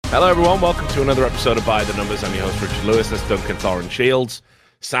Hello, everyone. Welcome to another episode of By the Numbers. I'm your host, Richard Lewis. That's Duncan Thorin Shields.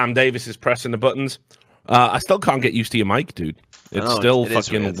 Sam Davis is pressing the buttons. I still can't get used to your mic, dude. It's still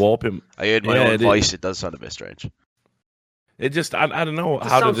fucking warping. I heard my own voice. It does sound a bit strange. It just, I don't know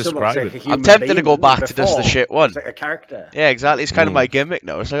how to describe it. I'm tempted to go back to just the shit one. It's like a character. Yeah, exactly. It's kind of my gimmick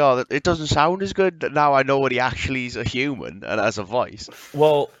now. It's like, oh, it doesn't sound as good. Now I know what he actually is, a human and has a voice.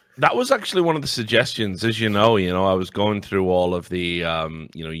 Well, that was actually one of the suggestions. As you know, I was going through all of the,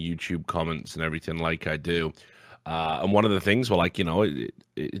 YouTube comments and everything like I do. And one of the things were like,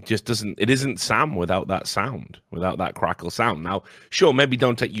 it just doesn't, it isn't Sam without that sound, without that crackle sound. Now, sure, maybe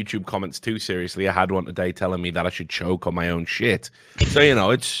don't take YouTube comments too seriously. I had one today telling me that I should choke on my own shit. So,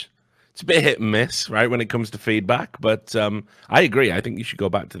 it's a bit hit and miss, right, when it comes to feedback. But I agree. I think you should go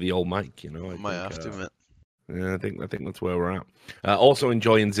back to the old mic, I might have to admit. Yeah, I think that's where we're at. Also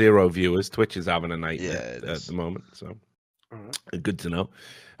enjoying 0 viewers. Twitch is having a nightmare at the moment. So good to know.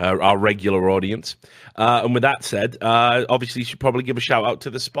 Our regular audience. And with that said, obviously you should probably give a shout out to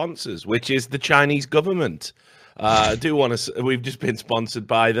the sponsors, which is the Chinese government. We've just been sponsored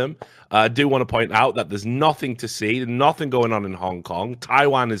by them. Do want to point out that there's nothing to see, nothing going on in Hong Kong.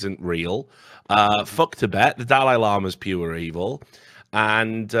 Taiwan isn't real. Fuck Tibet. The Dalai Lama's pure evil.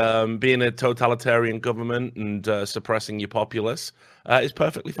 And being a totalitarian government and suppressing your populace is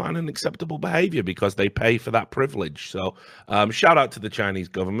perfectly fine and acceptable behavior because they pay for that privilege. So shout out to the Chinese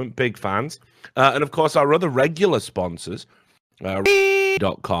government, big fans. And of course, our other regular sponsors,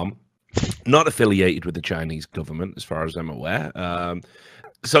 .com, not affiliated with the Chinese government, as far as I'm aware.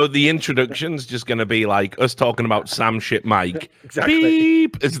 So the introduction's just going to be like us talking about Sam Shit Mike. Exactly.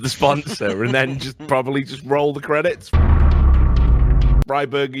 Beep as the sponsor, and then just roll the credits.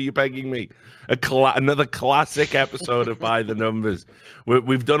 Freiburger, you're begging me. Another classic episode of By the Numbers.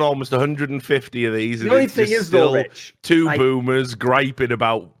 We've done almost 150 of these. The only thing is, though, Rich, two boomers griping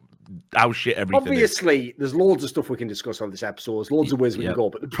about how shit everything obviously, there's loads of stuff we can discuss on this episode. There's loads of ways we can go.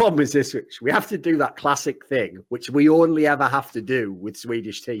 But the problem is this, Rich. We have to do that classic thing, which we only ever have to do with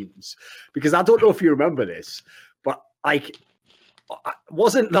Swedish teams. Because I don't know if you remember this, but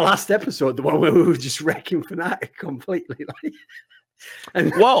wasn't the last episode the one where we were just wrecking Fnatic completely?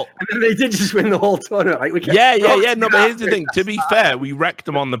 And then they did just win the whole tournament. No, but here's the thing. To be fair, we wrecked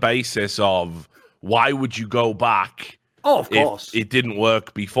them on the basis of why would you go back? Oh, of course. It didn't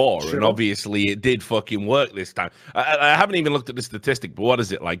work before, and obviously it did fucking work this time. I haven't even looked at the statistic, but what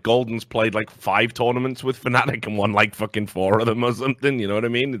is it? Like, Golden's played like 5 tournaments with Fnatic and won like fucking 4 of them or something. You know what I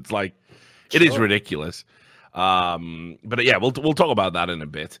mean? It's like, it is ridiculous. But yeah, we'll talk about that in a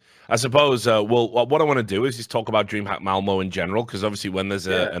bit. I suppose what I want to do is just talk about DreamHack Malmo in general, because obviously when there's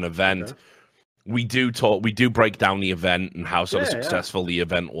an event, we do break down the event and how sort of successful the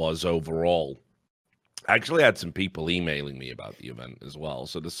event was overall. I actually had some people emailing me about the event as well,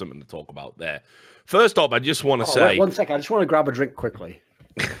 so there's something to talk about there. First off, I just want to say... Wait, 1 second, I just want to grab a drink quickly.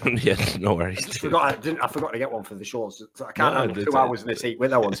 Yes, no worries. I forgot to get one for the shorts. So I can't have 2 hours in this heat. Wait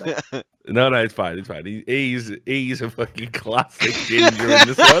there 1 second. No, it's fine. It's fine. He's a fucking classic ginger in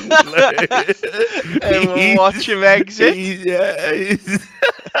the sun. Watch him exit.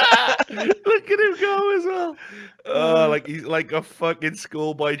 Look at him go as well. Like he's like a fucking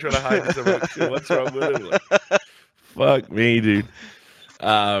schoolboy trying to hide his erection. What's wrong with him? Like, fuck me, dude.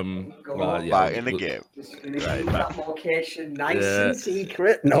 In the game. That location nice and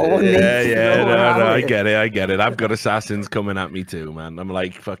secret. No, I get it. I've got assassins coming at me too, man. I'm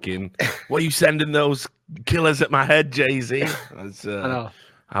like, fucking, what are you sending those killers at my head, Jay-Z? That's how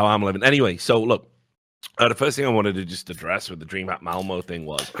I'm living. Anyway, so look, the first thing I wanted to just address with the DreamHack Malmo thing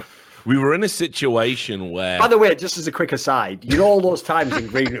was, we were in a situation where... By the way, just as a quick aside, all those times in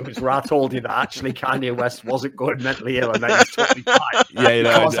green rooms where I told you that actually Kanye West wasn't going mentally ill and then he's totally fine.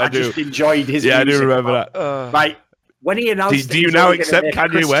 I just enjoyed his music. I do remember that. Right. When he announced... Do you now accept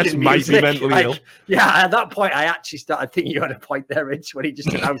Kanye West might be mentally ill? Yeah, at that point, I actually started thinking you had a point there, Rich, when he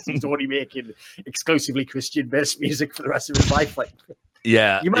just announced he's only making exclusively Christian-based music for the rest of his life. Like,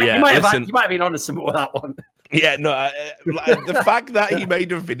 you might have been honest with that one. Yeah, no, the fact that he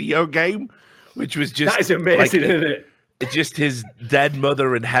made a video game, which was just... That is amazing, isn't it? It's just his dead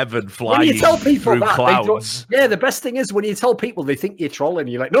mother in heaven flying through clouds. The best thing is when you tell people, they think you're trolling.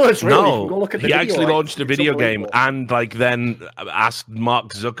 You're like, no, it's real. No, go look at the he video. Actually launched a video game and then asked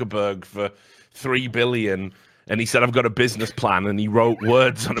Mark Zuckerberg for $3 billion. And he said, I've got a business plan. And he wrote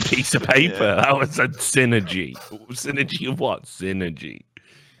words on a piece of paper. That was a synergy. Synergy of what? Synergy.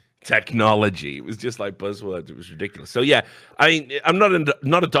 technology. It was just like buzzwords. It was ridiculous. So yeah, I mean, I'm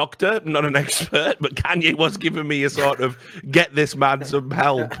not a doctor, I'm not an expert, but Kanye was giving me a sort of get this man some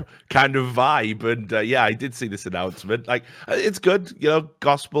help kind of vibe. And yeah, I did see this announcement. Like, it's good,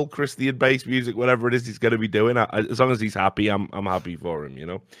 gospel, Christian-based music, whatever it is he's going to be doing. As long as he's happy, I'm happy for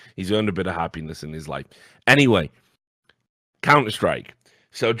him. He's earned a bit of happiness in his life. Anyway, Counter-Strike.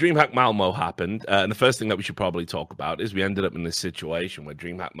 So DreamHack Malmo happened, and the first thing that we should probably talk about is we ended up in this situation where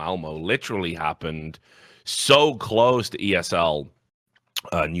DreamHack Malmo literally happened so close to ESL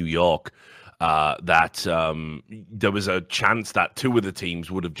New York that there was a chance that two of the teams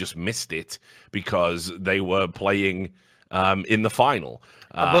would have just missed it because they were playing in the final.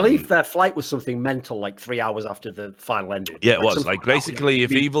 I believe their flight was something mental, like 3 hours after the final ended. Yeah, it was. Like, basically,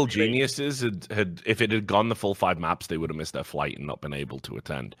 if Evil Geniuses if it had gone the full 5 maps, they would have missed their flight and not been able to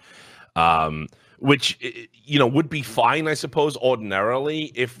attend. Which, would be fine, I suppose,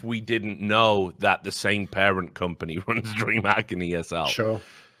 ordinarily, if we didn't know that the same parent company runs DreamHack and ESL. Sure.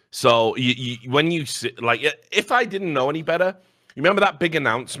 So, when you like, if I didn't know any better, you remember that big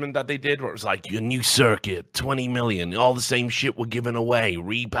announcement that they did where it was like, your new circuit, 20 million, all the same shit we're giving away,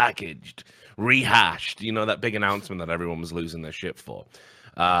 repackaged, rehashed, that big announcement that everyone was losing their shit for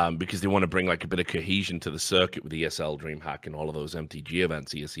because they want to bring like a bit of cohesion to the circuit with ESL, DreamHack, and all of those MTG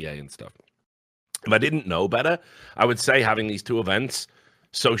events, ESEA and stuff. If I didn't know better, I would say having these two events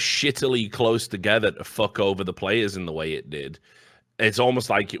so shittily close together to fuck over the players in the way it did, it's almost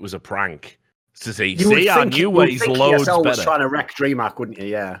like it was a prank. To see our new ways loads ESL better. Was trying to wreck DreamHack, wouldn't you?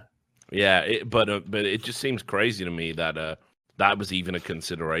 Yeah. Yeah, but it just seems crazy to me that that was even a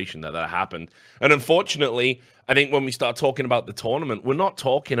consideration that happened. And unfortunately, I think when we start talking about the tournament, we're not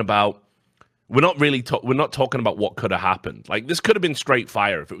talking about what could have happened. Like, this could have been straight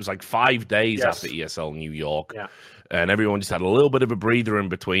fire if it was like 5 days after ESL New York. Yeah. And everyone just had a little bit of a breather in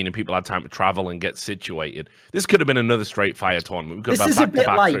between, and people had time to travel and get situated. This could have been another straight fire tournament. We could have had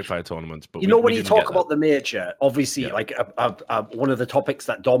back-to-back straight fire tournaments. But when you talk about the major, obviously, like one of the topics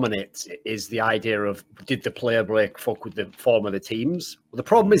that dominates is the idea of, did the player break fuck with the form of the teams? Well, the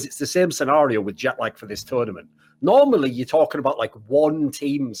problem is it's the same scenario with jet lag for this tournament. Normally, you're talking about like one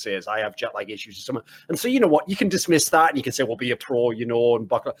team says, I have jet lag issues or something. And so, you know what? You can dismiss that and you can say, well, be a pro, and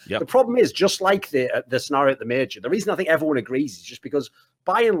buckle. Yep. The problem is, just like the scenario at the major, the reason I think everyone agrees is just because,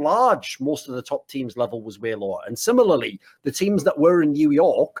 by and large, most of the top teams' level was way lower. And similarly, the teams that were in New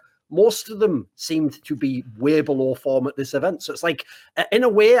York, most of them seemed to be way below form at this event. So it's like, in a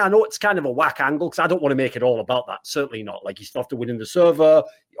way, I know it's kind of a whack angle because I don't want to make it all about that. Certainly not. Like, you still have to win in the server.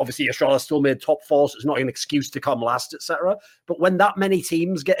 Obviously, Australia still made top 4, so it's not an excuse to come last, etc. But when that many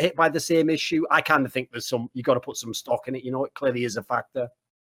teams get hit by the same issue, I kind of think you got to put some stock in it. It clearly is a factor.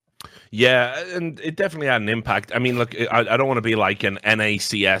 Yeah, and it definitely had an impact. I mean, look, I don't want to be like an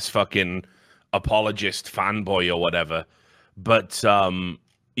NACS fucking apologist fanboy or whatever, but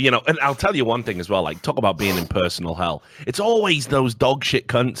and I'll tell you one thing as well, like, talk about being in personal hell. It's always those dog shit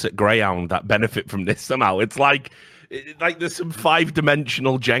cunts at Greyhound that benefit from this somehow. It's like there's some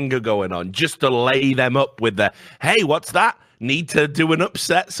 5-dimensional Jenga going on just to lay them up with the, hey, what's that? Need to do an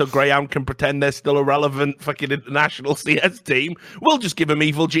upset so Greyhound can pretend they're still a relevant fucking international CS team. We'll just give them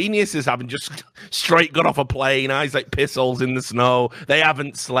Evil Geniuses having just straight got off a plane, eyes like piss holes in the snow. They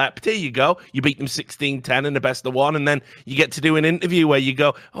haven't slept. Here you go. You beat them 16-10 in the best of one, and then you get to do an interview where you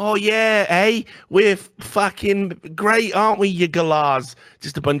go, oh yeah, hey, we're fucking great, aren't we, you galahs?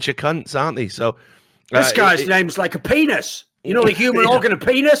 Just a bunch of cunts, aren't they? So this guy's name's like a penis. You know the human organ, a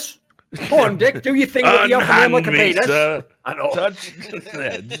penis? Go on, Dick. Do your thing with the upper name like a penis. Sir. I know. Touch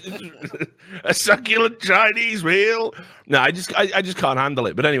a succulent Chinese meal. No, I just can't handle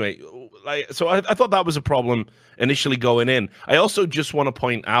it. But anyway, so I thought that was a problem initially going in. I also just want to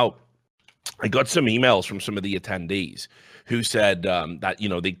point out, I got some emails from some of the attendees who said that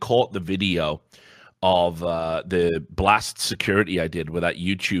they caught the video of the blast security I did with that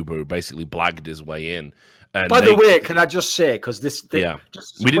YouTuber who basically blagged his way in. And by the way, can I just say, because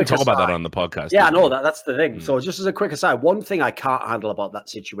we didn't talk about that on the podcast. Yeah, I know that's the thing. So just as a quick aside, one thing I can't handle about that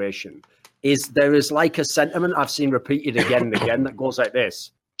situation is there is like a sentiment I've seen repeated again and again that goes like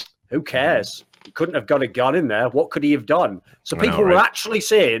this: who cares? He couldn't have got a gun in there. What could he have done? So people were actually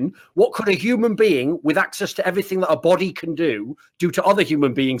saying, what could a human being with access to everything that a body can do to other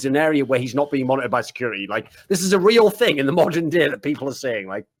human beings in an area where he's not being monitored by security? Like, this is a real thing in the modern day that people are saying.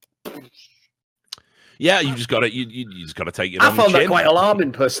 Like, Yeah, you just got to you just got to take it. I found that quite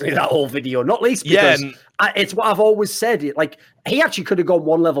alarming, personally. That whole video, not least because it's what I've always said. Like he actually could have gone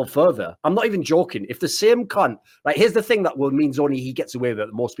one level further. I'm not even joking. If the same cunt, like here's the thing that means only he gets away with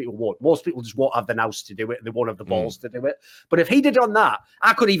it. Most people won't. Most people just won't have the nous to do it. They won't have the balls to do it. But if he did on that,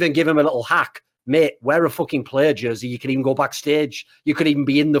 I could even give him a little hack. Mate, wear a fucking player jersey. You can even go backstage. You could even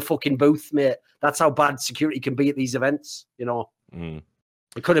be in the fucking booth, mate. That's how bad security can be at these events. You know,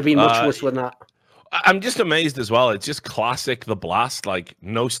 it could have been much worse than that. I'm just amazed as well. It's just classic The Blast. Like,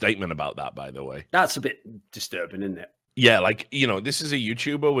 no statement about that, by the way. That's a bit disturbing, isn't it? Yeah, like, this is a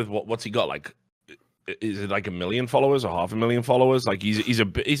YouTuber with what's he got? Like, is it like 1 million followers or 500,000 followers? Like, he's a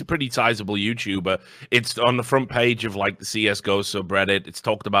pretty sizable YouTuber. It's on the front page of like the CS:GO subreddit. It's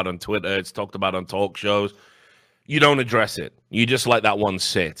talked about on Twitter. It's talked about on talk shows. You don't address it. You just let that one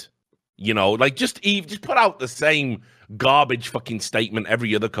sit. Like just put out the same garbage fucking statement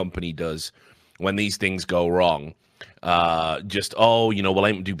every other company does when these things go wrong. We'll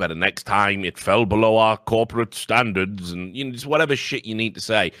aim to do better next time. It fell below our corporate standards, and just whatever shit you need to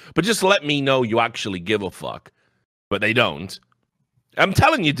say. But just let me know you actually give a fuck. But they don't. I'm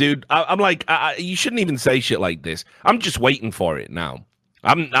telling you, dude. I'm like, you shouldn't even say shit like this. I'm just waiting for it now.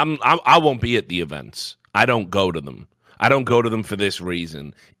 I won't be at the events. I don't go to them. I don't go to them for this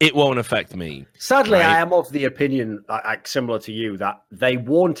reason. It won't affect me. Sadly, right? I am of the opinion, similar to you, that they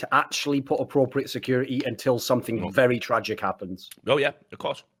won't actually put appropriate security until something very tragic happens. Oh, yeah, of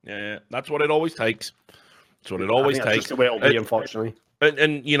course. Yeah. That's what it always takes. That's what it always takes. That's just the way it'll be, unfortunately.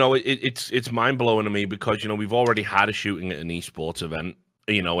 And it's mind-blowing to me because, we've already had a shooting at an esports event,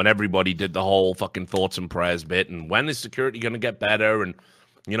 and everybody did the whole fucking thoughts and prayers bit. And when is security going to get better? And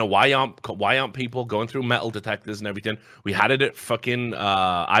why aren't people going through metal detectors and everything? We had it at fucking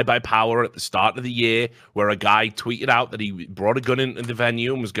iBuyPower at the start of the year, where a guy tweeted out that he brought a gun into the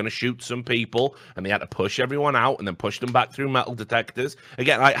venue and was going to shoot some people, and they had to push everyone out and then push them back through metal detectors.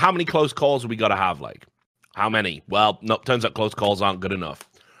 Again, like, how many close calls have we got to have? Like, how many? Well, no, turns out close calls aren't good enough.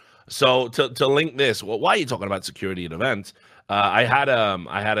 So to link this, why are you talking about security at events? I had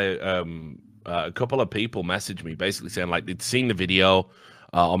a couple of people message me basically saying like they'd seen the video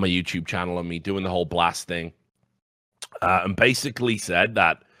on my YouTube channel of me doing the whole blast thing, and basically said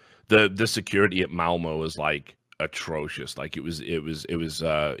that the security at Malmo was like atrocious. Like it was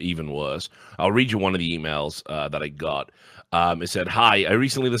even worse. I'll read you one of the emails that I got. It said, "Hi, I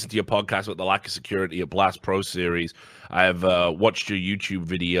recently listened to your podcast about the lack of security at Blast Pro Series. I have watched your YouTube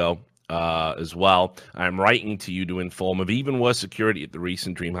video as well. I'm writing to you to inform of even worse security at the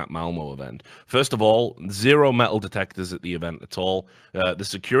recent DreamHack Malmo event. First of all, 0 metal detectors at the event at all. The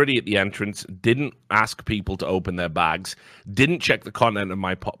security at the entrance didn't ask people to open their bags, didn't check the content of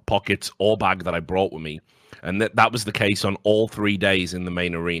my pockets or bag that I brought with me. And that was the case on all 3 days in the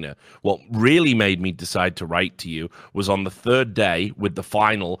main arena. What really made me decide to write to you was on the 3rd day with the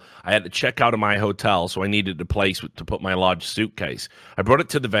final, I had to check out of my hotel, so I needed a place to put my large suitcase. I brought it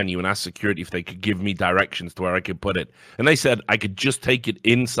to the venue and asked security if they could give me directions to where I could put it. And they said I could just take it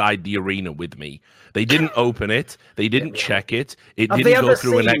inside the arena with me. They didn't open it. They didn't check it. It didn't go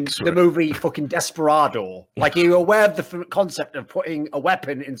through an X-ray. The movie fucking Desperado? Like, are you aware of the concept of putting a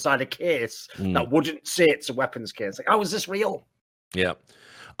weapon inside a case that wouldn't say it's a weapons case? Like, how is this real? Yeah.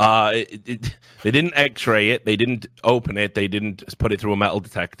 They didn't X-ray it. They didn't open it. They didn't put it through a metal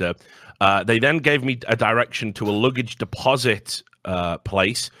detector. They then gave me a direction to a luggage deposit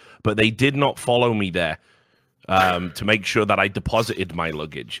place, but they did not follow me there to make sure that I deposited my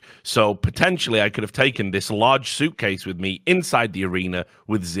luggage. So potentially I could have taken this large suitcase with me inside the arena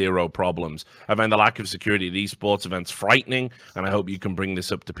with 0 problems. I find the lack of security at these sports events frightening, and I hope you can bring this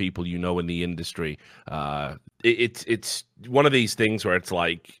up to people you know in the industry. It's one of these things where it's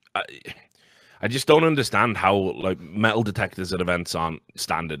like... I just don't understand how like metal detectors at events aren't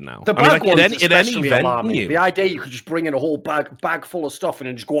standard now. The bag ones especially alarming. The idea you could just bring in a whole bag full of stuff and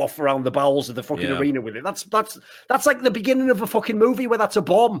then just go off around the bowels of the fucking arena with it. That's like the beginning of a fucking movie where that's a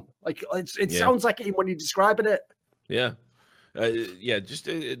bomb. Like it sounds like it when you're describing it. Yeah.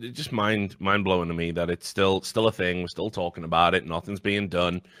 Just mind blowing to me that it's still a thing. We're still talking about it. Nothing's being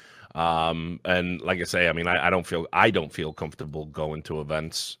done. And like I say, I mean, I don't feel comfortable going to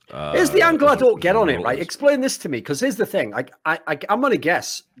events. Here's the angle I don't get on it, right? Explain this to me, because here's the thing. Like, I'm gonna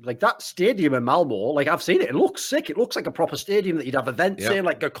guess, like that stadium in Malmo, like I've seen it. It looks sick. It looks like a proper stadium that you'd have events in,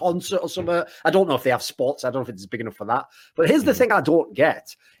 like a concert or something. I don't know if they have sports. I don't know if it's big enough for that. But here's the thing I don't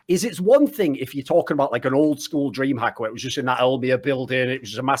get. Is it's one thing if you're talking about like an old school DreamHack where it was just in that Elmia building, it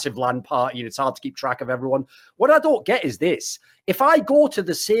was just a massive LAN party and it's hard to keep track of everyone. What I don't get is this. If I go to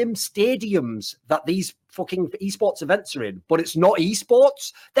the same stadiums that these fucking esports events are in, but it's not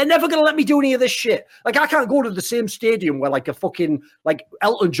esports, they're never going to let me do any of this shit. Like, I can't go to the same stadium where like a fucking, like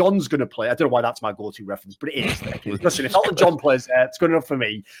Elton John's going to play. I don't know why that's my go-to reference, but it is. Listen, if Elton John plays there, it's good enough for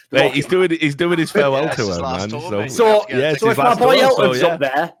me. Hey, he's doing his farewell tour, man. So if my boy Elton's up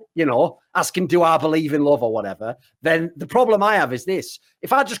there, you know, asking, do I believe in love or whatever, then the problem I have is this.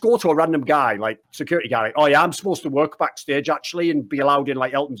 If I just go to a random guy, like security guy, like, oh yeah, I'm supposed to work backstage actually and be allowed in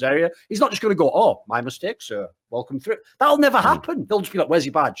like Elton's area, he's not just going to go, oh, my mistake, sir, welcome through. That'll never happen. They'll just be like, where's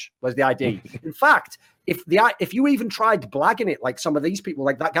your badge? Where's the ID? In fact, if you even tried blagging it like some of these people,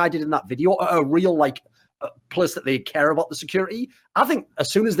 like that guy did in that video, a real like place that they care about the security, I think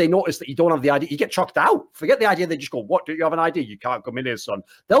as soon as they notice that you don't have the ID, you get chucked out. Forget the idea. They just go, what, do you have an ID? You can't come in here, son.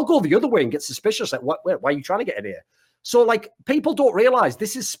 They'll go the other way and get suspicious. Like, why are you trying to get in here? So, like, people don't realize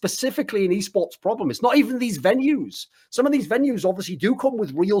this is specifically an esports problem. It's not even these venues. Some of these venues obviously do come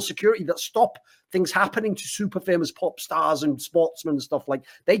with real security that stop things happening to super famous pop stars and sportsmen and stuff. Like,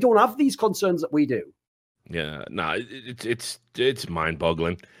 they don't have these concerns that we do. Yeah, no, it's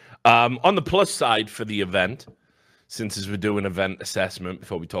mind-boggling. On the plus side for the event, since as we're doing event assessment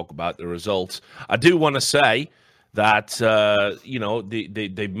before we talk about the results, I do want to say that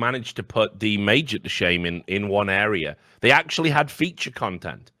they managed to put the major to shame in one area. They actually had feature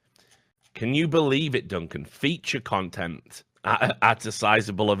content. Can you believe it, Duncan? Feature content at a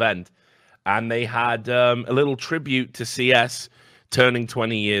sizable event, and they had a little tribute to CS turning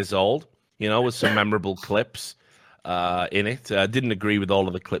 20 years old. You know, with some memorable clips in it. Didn't agree with all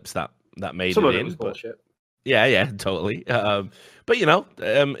of the clips that made some it of in. Was bullshit. Yeah, totally. But you know,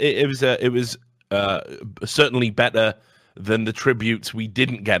 it was certainly better than the tributes we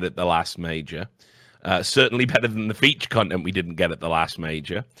didn't get at the last major. Certainly better than the feature content we didn't get at the last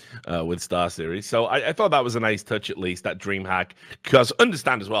major with Star Series. So I thought that was a nice touch, at least, that DreamHack. Because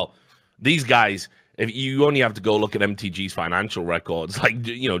understand as well, these guys, if you only have to go look at MTG's financial records, like,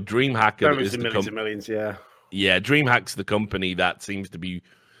 you know, DreamHack is millions and millions, yeah. Yeah, DreamHack's the company that seems to be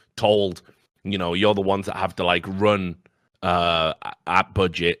told, you know, you're the ones that have to like run at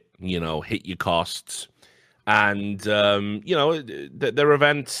budget, you know, hit your costs. And, you know, their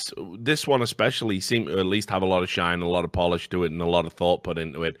events, this one especially, seem to at least have a lot of shine, a lot of polish to it, and a lot of thought put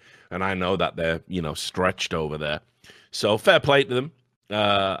into it. And I know that they're, you know, stretched over there. So fair play to them.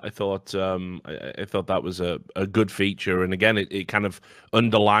 I thought that was a good feature. And again, it kind of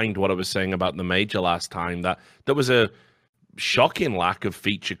underlined what I was saying about the major last time, that there was a shocking lack of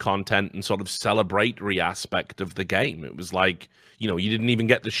feature content and sort of celebratory aspect of the game. It was like, you know, you didn't even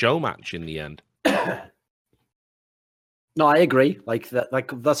get the show match in the end. No, I agree. Like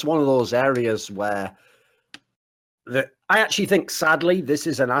that's one of those areas where I actually think, sadly, this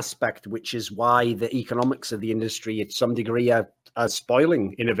is an aspect which is why the economics of the industry, at some degree, are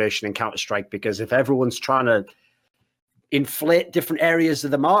spoiling innovation in Counter-Strike. Because if everyone's trying to inflate different areas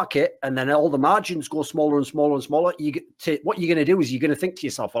of the market and then all the margins go smaller and smaller and smaller, what you're going to do is you're going to think to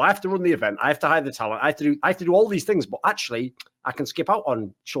yourself, well, I have to run the event, I have to hire the talent, I have to do all these things, but actually I can skip out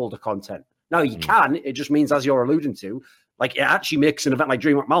on shoulder content. Now you can, it just means, as you're alluding to, like, it actually makes an event like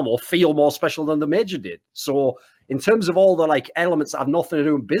DreamHack Malmo feel more special than the major did. So in terms of all the like elements that have nothing to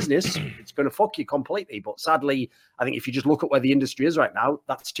do with business, it's going to fuck you completely. But sadly, I think if you just look at where the industry is right now,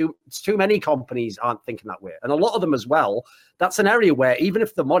 it's too many companies aren't thinking that way. And a lot of them as well, that's an area where even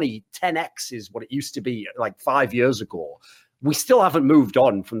if the money 10x is what it used to be like 5 years ago, we still haven't moved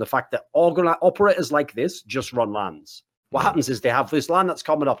on from the fact that operators like this just run LANs. What happens is they have this LAN that's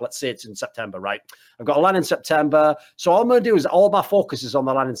coming up. Let's say it's in September, right? I've got a LAN in September. So all I'm going to do is all my focus is on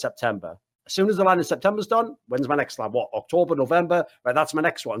the LAN in September. As soon as the LAN in September's done, when's my next LAN? What, October, November? Right, that's my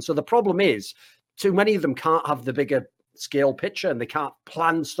next one. So the problem is, too many of them can't have the bigger scale picture, and they can't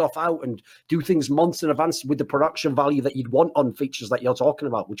plan stuff out and do things months in advance with the production value that you'd want on features that you're talking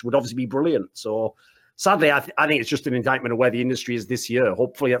about, which would obviously be brilliant. So sadly, I think it's just an indictment of where the industry is this year.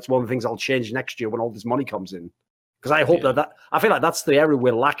 Hopefully that's one of the things I'll change next year when all this money comes in. Because I hope that I feel like that's the area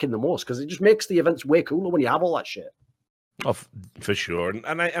we're lacking the most, because it just makes the events way cooler when you have all that shit. Oh, for sure.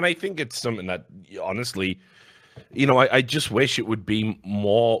 And I think it's something that, honestly, you know, I just wish it would be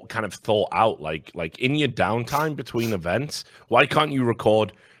more kind of thought out. Like in your downtime between events, why can't you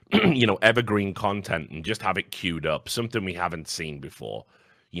record, you know, evergreen content and just have it queued up? Something we haven't seen before.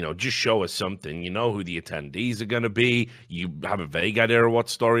 You know, just show us something. You know who the attendees are going to be. You have a vague idea of what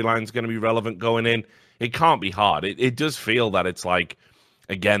storyline's going to be relevant going in. It can't be hard. It does feel that it's like,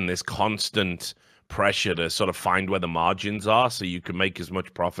 again, this constant pressure to sort of find where the margins are so you can make as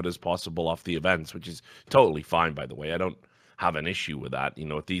much profit as possible off the events, which is totally fine, by the way. I don't have an issue with that. You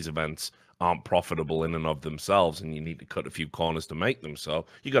know, if these events aren't profitable in and of themselves and you need to cut a few corners to make them so,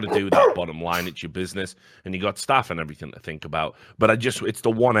 you got to do that. Bottom line, it's your business and you got staff and everything to think about. But it's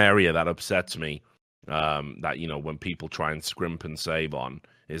the one area that upsets me, that, you know, when people try and scrimp and save on,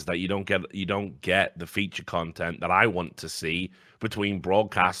 is that you don't get the feature content that I want to see between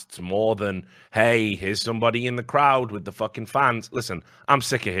broadcasts, more than, hey, here's somebody in the crowd with the fucking fans. Listen, I'm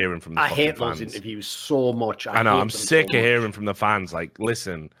sick of hearing from the fucking fans. I hate those interviews so much. I know, I'm sick of hearing from the fans. Like,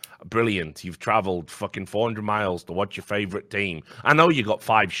 listen, brilliant. You've traveled fucking 400 miles to watch your favorite team. I know you got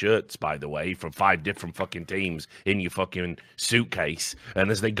 5 shirts, by the way, from 5 different fucking teams in your fucking suitcase.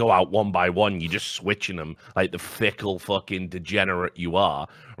 And as they go out one by one, you're just switching them like the fickle fucking degenerate you are,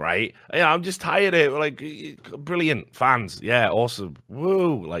 right? Yeah, I'm just tired of it. Like, brilliant fans. Yeah, awesome.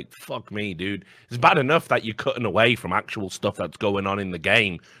 Woo. Like, fuck me, dude. It's bad enough that you're cutting away from actual stuff that's going on in the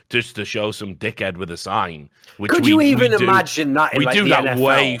game just to show some dickhead with a sign. Could you even imagine that? We do that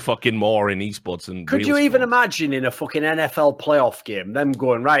way fucking more in esports. And could you even imagine in a fucking NFL playoff game them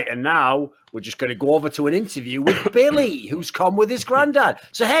going, right, and now we're just going to go over to an interview with Billy, who's come with his granddad.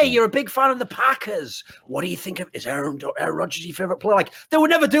 So, hey, you're a big fan of the Packers. What do you think of, is Aaron Rodgers your favorite player? Like, they would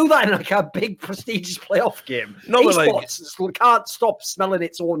never do that in like a big prestigious playoff game. No, esports can't stop smelling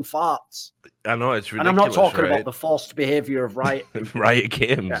its own farts. I know, it's ridiculous. And I'm not talking about the forced behavior of Riot. Riot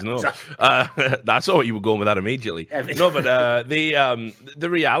Games, yeah, no. Exactly. That's all you were going with that immediately. No, but the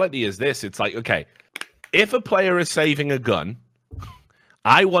reality is this. It's like, okay, if a player is saving a gun,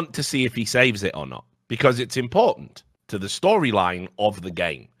 I want to see if he saves it or not, because it's important to the storyline of the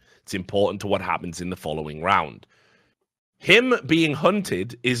game. It's important to what happens in the following round. Him being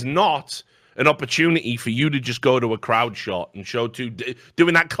hunted is not an opportunity for you to just go to a crowd shot and show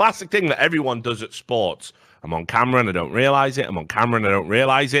doing that classic thing that everyone does at sports. I'm on camera and I don't realize it. I'm on camera and I don't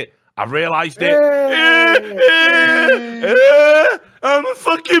realize it. I've realized it. I'm a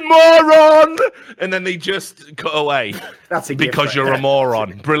fucking moron. And then they just cut away. That's a because gift, you're a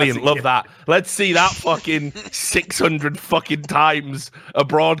moron. Brilliant. Love that. Let's see that fucking 600 fucking times a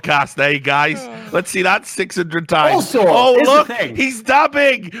broadcast, eh, guys? Let's see that 600 times. Also, look, he's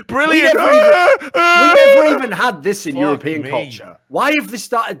dabbing. Brilliant. We never even had this in European culture. Why have they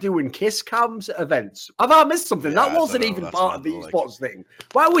started doing kiss cams events? Have I missed something? Yeah, that wasn't even part of the esports thing.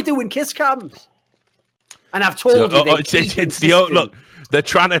 Why are we doing kiss cams? And I've told you, look, they're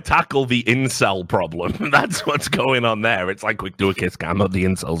trying to tackle the incel problem. That's what's going on there. It's like, quick, do a kiss cam. The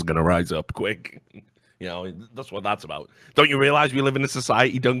incel's going to rise up quick. You know, that's what that's about. Don't you realize we live in a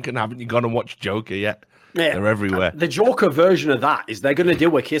society, Duncan? Haven't you gone and watched Joker yet? Yeah, they're everywhere. The Joker version of that is they're going to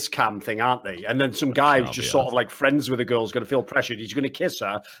do a kiss cam thing, aren't they? And then some guy who's just sort of like friends with a girl is going to feel pressured. He's going to kiss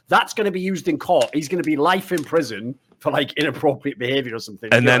her. That's going to be used in court. He's going to be life in prison for like inappropriate behavior or something.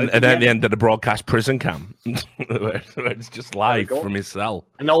 And then at the end of the broadcast prison cam, where it's just live from his cell.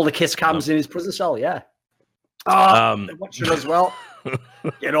 And all the kiss cams in his prison cell, yeah. Oh, they're watching as well.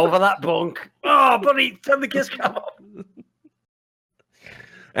 Get over that bunk. Oh, buddy, turn the kiss cam on.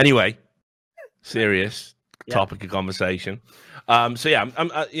 Anyway, serious topic of conversation. So yeah,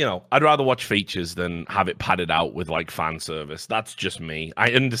 I'd rather watch features than have it padded out with like fan service. That's just me.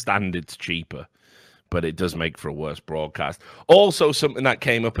 I understand it's cheaper, but it does make for a worse broadcast. Also, something that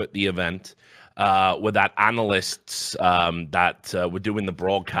came up at the event were that analysts that were doing the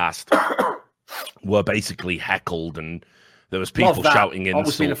broadcast were basically heckled, and there was people shouting insults.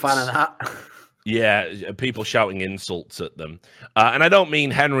 Always been a fan of that. Yeah, people shouting insults at them. And I don't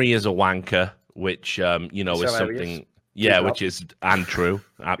mean Henry is a wanker, which, is something... Yeah, which is true.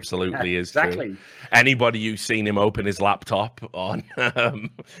 Absolutely is true. Anybody who's seen him open his laptop on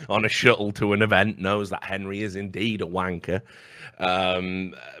a shuttle to an event knows that Henry is indeed a wanker.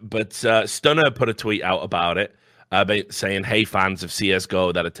 But Stunner put a tweet out about it, saying, "Hey, fans of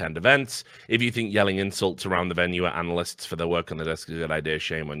CSGO that attend events, if you think yelling insults around the venue at analysts for their work on the desk is a good idea,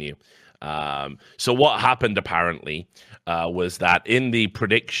 shame on you." So what happened apparently was that in the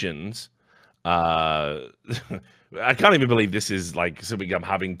predictions, I can't even believe this is like something I'm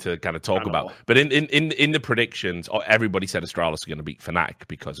having to kind of talk about. But in the predictions, everybody said Astralis is going to beat Fnatic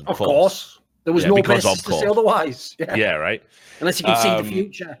because of course. There was no basis to say otherwise. Yeah, right. Unless you can see the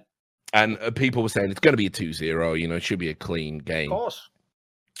future. And people were saying it's going to be a 2-0. It should be a clean game. Of course.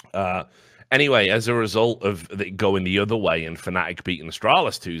 Anyway, as a result of it going the other way and Fnatic beating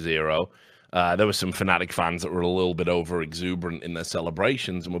Astralis 2-0, there were some Fnatic fans that were a little bit over exuberant in their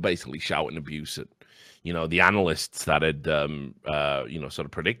celebrations and were basically shouting abuse at the analysts that had, sort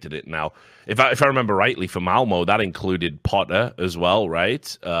of predicted it. Now, if I remember rightly, for Malmo, that included Potter as well,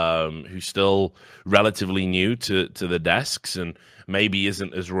 right? Who's still relatively new to the desks and maybe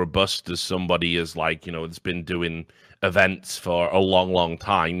isn't as robust as somebody as that's been doing events for a long, long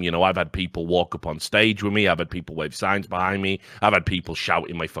time. You know, I've had people walk up on stage with me. I've had people wave signs behind me. I've had people shout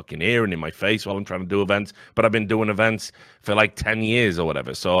in my fucking ear and in my face while I'm trying to do events. But I've been doing events for like 10 years or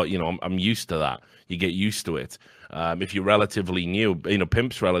whatever. So, you know, I'm used to that. You get used to it. If you're relatively new, you know,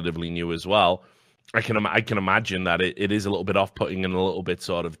 Pimp's relatively new as well. I can imagine that it is a little bit off-putting and a little bit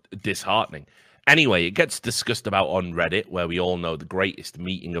sort of disheartening. Anyway, it gets discussed about on Reddit, where we all know the greatest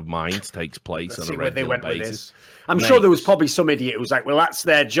meeting of minds takes place on a regular basis. I'm sure there was probably some idiot who was like, well, that's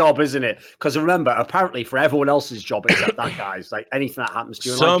their job, isn't it? Because remember, apparently for everyone else's job except that guy's, like anything that happens to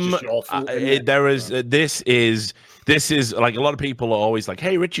you, like, your fault, this is like a lot of people are always like,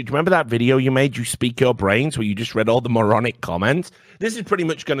 hey, Richard, do you remember that video you made, You Speak Your Brains, where you just read all the moronic comments? This is pretty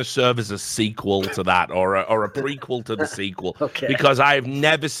much going to serve as a sequel to that or a prequel to the sequel. Okay. Because I've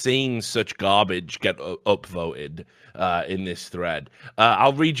never seen such garbage get upvoted in this thread.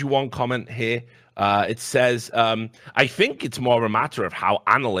 I'll read you one comment here. It says, I think it's more a matter of how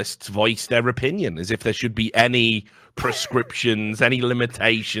analysts voice their opinion, as if there should be any prescriptions, any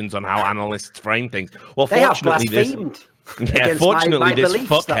limitations on how analysts frame things. Well, they fortunately, this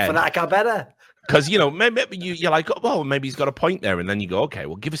fuckhead for that got better. Because, you know, maybe you're like, oh, well, maybe he's got a point there. And then you go, okay,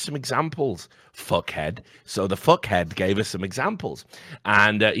 well, give us some examples, fuckhead. So the fuckhead gave us some examples.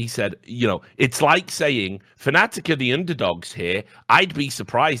 And he said, you know, it's like saying, Fnatic are the underdogs here. I'd be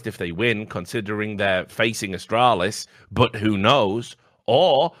surprised if they win, considering they're facing Astralis, but who knows?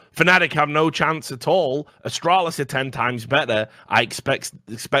 Or Fnatic have no chance at all. Astralis are 10 times better. I expect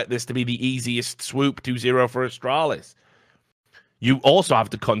this to be the easiest swoop 2-0 for Astralis. You also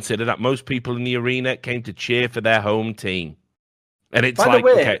have to consider that most people in the arena came to cheer for their home team. And it's By the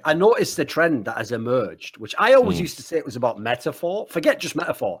way, okay. I noticed the trend that has emerged, which I always used to say it was about metaphor. Forget just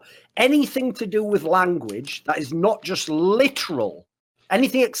metaphor. Anything to do with language that is not just literal.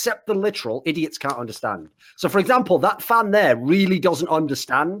 Anything except the literal, idiots can't understand. So, for example, that fan there really doesn't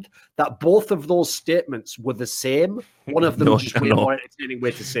understand that both of those statements were the same. One of them just a more entertaining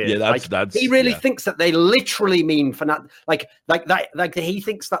way to say it. That's he really thinks that they literally mean Fnatic. Like he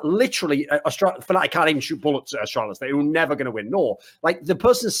thinks that literally Fnatic can't even shoot bullets at Astralis. They're never going to win. No, like the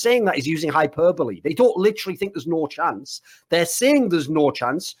person saying that is using hyperbole. They don't literally think there's no chance. They're saying there's no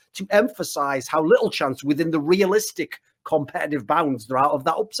chance to emphasize how little chance within the realistic competitive bounds there are of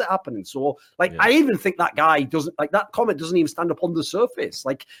that upset happening. So I even think that guy doesn't, like, that comment doesn't even stand up on the surface.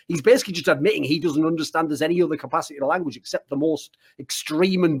 Like, he's basically just admitting he doesn't understand there's any other capacity of the language except the most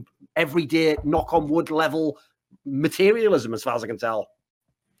extreme and everyday knock on wood level materialism, as far as I can tell.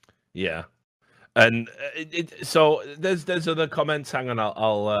 Yeah. And so there's other comments. Hang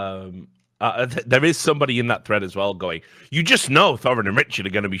on, there is somebody in that thread as well going, you just know Thorin and Richard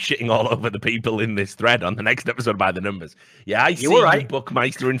are going to be shitting all over the people in this thread on the next episode By the Numbers. Yeah, I see you,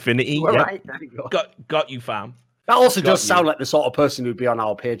 Buckmeister Infinity. You were right. There you go. Got you, fam. That also does sound like the sort of person who'd be on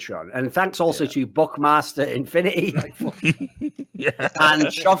our Patreon. And thanks also to Buckmaster Infinity.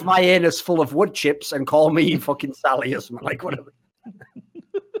 And shove my anus full of wood chips and call me fucking Sally or something, like whatever.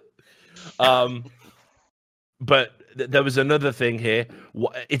 But there was another thing here.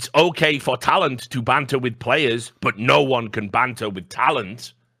 It's okay for talent to banter with players, but no one can banter with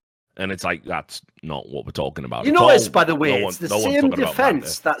talent. And it's like, that's not what we're talking about. You notice, by the way, it's the same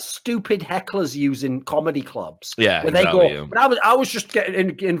defense that stupid hecklers use in comedy clubs. Yeah, where they go, but I was just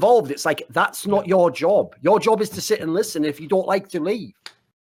getting involved. It's like, that's not your job. Your job is to sit and listen. If you don't like to leave.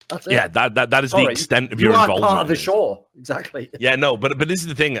 That's it. Yeah, that is the extent of your involvement. You are part of the show, exactly. Yeah, no, but this is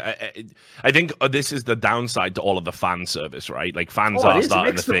the thing. I think this is the downside to all of the fan service, right? Like, fans are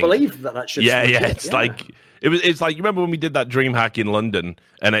starting to think. Believe that should. It's like it's like, you remember when we did that DreamHack in London,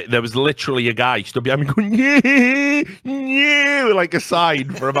 and there was literally a guy stood behind me going, yeah, like a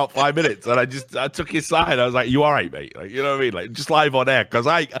sign for about 5 minutes, and I took his side. I was like, you all right, mate? Like, you know what I mean? Like, just live on air, because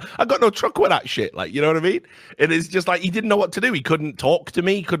I got no truck with that shit. Like, you know what I mean? And it's just like, he didn't know what to do. He couldn't talk to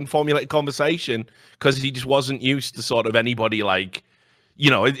me. He couldn't formulate a conversation because he just wasn't used to sort of anybody, like, you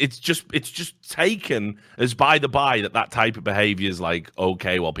know, it's just taken as by the by that type of behavior is like,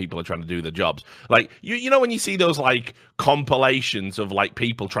 okay, well, people are trying to do their jobs. Like, you know, when you see those like compilations of like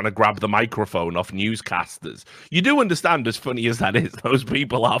people trying to grab the microphone off newscasters, you do understand, as funny as that is, those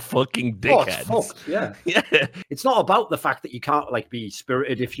people are fucking dickheads. Oh, it's fucked, yeah. It's not about the fact that you can't like be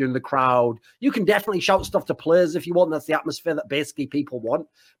spirited if you're in the crowd. You can definitely shout stuff to players if you want. That's the atmosphere that basically people want.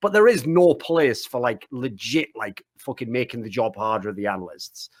 But there is no place for like legit like fucking making the job harder of the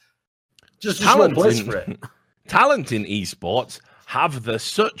analysts. Just no place for it. Talent in esports have the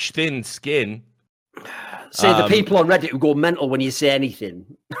such thin skin. See, the people on Reddit who go mental when you say anything.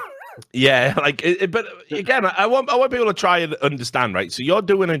 Yeah, like, but again, I want people to try and understand, right? So you're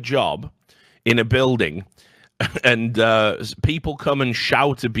doing a job in a building, and people come and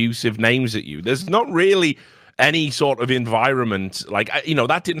shout abusive names at you. There's not really any sort of environment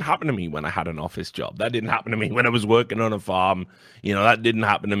that didn't happen to me when I had an office job. That didn't happen to me when I was working on a farm. That didn't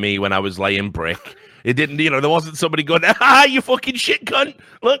happen to me when I was laying brick. It didn't. There wasn't somebody going, you fucking shit cunt.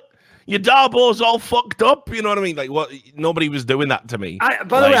 Look, your Darbo's all fucked up. You know what I mean? Like, what? Nobody was doing that to me.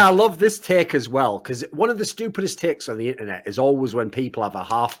 By the way, I love this take as well, because one of the stupidest takes on the internet is always when people have a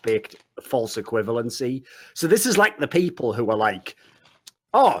half-baked false equivalency. So this is like the people who are like,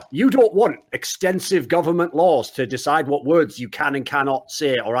 oh, you don't want extensive government laws to decide what words you can and cannot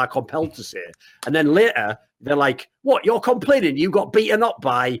say or are compelled to say. And then later, they're like, what, you're complaining you got beaten up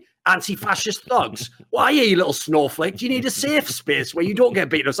by anti-fascist thugs? Why are you little snowflake? Do you need a safe space where you don't get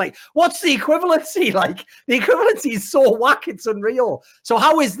beaten up? It's like, what's the equivalency? Like, the equivalency is so whack, it's unreal. So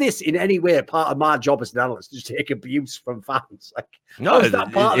how is this in any way part of my job as an analyst, to take abuse from fans? Like, no, is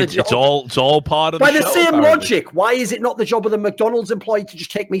that part of the job? It's all part of by the show, same apparently. Logic. Why is it not the job of the McDonald's employee to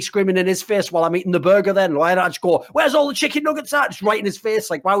just take me screaming in his face while I'm eating the burger then? Why don't I just go, where's all the chicken nuggets at? Just right in his face.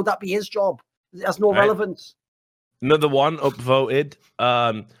 Like, why would that be his job? It has no relevance. Another one upvoted.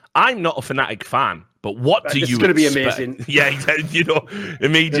 I'm not a Fnatic fan, but what do you expect? It's going to be amazing. Yeah,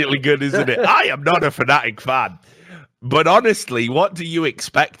 immediately good, isn't it? I am not a Fnatic fan. But honestly, what do you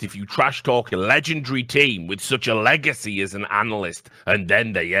expect if you trash talk a legendary team with such a legacy as an analyst and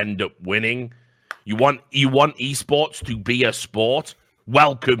then they end up winning? You want esports to be a sport?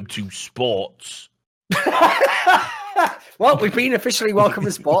 Welcome to sports. Well, we've been officially welcome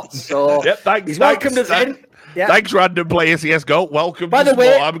to sports, so yep, thanks, he's welcomed us in. Yeah. Thanks, random player CSGO. Welcome. By the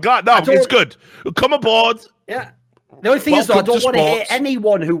way, I'm glad. No, it's good. Come aboard. Yeah. The only thing is, though, I don't want to hear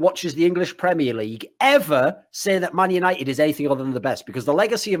anyone who watches the English Premier League ever say that Man United is anything other than the best, because the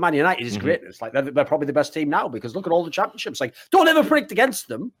legacy of Man United is greatness. Like, they're probably the best team now, because look at all the championships. Like, don't ever predict against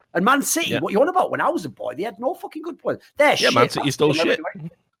them. And Man City, what you on about? When I was a boy, they had no fucking good players. They're shit. Man City's still shit. Of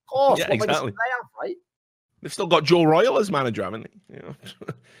course. Yeah, exactly. They have, right? They've still got Joe Royal as manager, haven't they?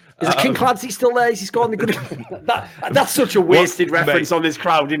 Is King Clancy still there? Is he scoring the good? That's such a wasted reference on this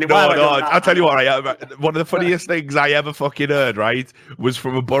crowd, isn't it? No, I'll tell you what. One of the funniest things I ever fucking heard, right, was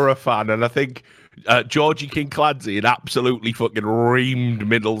from a Borough fan, and I think Georgie King Clancy had absolutely fucking reamed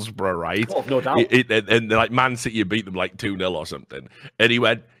Middlesbrough, right? Oh, no doubt. And like Man City beat them like 2-0 or something, and he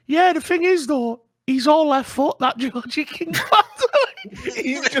went, "Yeah, the thing is though, he's all left foot, that Georgie King Clancy."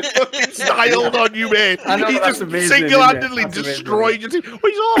 He's just fucking styled on you, man. He just single-handedly destroyed your team. Well,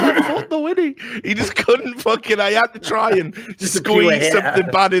 he's all left foot though, isn't he? He just couldn't fucking. I had to try and squeeze something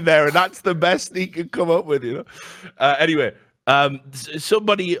bad in there, and that's the best he could come up with, Anyway,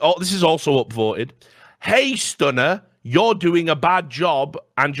 somebody. Oh, this is also upvoted. Hey, Stunner, you're doing a bad job,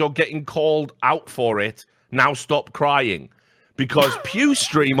 and you're getting called out for it. Now stop crying. Because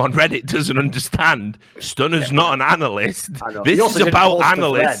PewStream on Reddit doesn't understand. Stunner's not an analyst. This is about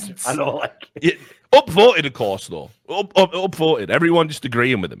analysts. I know, upvoted, of course, though. Upvoted. Everyone just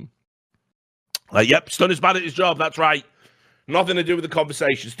agreeing with him. Like, yep, Stunner's bad at his job. That's right. Nothing to do with the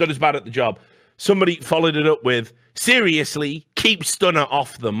conversation. Stunner's bad at the job. Somebody followed it up with, seriously, keep Stunner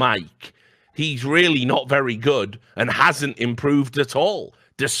off the mic. He's really not very good and hasn't improved at all,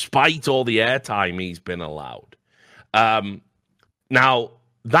 despite all the airtime he's been allowed. Now,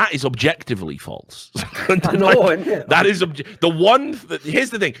 that is objectively false. That is here's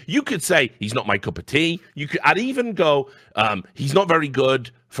the thing. You could say he's not my cup of tea. I'd even go, he's not very good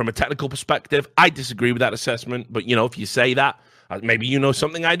from a technical perspective. I disagree with that assessment. But, if you say that, maybe you know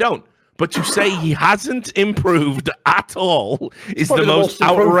something I don't. But to say he hasn't improved at all is the most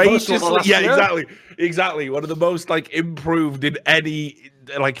outrageously... Yeah, exactly. One of the most, improved in any,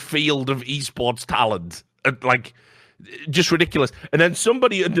 field of esports talent. Just ridiculous. And then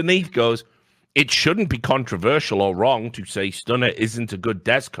somebody underneath goes, it shouldn't be controversial or wrong to say Stunner isn't a good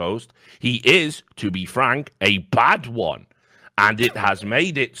desk host. He is, to be frank, a bad one. And it has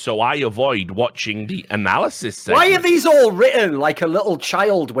made it so I avoid watching the analysis segment. Why are these all written like a little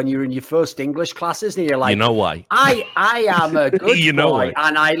child when you're in your first English classes? And you're like, you know why? I am a good boy,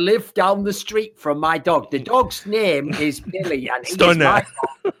 and I live down the street from my dog. The dog's name is Billy, and he's my dog,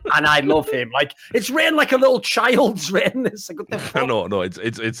 and I love him. It's written like a little child's written. It's like, what the fuck? No,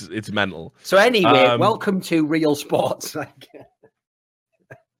 it's mental. So anyway, welcome to Real Sports.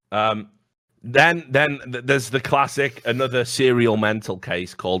 Then there's the classic, another serial mental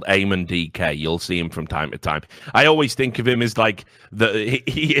case called Eamon DK. You'll see him from time to time. I always think of him as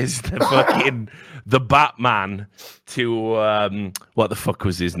he is the fucking the Batman to what the fuck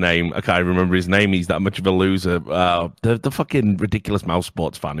was his name? I can't remember his name. He's that much of a loser. The fucking ridiculous mouse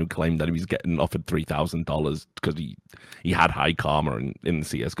sports fan who claimed that he was getting offered $3,000 because he had high karma in the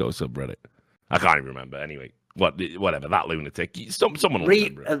CS:GO subreddit. I can't even remember. Anyway, whatever that lunatic. Someone will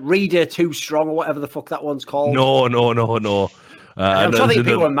remember Reader Too Strong or whatever the fuck that one's called. No. I'm trying to think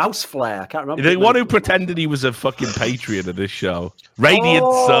people with mouse flare. I can't remember. The one who pretended he was a fucking patron of this show. Radiant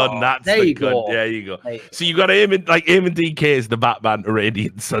Sun. That's there you go. There you go. So you got him and DK is the Batman to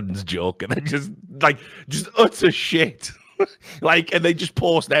Radiant Sun's joke, and they're just utter shit. And they just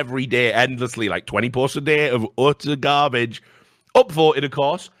post every day endlessly, 20 posts a day of utter garbage. Upvoted, of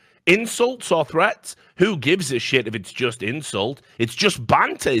course. Insults or threats? Who gives a shit if it's just insult? It's just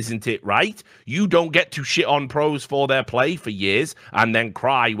banter, isn't it, right? You don't get to shit on pros for their play for years and then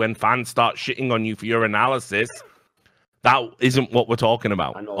cry when fans start shitting on you for your analysis. That isn't what we're talking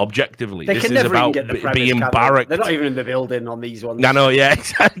about, objectively. This is about being barracked. They're not even in the building on these ones. I know, yeah. Do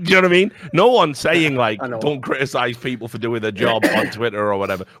you know what I mean? No one's saying, don't criticize people for doing their job on Twitter or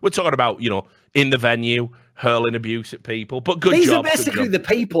whatever. We're talking about, in the venue, hurling abuse at people. But good job. These are basically the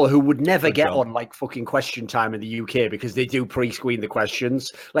people who would never get on fucking Question Time in the UK because they do pre-screen the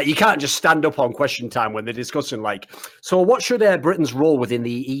questions. You can't just stand up on Question Time when they're discussing so what should Britain's role within the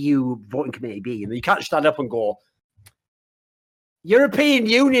EU voting committee be? And you can't stand up and go, European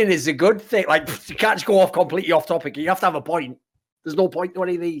Union is a good thing. You can't just go off completely off topic. You have to have a point. There's no point to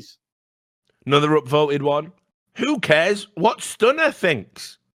any of these. Another upvoted one. Who cares what Stunner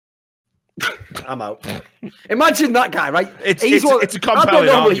thinks? I'm out. Imagine that guy, right? It's a compelling I don't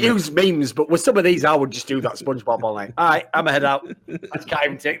normally argument. use memes, but with some of these, I would just do that SpongeBob all night. All right, I'm a head out. I can't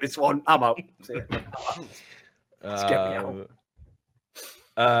even take this one. I'm out. Let's get me out.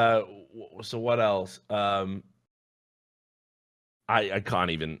 So what else? I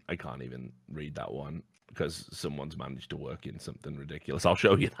can't even read that one because someone's managed to work in something ridiculous. I'll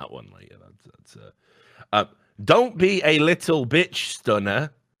show you that one later. Don't be a little bitch,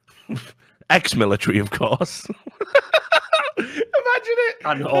 Stunner. Ex-military, of course. Imagine it.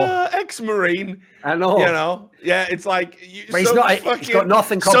 I know. Ex-marine. I know. Yeah, it's but he's got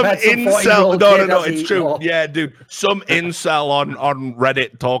nothing compared to incel. No, it's true. Yeah, dude. Some incel on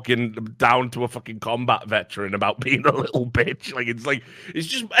Reddit talking down to a fucking combat veteran about being a little bitch. It's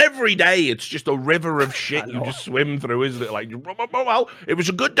just every day. It's just a river of shit you just swim through, isn't it? Well, it was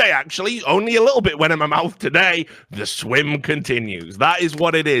a good day actually. Only a little bit went in my mouth today. The swim continues. That is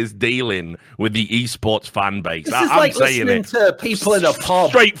what it is. Dealing with the esports fan base. I'm saying listening to people in a pub.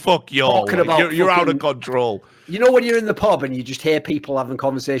 Straight fuck y'all. You're out of control. When you're in the pub and you just hear people having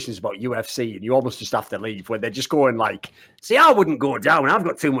conversations about UFC and you almost just have to leave when they're just going see, I wouldn't go down. I've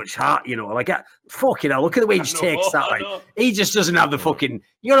got too much heart, fucking hell, look at the way he just takes that. He just doesn't have the fucking,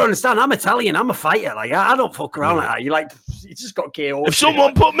 you don't understand. I'm Italian. I'm a fighter. I don't fuck around like that. You just got KO. If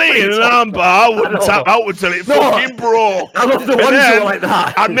someone put me in an armbar, I wouldn't tap out until it fucking broke. I love the ones who are like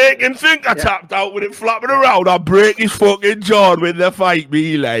that. I'd make him think I tapped out with it flapping around. I'd break his fucking jaw with the fight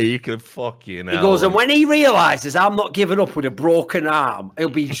me fucking hell. He goes, and when he realises I'm not giving up with a broken arm, he'll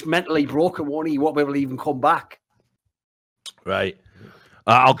be mentally broken, won't he? He won't be able to even come back. Right.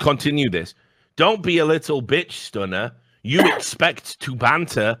 I'll continue this. Don't be a little bitch, Stunner. You expect to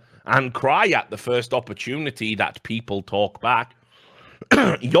banter and cry at the first opportunity that people talk back.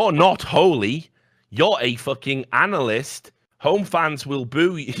 You're not holy. You're a fucking analyst. Home fans will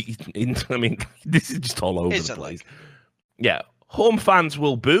boo you. I mean, this is just all over the place. Yeah. Home fans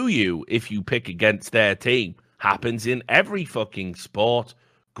will boo you if you pick against their team. Happens in every fucking sport.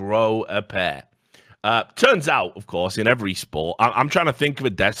 Grow a pair. Turns out, of course, in every sport, I'm trying to think of a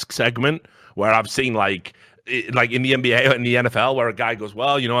desk segment where I've seen like in the NBA or in the NFL where a guy goes,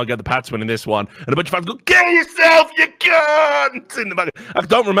 well, I got the Pats winning this one. And a bunch of fans go, kill yourself, you cunt! In the back. I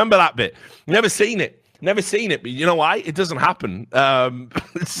don't remember that bit. Never seen it. But you know why? It doesn't happen.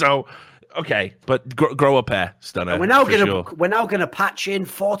 So, okay, but grow a pair, Stunner. We're now gonna patch in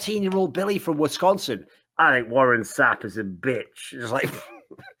 14-year-old Billy from Wisconsin. I think Warren Sapp is a bitch. It's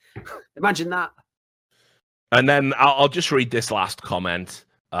imagine that. And then I'll just read this last comment.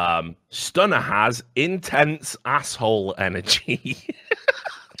 Stunner has intense asshole energy.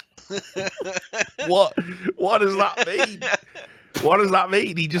 What does that mean? What does that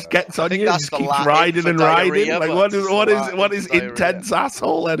mean? He just gets on you and just keeps riding and riding. What is intense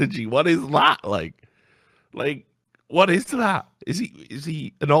asshole energy? What is that like? What is that? Is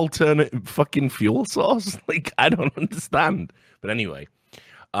he an alternate fucking fuel source? I don't understand. But anyway,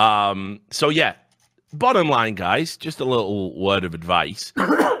 so yeah. Bottom line, guys, just a little word of advice.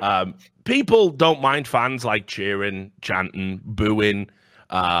 People don't mind fans cheering, chanting, booing.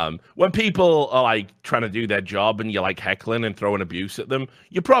 When people are trying to do their job and you're heckling and throwing abuse at them,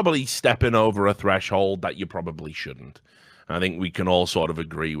 you're probably stepping over a threshold that you probably shouldn't. I think we can all sort of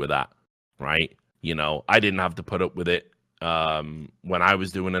agree with that, right? I didn't have to put up with it. when I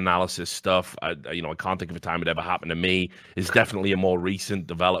was doing analysis stuff. I can't think of a time it ever happened to me. It's definitely a more recent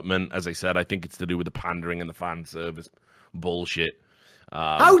development. As I said, I think it's to do with the pandering and the fan service bullshit.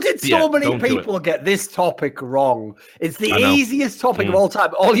 How did so many people get this topic wrong? It's the easiest topic of all time.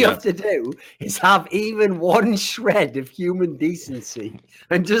 All you have to do is have even one shred of human decency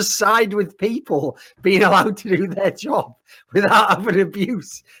and just side with people being allowed to do their job without having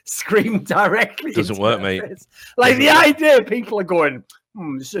abuse screamed directly. Doesn't work, mate. Like the idea people are going,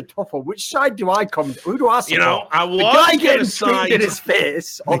 this is a tough one. Which side do I come to? Who do I support? I was the guy getting screamed in his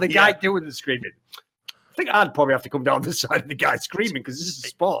face or the guy doing the screaming? I think I'd probably have to come down the side of the guy screaming because this is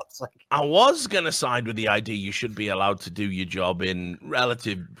sports. I was going to side with the idea you should be allowed to do your job in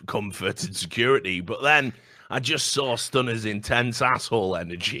relative comfort and security, but then I just saw Stunner's intense asshole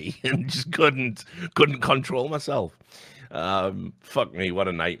energy and just couldn't control myself. Fuck me, what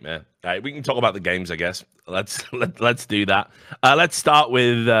a nightmare. All right, we can talk about the games, I guess. Let's do that. Let's start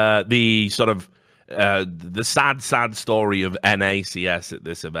with the sort of the sad story of NACS at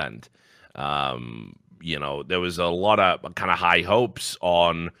this event. There was a lot of kind of high hopes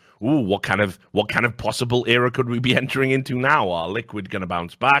on, what kind of possible era could we be entering into now? Are Liquid going to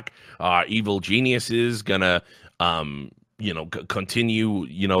bounce back? Are Evil Geniuses going to, continue,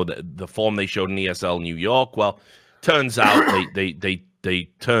 the form they showed in ESL New York? Well, turns out they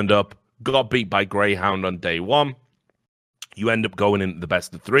turned up, got beat by Greyhound on day one. You end up going into the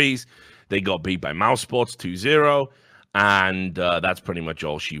best of threes. They got beat by Mousesports 2-0. And that's pretty much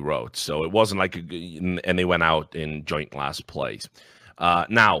all she wrote. So it wasn't like, and they went out in joint last place.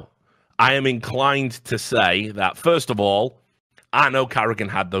 Now, I am inclined to say that, first of all, I know Karrigan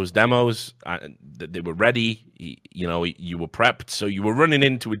had those demos. They were ready. You were prepped. So you were running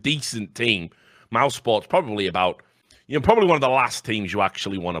into a decent team. Mousesports probably probably one of the last teams you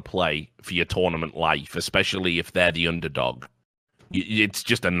actually want to play for your tournament life, especially if they're the underdog. It's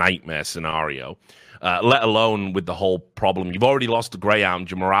just a nightmare scenario. Let alone with the whole problem. You've already lost to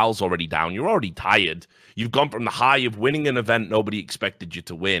Greyhound. Your morale's already down. You're already tired. You've gone from the high of winning an event nobody expected you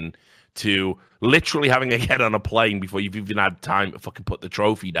to win to literally having to get on a plane before you've even had time to fucking put the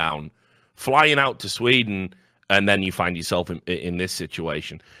trophy down, flying out to Sweden, and then you find yourself in this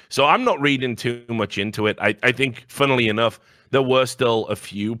situation. So I'm not reading too much into it. I think, funnily enough, there were still a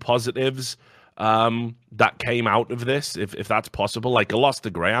few positives that came out of this, if that's possible. Like a loss to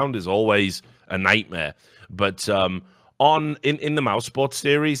Greyhound is always a nightmare, but in the Mousesports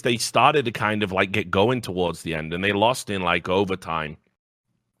series, they started to kind of like get going towards the end, and they lost in like overtime.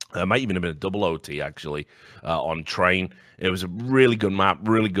 It might even have been a double OT actually on Train. It was a really good map,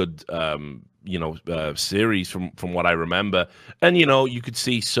 really good series from what I remember. And you could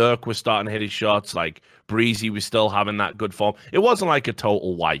see Cirque was starting to hit his shots. Like Breezy was still having that good form. It wasn't like a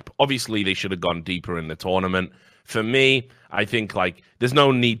total wipe. Obviously, they should have gone deeper in the tournament. For me, I think like there's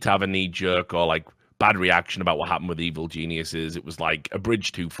no need to have a knee jerk or like bad reaction about what happened with Evil Geniuses. It was like a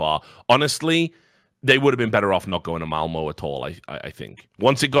bridge too far. Honestly, they would have been better off not going to Malmo at all, I think.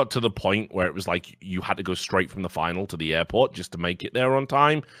 Once it got to the point where it was like you had to go straight from the final to the airport just to make it there on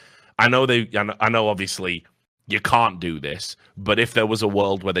time. I know obviously you can't do this, but if there was a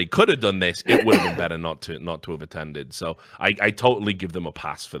world where they could have done this, it would have been better not to have attended. So I totally give them a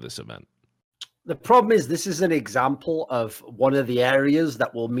pass for this event. The problem is this is an example of one of the areas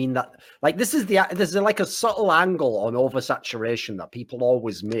that will mean that, like, there's like a subtle angle on oversaturation that people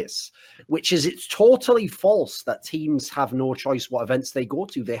always miss, which is it's totally false that teams have no choice what events they go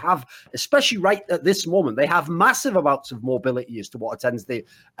to. They have, especially right at this moment, they have massive amounts of mobility as to what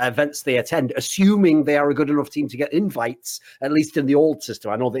events they attend, assuming they are a good enough team to get invites, at least in the old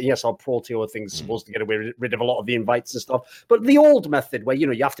system. I know that ESL Pro Tour thing's supposed to get rid of a lot of the invites and stuff, but the old method where,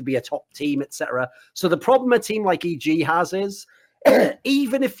 you have to be a top team, etc. So the problem a team like EG has is,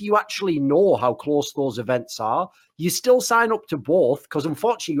 even if you actually know how close those events are, you still sign up to both because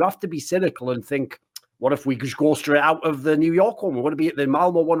unfortunately you have to be cynical and think, what if we just go straight out of the New York one? We want to be at the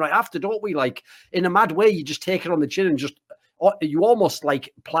Malmo one right after, don't we? Like in a mad way, you just take it on the chin and you almost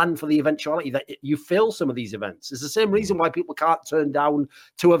like plan for the eventuality that you fill some of these events. It's the same reason why people can't turn down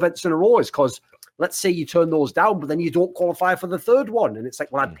 2 events in a row is because let's say you turn those down, but then you don't qualify for the third one. And it's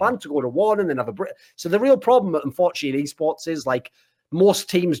like, well, I'd planned to go to one and then have a break. So the real problem, unfortunately, in esports is like most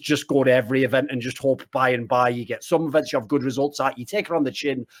teams just go to every event and just hope by and by you get some events you have good results at. You take it on the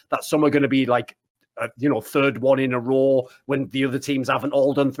chin that some are going to be like, third one in a row when the other teams haven't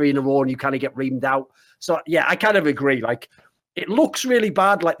all done 3 in a row and you kind of get reamed out. So, yeah, I kind of agree. Like, it looks really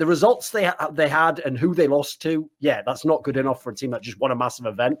bad. Like the results they had and who they lost to, yeah, that's not good enough for a team that just won a massive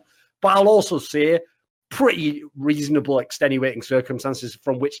event. But I'll also say pretty reasonable extenuating circumstances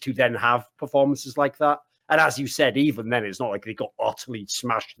from which to then have performances like that. And as you said, even then, it's not like they got utterly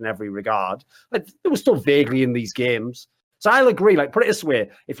smashed in every regard. Like, they were still vaguely in these games. So I'll agree. Like, put it this way: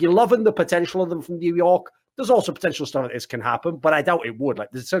 if you're loving the potential of them from New York, there's also potential stuff like this can happen, but I doubt it would.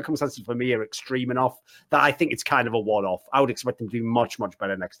 Like, the circumstances for me are extreme enough that I think it's kind of a one-off. I would expect them to do much, much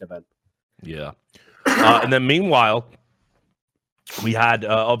better next event. Yeah. And then meanwhile, we had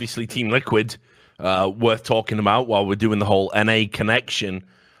obviously Team Liquid worth talking about while we're doing the whole NA connection.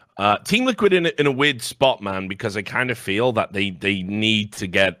 Team Liquid in a weird spot, man, because I kind of feel that they need to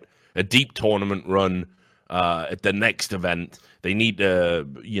get a deep tournament run at the next event. They need to,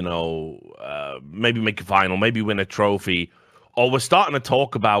 maybe make a final, maybe win a trophy, or we're starting to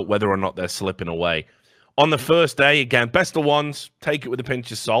talk about whether or not they're slipping away. On the first day, again, best of ones, take it with a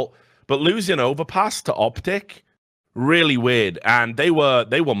pinch of salt, but losing Overpass to Optic, really weird. And they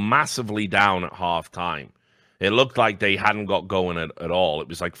were massively down at halftime. It looked like they hadn't got going at all. It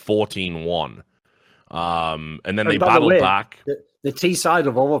was like 14-1. And then they battled back. The T side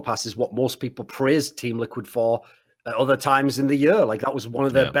of Overpass is what most people praised Team Liquid for at other times in the year. Like, that was one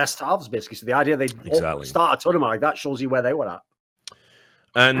of their best halves, basically. So the idea they'd start a tournament like that shows you where they were at.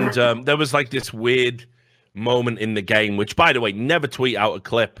 And there was like this weird moment in the game, which, by the way, never tweet out a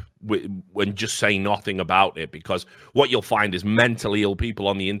clip when just say nothing about it, because what you'll find is mentally ill people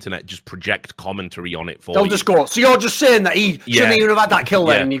on the internet just project commentary on it for They'll you. just go, so you're just saying that he shouldn't even have had that kill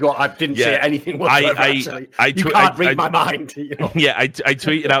then, and you go, I didn't say anything whatsoever, you can't read my mind. You know? Yeah, I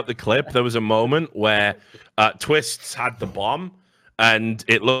tweeted out the clip. There was a moment where Twists had the bomb, and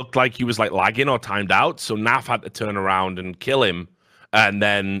it looked like he was like lagging or timed out, so Naf had to turn around and kill him, and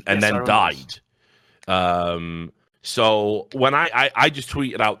then died. So when I just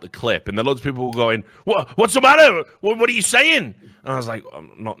tweeted out the clip, and then loads of people were going, "What's the matter? What are you saying?" And I was like,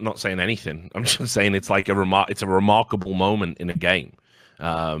 "I'm not saying anything. I'm just saying it's like it's a remarkable moment in a game.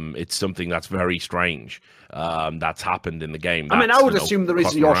 It's something that's very strange that's happened in the game." I would assume the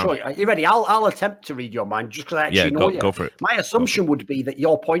reason you're showing. Are you ready? I'll attempt to read your mind just because I actually know you. Go for it. My assumption would be that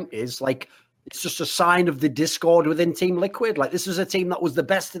your point is like, it's just a sign of the discord within Team Liquid. Like, this is a team that was the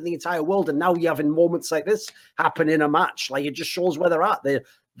best in the entire world, and now you're having moments like this happen in a match. Like, it just shows where they're at. They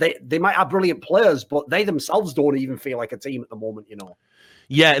might have brilliant players, but they themselves don't even feel like a team at the moment, you know?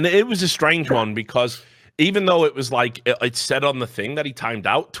 Yeah, and it was a strange one because even though it was like it said on the thing that he timed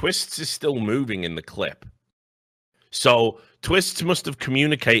out, Twists is still moving in the clip. So Twists must have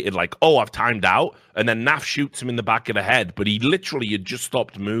communicated like, "Oh, I've timed out," and then Naf shoots him in the back of the head, but he literally had just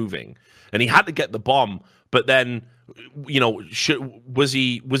stopped moving. And he had to get the bomb, but then, was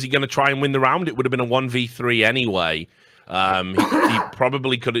he going to try and win the round? It would have been a 1v3 anyway. He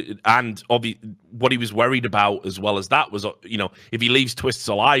probably could, and what he was worried about as well as that was, if he leaves Twists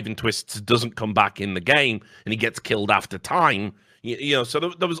alive and Twists doesn't come back in the game and he gets killed after time,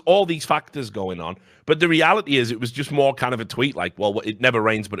 so there was all these factors going on. But the reality is, it was just more kind of a tweet like, "Well, it never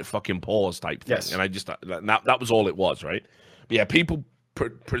rains, but it fucking pours" type thing. Yes. And I just that was all it was, right? But yeah, people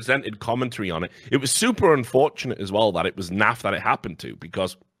presented commentary on it. It was super unfortunate as well that it was Naf that it happened to,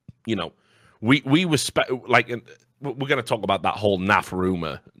 because we were we're going to talk about that whole Naf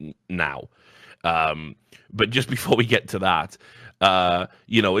rumor now, but just before we get to that,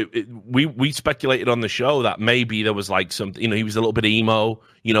 we speculated on the show that maybe there was like something, he was a little bit emo,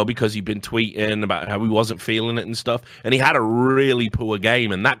 because he'd been tweeting about how he wasn't feeling it and stuff, and he had a really poor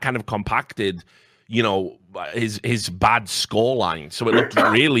game, and that kind of compacted his bad scoreline. So it looked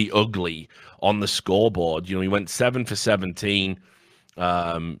really ugly on the scoreboard. He went 7 for 17,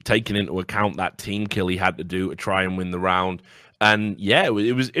 taking into account that team kill he had to do to try and win the round. And yeah, it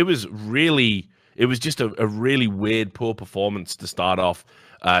was just a really weird, poor performance to start off,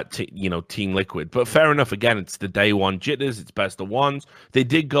 Team Liquid. But fair enough, again, it's the day one jitters, it's best of ones. They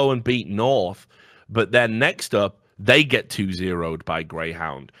did go and beat North, but then next up, they get 2-0'd by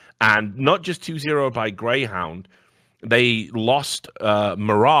Greyhound. And not just 2-0'd by Greyhound, they lost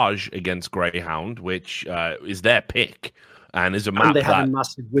Mirage against Greyhound, which is their pick, and is a map they had a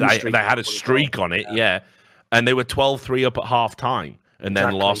massive win streak. They had a streak on it, yeah. And they were 12-3 up at halftime, and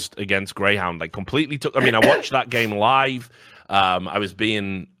then lost against Greyhound. Like, completely took... I watched that game live. I was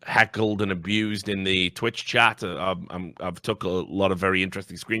being heckled and abused in the Twitch chat. I've took a lot of very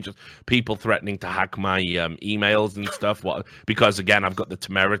interesting screenshots. People threatening to hack my emails and stuff. Because again, I've got the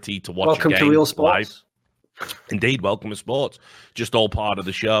temerity to watch. Welcome a game to Real Sports. Live. Indeed, welcome to sports. Just all part of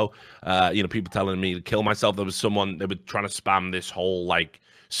the show. People telling me to kill myself. There was someone, they were trying to spam this whole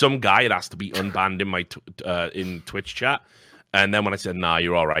some guy had asked to be unbanned in my in Twitch chat. And then when I said, "Nah,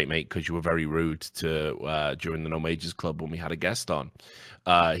 you're all right, mate," because you were very rude to during the No Majors Club when we had a guest on,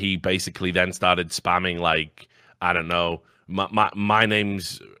 he basically then started spamming I don't know, my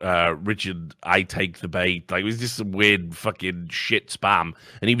name's Richard, I take the bait. Like, it was just some weird fucking shit spam,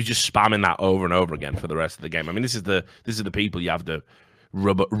 and he was just spamming that over and over again for the rest of the game. I mean, this is the people you have to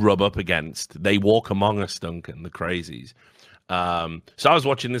rub up against. They walk among us, Duncan, the crazies. So I was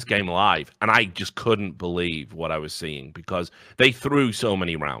watching this game live, and I just couldn't believe what I was seeing because they threw so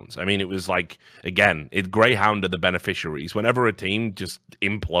many rounds. I mean, it was like, again, Greyhound are the beneficiaries. Whenever a team just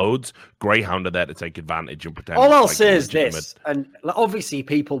implodes, Greyhound are there to take advantage and pretend. All I'll say is this, and obviously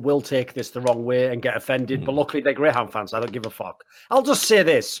people will take this the wrong way and get offended, but luckily they're Greyhound fans. So I don't give a fuck. I'll just say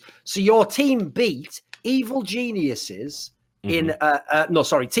this. So your team beat Evil Geniuses in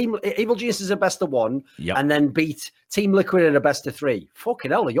Team Evil Geniuses a best of one, and then beat Team Liquid in a best of three. Fucking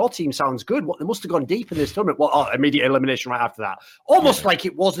hell, your team sounds good. What, they must have gone deep in this tournament. Well, immediate elimination right after that. Almost like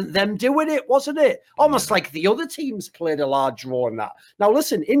it wasn't them doing it, wasn't it? Almost like the other teams played a large role in that. Now,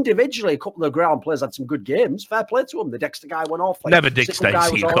 listen, individually, a couple of ground players had some good games. Fair play to them. The Dexter guy went off. Never Dick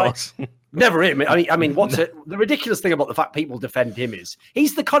Stacey, of course. Never him. I mean, what's it? The ridiculous thing about the fact people defend him is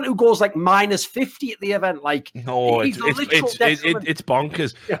he's the cunt who goes like minus 50 at the event. Like, no, it's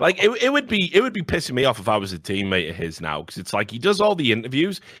bonkers. Yeah. Like, it would be pissing me off if I was a teammate of his now, because it's like he does all the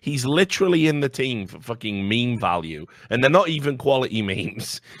interviews. He's literally in the team for fucking meme value, and they're not even quality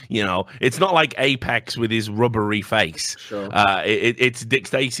memes. You know, it's not like Apex with his rubbery face. Sure. It's Dick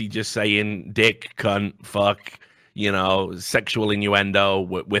Stacey just saying dick, cunt, fuck. You know, sexual innuendo,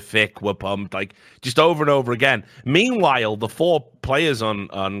 we're thick, we're pumped, like, just over and over again. Meanwhile, the four players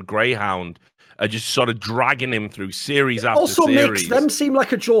on Greyhound are just sort of dragging him through series after series. Also makes them seem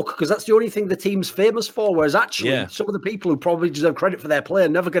like a joke, because that's the only thing the team's famous for, whereas actually some of the people who probably deserve credit for their play are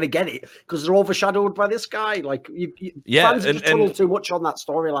never going to get it, because they're overshadowed by this guy. Like, fans just tunnel too much on that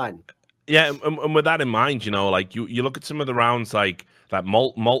storyline. Yeah, and with that in mind, you know, like, you look at some of the rounds, like that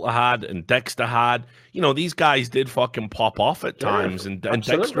Malta had and Dexter had, you know, these guys did fucking pop off at times, and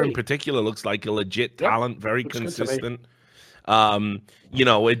Dexter in particular looks like a legit talent, very consistent. You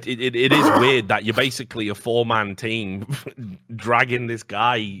know, it is weird that you're basically a four-man team dragging this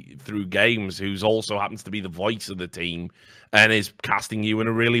guy through games who's also happens to be the voice of the team and is casting you in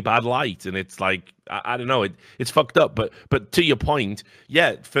a really bad light. And it's like, I don't know, it's fucked up. But to your point,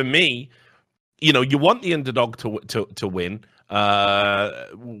 yeah, for me, you know, you want the underdog to win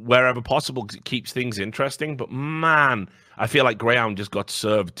wherever possible, because it keeps things interesting. But man, I feel like Greyhound just got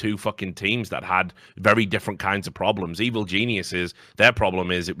served two fucking teams that had very different kinds of problems. Evil Geniuses, their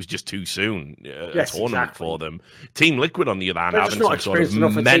problem is it was just too soon a tournament for them. Team Liquid, on the other hand, having some sort of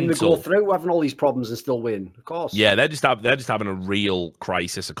mental... team to go through, having all these problems and still win, of course. Yeah, they're just having a real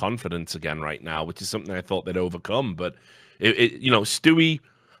crisis of confidence again right now, which is something I thought they'd overcome. But you know, Stewie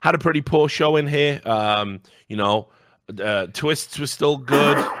had a pretty poor show in here. You know, Twists was still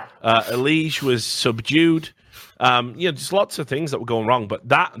good. Elige was subdued. Just lots of things that were going wrong. But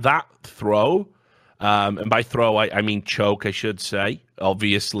that throw, and by throw I mean choke, I should say,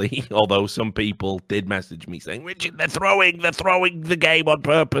 obviously. Although some people did message me saying, Richard, they're throwing the game on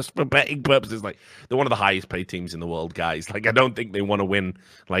purpose for betting purposes. Like, they're one of the highest paid teams in the world, guys. Like, I don't think they want to win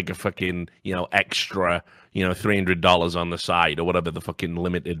like a fucking, you know, extra, you know, $300 on the side or whatever the fucking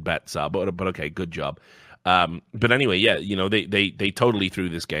limited bets are. But okay, good job. But anyway, yeah, you know, they totally threw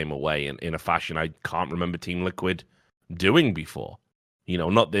this game away in a fashion I can't remember Team Liquid doing before. You know,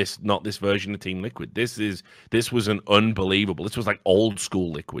 not this version of Team Liquid. This was an unbelievable. This was like old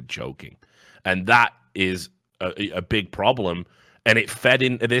school Liquid choking, and that is a big problem. And it fed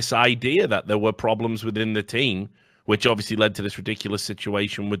into this idea that there were problems within the team, which obviously led to this ridiculous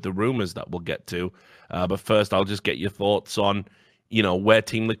situation with the rumors that we'll get to. But first, I'll just get your thoughts on, you know, where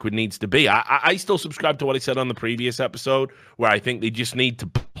Team Liquid needs to be. I still subscribe to what I said on the previous episode, where I think they just need to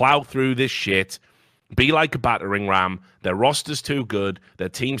plow through this shit, be like a battering ram. Their roster's too good. Their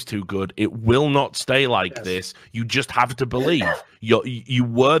team's too good. It will not stay like this. You just have to believe. You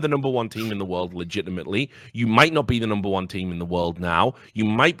were the number one team in the world legitimately. You might not be the number one team in the world now. You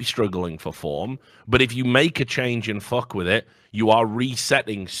might be struggling for form. But if you make a change and fuck with it, you are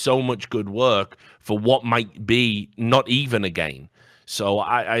resetting so much good work for what might be not even a game. So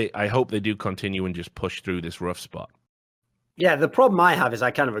I hope they do continue and just push through this rough spot. Yeah, the problem I have is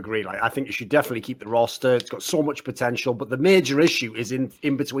I kind of agree. Like, I think you should definitely keep the roster. It's got so much potential, but the major issue is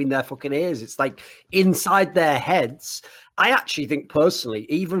in between their fucking ears. It's like inside their heads. I actually think personally,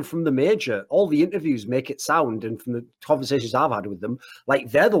 even from the major, all the interviews make it sound, and from the conversations I've had with them,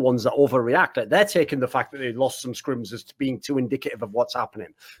 like they're the ones that overreact. Like, they're taking the fact that they lost some scrims as being too indicative of what's happening.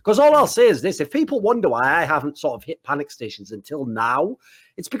 Because all I'll say is this: if people wonder why I haven't sort of hit panic stations until now,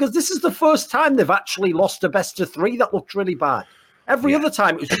 it's because this is the first time they've actually lost a best of three that looked really bad. Every other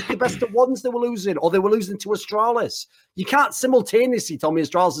time, it was just the best of ones they were losing, or they were losing to Astralis. You can't simultaneously tell me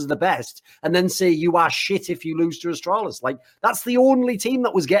Astralis is the best and then say you are shit if you lose to Astralis. Like, that's the only team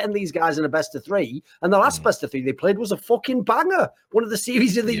that was getting these guys in a best of three. And the last best of three they played was a fucking banger, one of the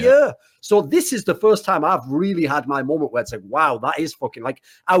series of the year. So this is the first time I've really had my moment where it's like, wow, that is fucking, like,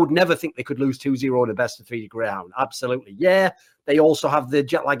 I would never think they could lose 2-0 in a best of three to Greyhound. Absolutely. Yeah. They also have the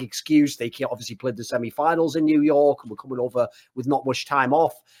jet lag excuse. They obviously played the semi-finals in New York and were coming over with not much time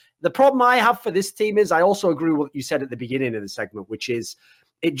off. The problem I have for this team is I also agree with what you said at the beginning of the segment, which is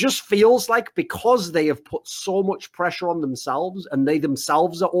it just feels like because they have put so much pressure on themselves and they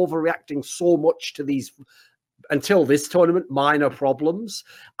themselves are overreacting so much to these, until this tournament, minor problems.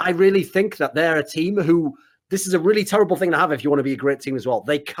 I really think that they're a team who, this is a really terrible thing to have if you want to be a great team as well.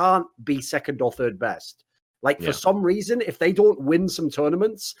 They can't be second or third best. Like, for some reason, if they don't win some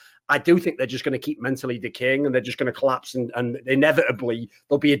tournaments, I do think they're just going to keep mentally decaying and they're just going to collapse. And inevitably,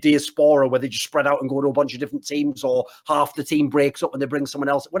 there'll be a diaspora where they just spread out and go to a bunch of different teams, or half the team breaks up and they bring someone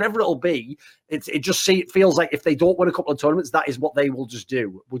else. Whatever it'll be, it feels like if they don't win a couple of tournaments, that is what they will just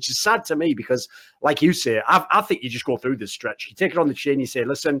do, which is sad to me because, like you say, I think you just go through this stretch. You take it on the chin, you say,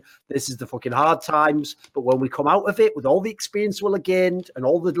 listen, this is the fucking hard times. But when we come out of it with all the experience we'll have gained and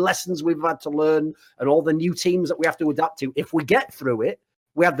all the lessons we've had to learn and all the new teams that we have to adapt to, if we get through it,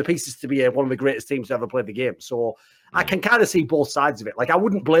 we have the pieces to be one of the greatest teams to ever play the game. So I can kind of see both sides of it. Like, I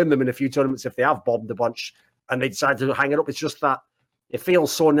wouldn't blame them in a few tournaments if they have bombed a bunch and they decide to hang it up. It's just that it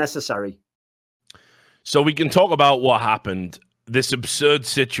feels so necessary. So we can talk about what happened, this absurd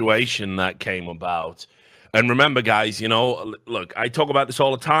situation that came about. And remember, guys, look, I talk about this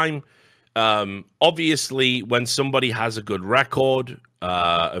all the time. Obviously, when somebody has a good record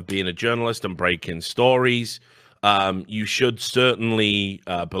of being a journalist and breaking stories, you should certainly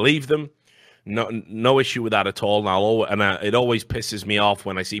believe them. No issue with that at all. It always pisses me off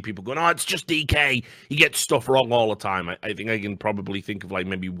when I see people going, "Oh, it's just DK. He gets stuff wrong all the time." I think I can probably think of like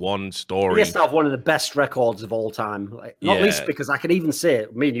maybe one story. He has to have one of the best records of all time. Not least because I can even say,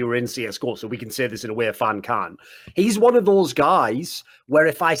 me and you were in CSGO, so we can say this in a way a fan can. He's one of those guys where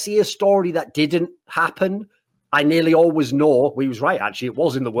if I see a story that didn't happen, I nearly always know he was right. Actually, it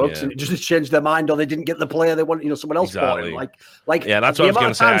was in the works, and it just changed their mind, or they didn't get the player they wanted. Someone else bought him. Like yeah, that's what I was going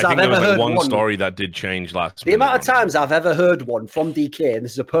to say. I think there was like one story that did change last. The amount of times I've ever heard one from DK, and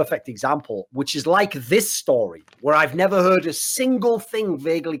this is a perfect example, which is like this story, where I've never heard a single thing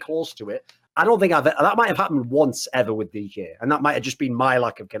vaguely close to it. I don't think that might have happened once ever with DK, and that might have just been my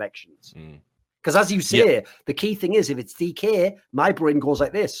lack of connections. Because as you say, the key thing is if it's DK, my brain goes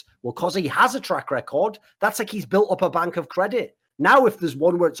like this. Well, because he has a track record, that's like he's built up a bank of credit. Now, if there's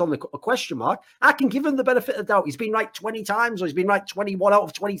one where it's on a question mark, I can give him the benefit of the doubt. He's been right 20 times, or he's been right 21 out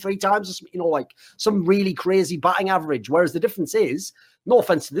of 23 times, like some really crazy batting average. Whereas the difference is, no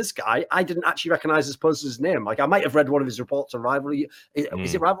offense to this guy, I didn't actually recognize this person's name. Like, I might have read one of his reports on Rivalry.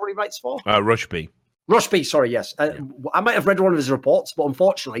 Is it Rivalry Rights 4? Rushby, sorry, yes. I might have read one of his reports, but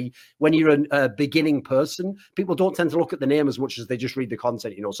unfortunately, when you're a beginning person, people don't tend to look at the name as much as they just read the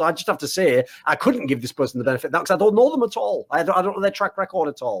content, So I just have to say, I couldn't give this person the benefit of that because I don't know them at all. I don't know their track record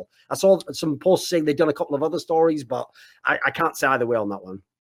at all. I saw some posts saying they'd done a couple of other stories, but I can't say either way on that one.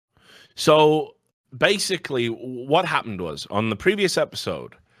 So basically, what happened was, on the previous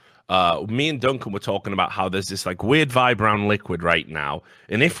episode, me and Duncan were talking about how there's this like weird vibe around Liquid right now,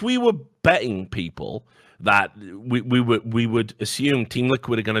 and if we were betting people that we would assume Team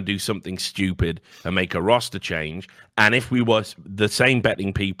Liquid are going to do something stupid and make a roster change, and if we were the same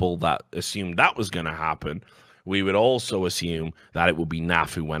betting people that assumed that was going to happen, we would also assume that it would be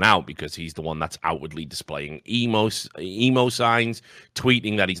Naf who went out because he's the one that's outwardly displaying emo signs,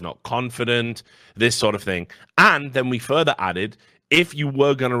 tweeting that he's not confident, this sort of thing. And then we further added, if you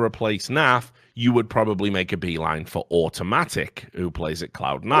were going to replace Naf, you would probably make a beeline for Automatic, who plays at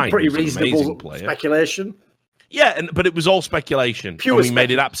Cloud9. Pretty reasonable speculation. Yeah, but it was all speculation. Pure we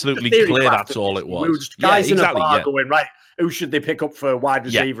made it absolutely clear that's all it was. We were just guys in a bar going, right, who should they pick up for wide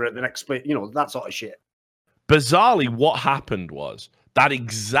receiver at the next split? That sort of shit. Bizarrely, what happened was that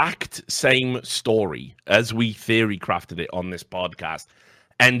exact same story, as we theory crafted it on this podcast,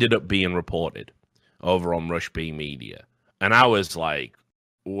 ended up being reported over on Rush B Media. And I was like,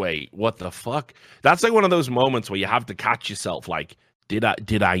 wait, what the fuck? That's like one of those moments where you have to catch yourself like, did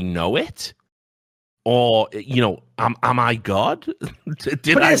I know it? Or, am I God?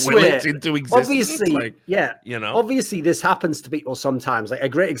 Did I will it into existence? Obviously, Obviously, this happens to people sometimes. Like a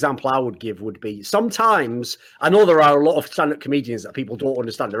great example I would give would be sometimes. I know there are a lot of stand-up comedians that people don't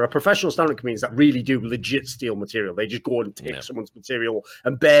understand. There are professional stand-up comedians that really do legit steal material. They just go and take someone's material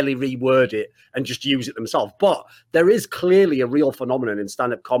and barely reword it and just use it themselves. But there is clearly a real phenomenon in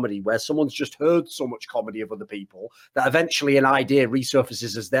stand-up comedy where someone's just heard so much comedy of other people that eventually an idea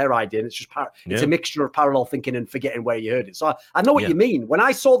resurfaces as their idea, and it's just it's a mixture of parallel thinking and forgetting where you heard it. So I know what you mean. When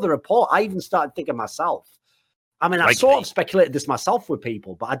I saw the report, I even started thinking myself. I mean, I sort of speculated this myself with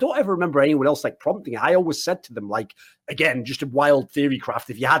people, but I don't ever remember anyone else like prompting it. I always said to them, like, again, just a wild theory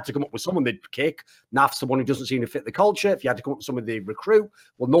craft. If you had to come up with someone they'd kick, naff someone who doesn't seem to fit the culture. If you had to come up with someone they'd recruit,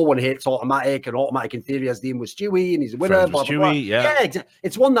 well, no one hates automatic, and automatic in theory has the in with Stewie, and he's a winner. Blah, blah, blah. Yeah,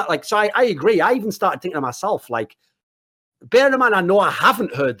 it's one that, like, so I agree. I even started thinking to myself, like, bear in mind, I know I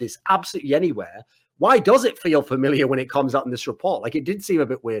haven't heard this absolutely anywhere. Why does it feel familiar when it comes out in this report? Like, it did seem a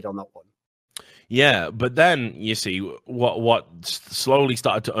bit weird on that one. Yeah, but then you see what slowly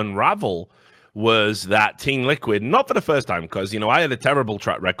started to unravel was that Team Liquid, not for the first time, because, I had a terrible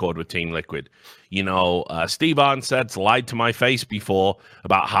track record with Team Liquid. Steve Arnstead's lied to my face before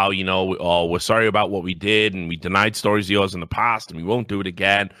about how, we're sorry about what we did and we denied stories of yours in the past and we won't do it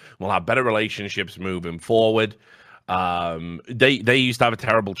again. We'll have better relationships moving forward. They used to have a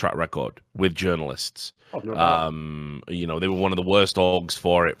terrible track record with journalists. Oh, no, no. They were one of the worst orgs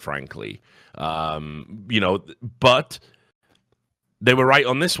for it, frankly. But they were right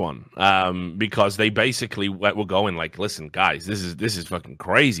on this one, because they basically were going like, listen, guys, this is fucking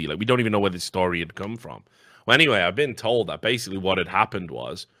crazy. Like, we don't even know where this story had come from. Well, anyway, I've been told that basically what had happened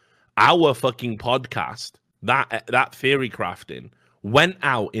was our fucking podcast, that theory crafting, went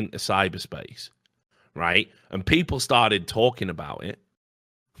out into cyberspace, right? And people started talking about it.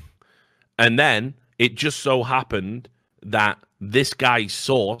 And then it just so happened that this guy's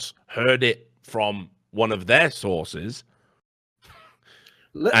source heard it from one of their sources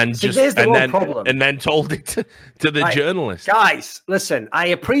and then told it to the journalist. Guys, listen, I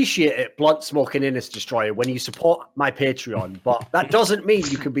appreciate it, Blunt Smoking Innes Destroyer, when you support my Patreon, but that doesn't mean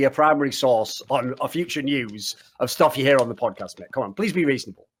you can be a primary source on a future news of stuff you hear on the podcast, mate. Come on, please be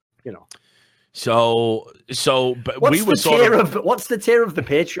reasonable, But we were what's the tier of the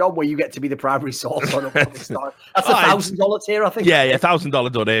Patreon where you get to be the primary source on a That's a $1,000 tier, I think. Yeah,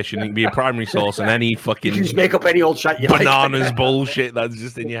 $1,000 donation. You can be a primary source on any fucking. You can just make up any old shit you bananas bullshit that's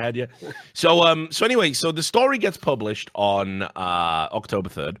just in your head. Yeah. So anyway, the story gets published on October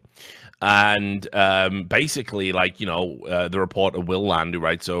 3rd. And basically, the reporter Will Land, who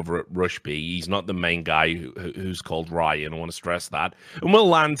writes over at Rush B, he's not the main guy who's called Ryan. I want to stress that. And Will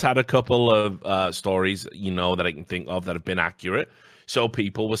Land's had a couple of stories, that I can think of that have been accurate. So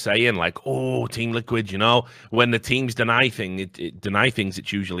people were saying, like, oh, Team Liquid, when the teams deny things,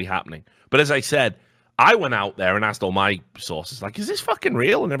 it's usually happening. But as I said, I went out there and asked all my sources, like, is this fucking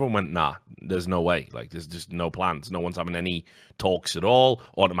real? And everyone went, nah, there's no way. Like, there's just no plans. No one's having any talks at all.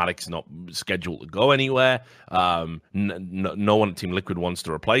 Automatic's not scheduled to go anywhere. No one at Team Liquid wants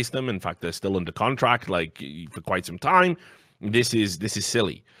to replace them. In fact, they're still under contract, like, for quite some time. This is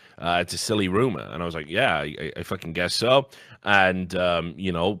silly. It's a silly rumor. And I was like, yeah, I fucking guess so. And,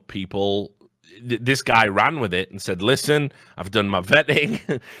 people... This guy ran with it and said, listen, I've done my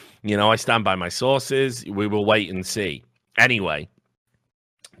vetting. I stand by my sources. We will wait and see. Anyway,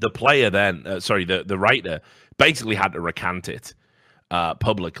 the player then, the writer basically had to recant it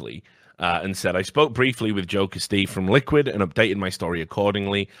publicly. And said, I spoke briefly with Joker Steve from Liquid and updated my story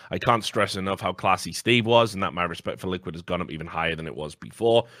accordingly. I can't stress enough how classy Steve was and that my respect for Liquid has gone up even higher than it was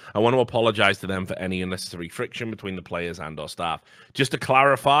before. I want to apologize to them for any unnecessary friction between the players and our staff. Just to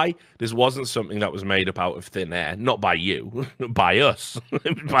clarify, this wasn't something that was made up out of thin air, not by you, by us,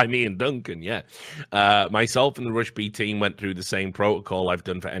 by me and Duncan, yeah. Myself and the Rush B team went through the same protocol I've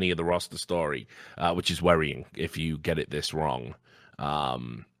done for any of the roster story, which is worrying if you get it this wrong.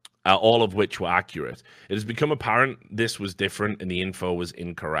 All of which were accurate. It has become apparent this was different and the info was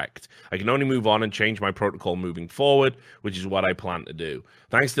incorrect. I can only move on and change my protocol moving forward, which is what I plan to do.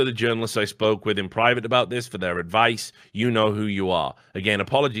 Thanks to the journalists I spoke with in private about this for their advice. You know who you are. Again,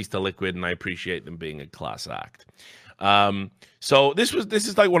 apologies to Liquid, and I appreciate them being a class act. So this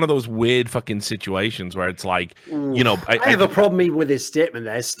is like one of those weird fucking situations where it's like, you know, I have a problem even with his statement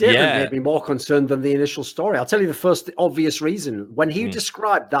there. His statement made me more concerned than the initial story. I'll tell you the first obvious reason. When he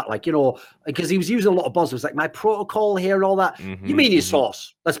described that, like, you know, because he was using a lot of buzzwords like my protocol here and all that. You mean your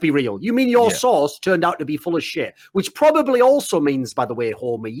source? Let's be real. You mean your source turned out to be full of shit, which probably also means, by the way,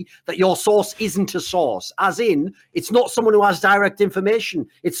 homie, that your source isn't a source, as in it's not someone who has direct information.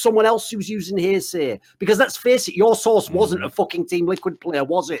 It's someone else who's using hearsay. Because let's face it, your source wasn't a fucking Team Liquid player,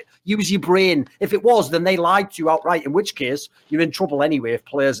 was it? Use your brain. If it was, then they lied to you outright, in which case you're in trouble anyway if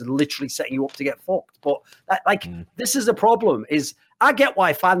players are literally setting you up to get fucked. But this is a problem. Is I get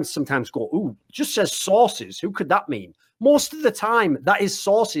why fans sometimes go, ooh, it just says sources. Who could that mean? Most of the time, that is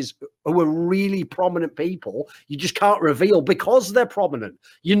sources who are really prominent people. You just can't reveal because they're prominent.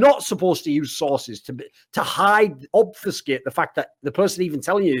 You're not supposed to use sources to hide, obfuscate the fact that the person even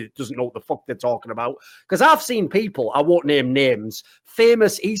telling you doesn't know what the fuck they're talking about. Because I've seen people, I won't name names,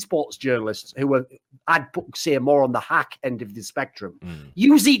 famous esports journalists who are, I'd say, more on the hack end of the spectrum,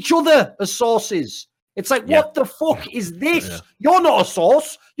 use each other as sources. It's like, what the fuck is this? Yeah. You're not a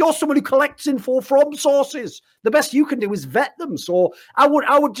source. You're someone who collects info from sources. The best you can do is vet them. So I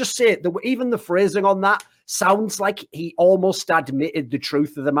would just say that even the phrasing on that sounds like he almost admitted the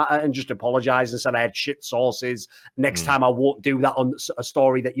truth of the matter and just apologized and said, I had shit sources. Next time I won't do that on a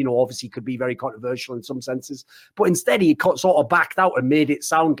story that, you know, obviously could be very controversial in some senses. But instead he sort of backed out and made it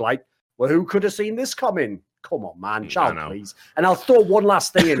sound like, well, who could have seen this coming? Come on, man, child, please. And I'll throw one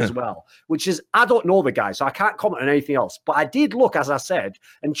last thing in as well, which is I don't know the guy, so I can't comment on anything else. But I did look, as I said,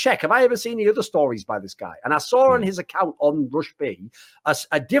 and check, have I ever seen any other stories by this guy? And I saw on his account on Rush B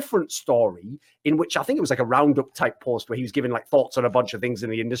a different story in which I think it was like a roundup type post where he was giving like thoughts on a bunch of things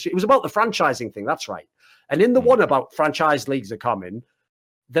in the industry. It was about the franchising thing, that's right. And in the one about franchise leagues are coming,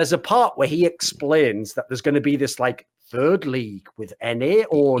 there's a part where he explains that there's going to be this like third league with NA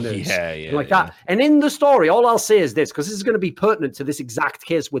owners like that. And in the story, all I'll say is this, because this is going to be pertinent to this exact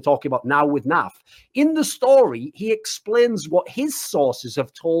case we're talking about now with NAF. In the story, he explains what his sources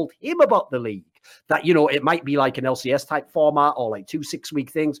have told him about the league. That, you know, it might be like an LCS type format or like 2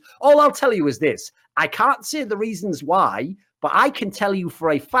 6-week things. All I'll tell you is this. I can't say the reasons why, but I can tell you for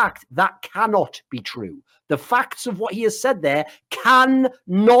a fact that cannot be true. The facts of what he has said there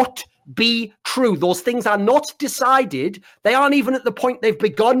cannot be true. Those things are not decided. They aren't even at the point they've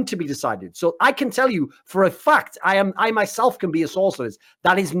begun to be decided. So I can tell you for a fact, I myself can be a source of this.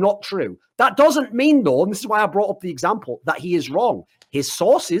 That is not true. That doesn't mean, though, and this is why I brought up the example, that he is wrong. His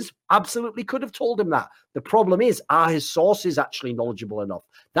sources absolutely could have told him that. The problem is, are his sources actually knowledgeable enough?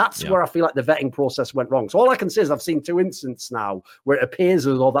 That's where I feel like the vetting process went wrong. So all I can say is I've seen 2 instances now where it appears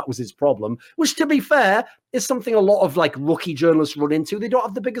as though that was his problem, which, to be fair, is something a lot of like rookie journalists run into. They don't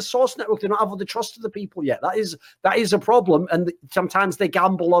have the biggest source network. They don't have the trust of the people yet. That is a problem. And sometimes they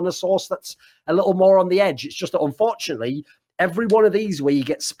gamble on a source that's a little more on the edge. It's just that, unfortunately, every one of these where you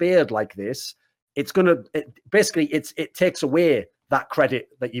get spared like this, it takes away that credit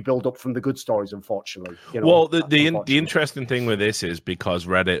that you build up from the good stories, unfortunately. You know, well, the interesting thing with this is because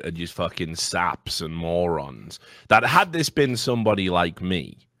Reddit are just fucking saps and morons, that had this been somebody like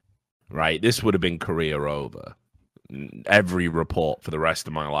me, right, this would have been career over. Every report for the rest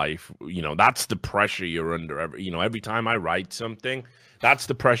of my life, you know, that's the pressure you're under. Every time I write something, that's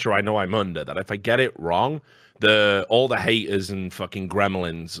the pressure I know I'm under, that if I get it wrong, all the haters and fucking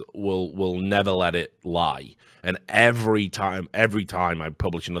gremlins will never let it lie. And every time I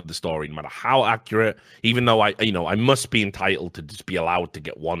publish another story, no matter how accurate, even though I must be entitled to just be allowed to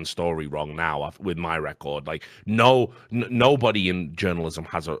get one story wrong now with my record. Like nobody in journalism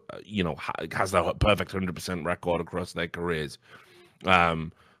has the perfect 100% record across their careers.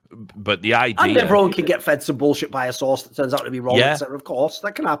 But the idea, and everyone can get fed some bullshit by a source that turns out to be wrong. Yeah, etc. Of course,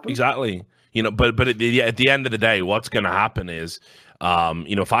 that can happen. Exactly. You know, but at the end of the day, what's going to happen is,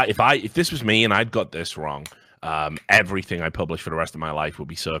 if this was me and I'd got this wrong, everything I publish for the rest of my life would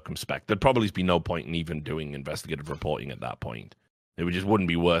be circumspect. There'd probably be no point in even doing investigative reporting at that point. It wouldn't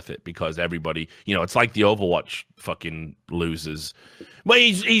be worth it because everybody, it's like the Overwatch fucking losers. Well,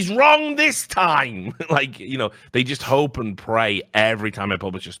 he's wrong this time. They just hope and pray every time I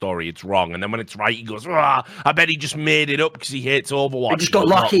publish a story it's wrong. And then when it's right, he goes, I bet he just made it up because he hates Overwatch. He just got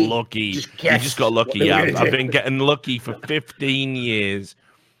lucky. He just got lucky. Yeah, I've been getting lucky for 15 years.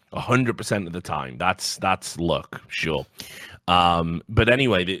 100% of the time. That's luck, sure. But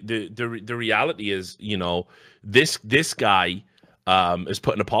anyway, the reality is, this guy has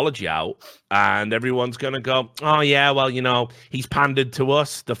put an apology out, and everyone's gonna go, oh yeah, well, he's pandered to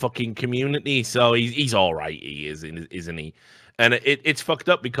us, the fucking community, so he's all right. He is, isn't he? And it's fucked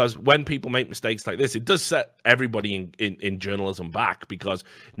up because when people make mistakes like this, it does set everybody in journalism back, because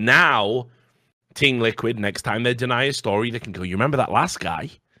now Team Liquid, next time they deny a story, they can go, you remember that last guy?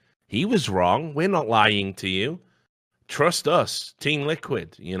 He was wrong. We're not lying to you. Trust us, Team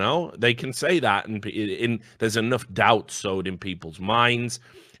Liquid. You know, they can say that, and there's enough doubt sowed in people's minds,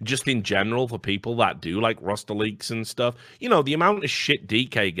 just in general, for people that do like roster leaks and stuff. You know, the amount of shit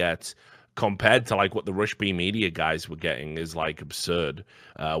DK gets compared to like what the Rush B Media guys were getting is like absurd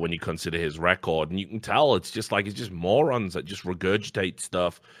when you consider his record. And you can tell it's just morons that just regurgitate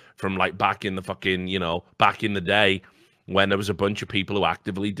stuff from like back in the fucking, back in the day when there was a bunch of people who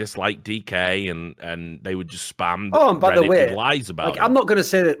actively disliked DK and they would just spam and by the way, lies about him. I'm not going to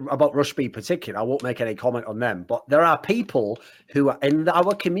say that about Rush B in particular. I won't make any comment on them, but there are people who are in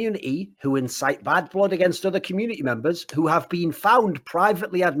our community who incite bad blood against other community members who have been found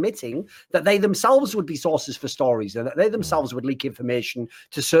privately admitting that they themselves would be sources for stories and that they themselves would leak information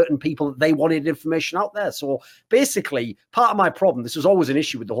to certain people that they wanted information out there. So basically, part of my problem, this was always an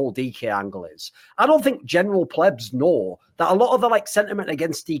issue with the whole DK angle, is I don't think general plebs know that a lot of the like sentiment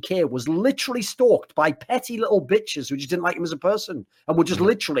against DK was literally stalked by petty little bitches who just didn't like him as a person and would just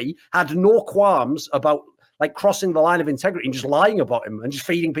literally had no qualms about like crossing the line of integrity and just lying about him and just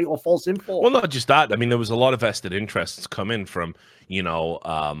feeding people false info. Well, not just that. I mean, there was a lot of vested interests coming from,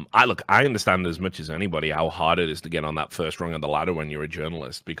 I understand as much as anybody how hard it is to get on that first rung of the ladder when you're a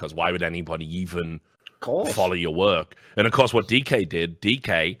journalist, because why would anybody even follow your work? And of course, what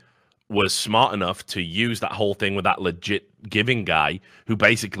DK was smart enough to use that whole thing with that legit giving guy who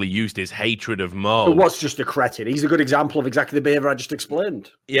basically used his hatred of Mo. Who was just a cretin. He's a good example of exactly the behavior I just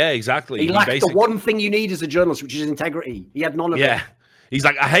explained. Yeah, exactly. He lacked the one thing you need as a journalist, which is integrity. He had none of it. Yeah. He's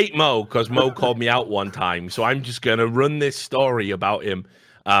like, I hate Mo because Mo called me out one time, so I'm just going to run this story about him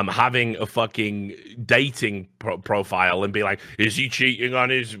having a fucking dating profile and be like, is he cheating on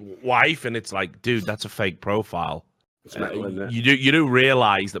his wife? And it's like, dude, that's a fake profile. You do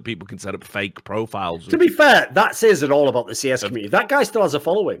realize that people can set up fake profiles. To be fair, that says it all about the CS community. That guy still has a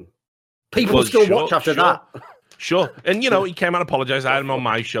following. People still watch after that. Sure. And, he came out and apologized. I had him on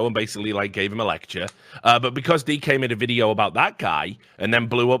my show and basically, gave him a lecture. But because DK made a video about that guy and then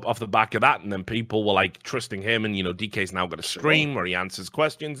blew up off the back of that, and then people were, trusting him, and, DK's now got a stream where he answers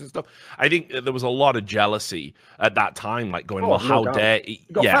questions and stuff. I think there was a lot of jealousy at that time, going, how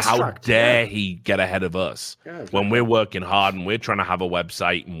dare he get ahead of us when we're working hard and we're trying to have a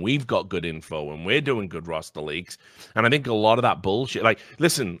website and we've got good info and we're doing good roster leaks. And I think a lot of that bullshit,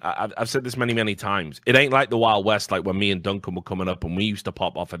 listen, I've said this many, many times. It ain't like the Wild West, when me and Duncan were coming up and we used to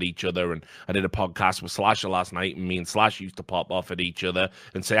pop off at each other, and I did a podcast with Slasher last night and me and Slash used to pop off at each other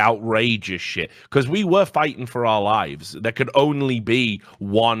and say outrageous shit because we were fighting for our lives. There could only be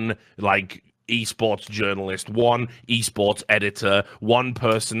one esports journalist, one esports editor, one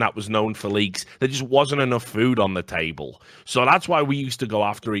person that was known for leaks. There just wasn't enough food on the table. So that's why we used to go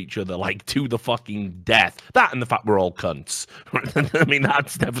after each other to the fucking death. That and the fact we're all cunts. I mean,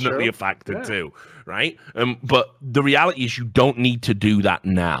 that's definitely a factor too, right? But the reality is you don't need to do that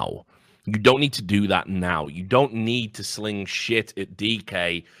now. You don't need to do that now. You don't need to sling shit at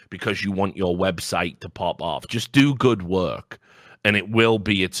DK because you want your website to pop off. Just do good work, and it will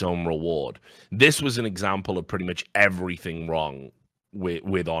be its own reward. This was an example of pretty much everything wrong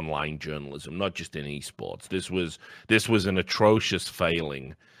with online journalism, not just in esports. This was an atrocious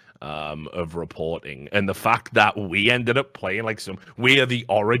failing of reporting, and the fact that we ended up playing we are the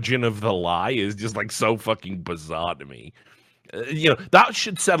origin of the lie is just so fucking bizarre to me. That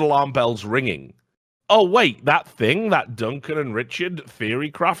should set alarm bells ringing. Oh, wait, that thing that Duncan and Richard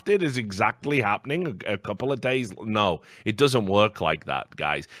theory crafted is exactly happening a couple of days. No, it doesn't work like that,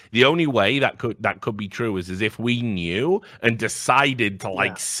 guys. The only way that could be true is if we knew and decided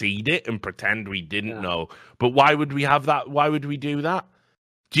to seed it and pretend we didn't know. But why would we have that? Why would we do that?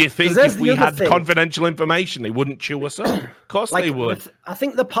 Do you think if we had confidential information, they wouldn't chew us up? Of course they would. I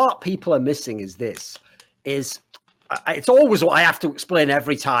think the part people are missing is it's always what I have to explain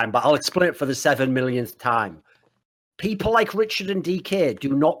every time, but I'll explain it for the 7 millionth time. People like Richard and DK do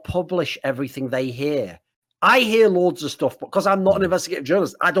not publish everything they hear. I hear loads of stuff, but because I'm not an investigative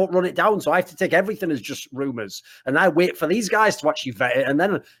journalist, I don't run it down. So I have to take everything as just rumors. And I wait for these guys to actually vet it. And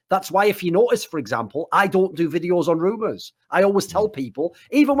then that's why, if you notice, for example, I don't do videos on rumors. I always tell people,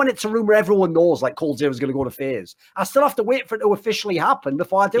 even when it's a rumor everyone knows, like Cold Zero is going to go to FaZe, I still have to wait for it to officially happen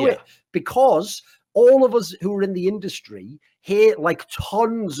before I do it. Because all of us who are in the industry hear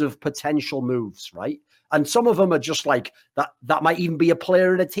tons of potential moves, right? And some of them are just like that might even be a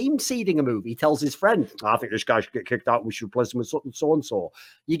player in a team seeding a move. He tells his friend, I think this guy should get kicked out. We should replace him with so and so.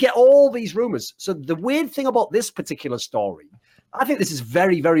 You get all these rumors. So the weird thing about this particular story, I think this is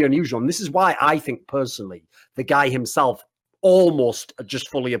very, very unusual. And this is why I think personally, the guy himself almost just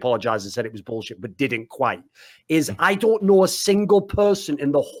fully apologized and said it was bullshit, but didn't quite, is I don't know a single person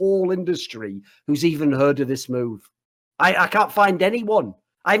in the whole industry who's even heard of this move. I can't find anyone.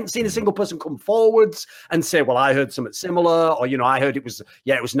 I haven't seen a single person come forwards and say, well, I heard something similar, or, I heard it was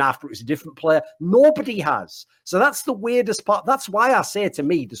NAF, but it was a different player. Nobody has. So that's the weirdest part. That's why I say, to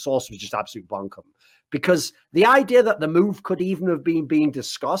me, the source was just absolute bunkum. Because the idea that the move could even have been being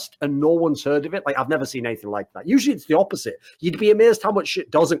discussed and no one's heard of it, like, I've never seen anything like that. Usually it's the opposite. You'd be amazed how much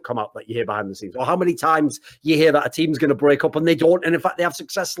shit doesn't come out that you hear behind the scenes, or how many times you hear that a team's going to break up and they don't, and in fact they have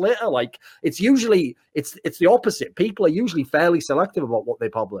success later. Like, it's usually it's the opposite. People are usually fairly selective about what they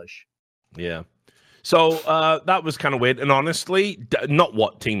publish. Yeah. So that was kind of weird, and honestly, not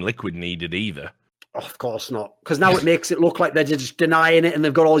what Team Liquid needed either. Oh, of course not, because now it makes it look like they're just denying it and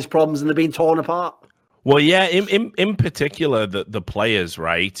they've got all these problems and they're being torn apart. Well, yeah, in particular, the players,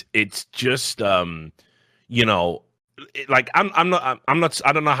 right? It's just, like I'm not.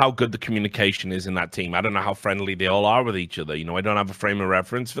 I don't know how good the communication is in that team. I don't know how friendly they all are with each other. I don't have a frame of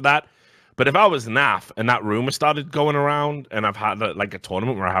reference for that. But if I was NAF and that rumor started going around, and I've had a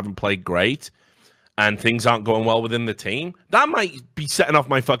tournament where I haven't played great, and things aren't going well within the team, that might be setting off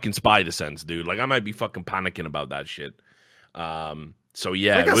my fucking spider sense, dude. Like, I might be fucking panicking about that shit. So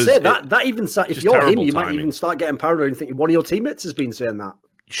yeah, like I said, that even if you're him, you might even start getting paranoid and thinking one of your teammates has been saying that.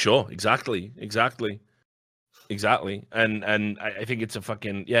 Sure, exactly, and I think it's a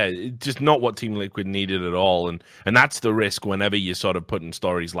fucking just not what Team Liquid needed at all, and that's the risk whenever you're sort of putting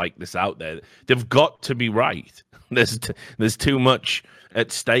stories like this out there. They've got to be right. There's too much at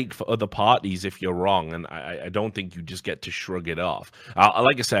stake for other parties if you're wrong, and I don't think you just get to shrug it off.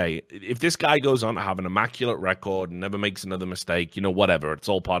 Like I say, if this guy goes on to have an immaculate record and never makes another mistake, whatever, it's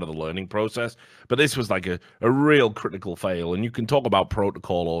all part of the learning process. But this was like a real critical fail, and you can talk about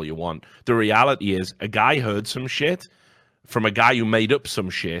protocol all you want. The reality is, a guy heard some shit from a guy who made up some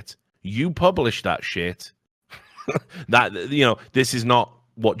shit. You publish that shit. This is not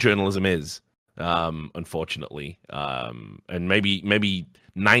what journalism is. Unfortunately, and maybe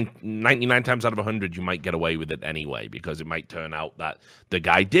 99 times out of 100 you might get away with it anyway, because it might turn out that the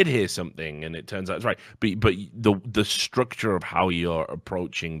guy did hear something and it turns out it's right, but the structure of how you're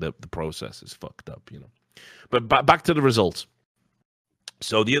approaching the process is fucked up, But back to the results.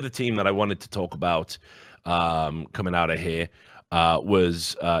 So the other team that I wanted to talk about coming out of here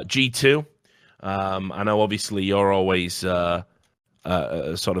was G2. I know obviously you're always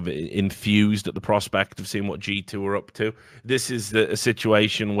sort of infused at the prospect of seeing what G2 are up to. This is a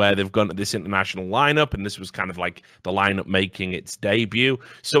situation where they've gone to this international lineup, and this was kind of like the lineup making its debut.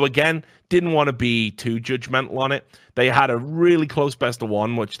 So again, didn't want to be too judgmental on it. They had a really close best of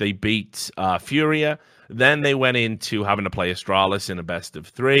one, which they beat Furia. Then they went into having to play Astralis in a best of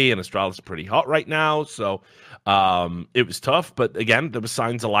three, and Astralis is pretty hot right now, so it was tough. But again, there were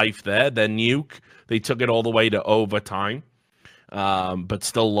signs of life there. Then Nuke, they took it all the way to overtime. But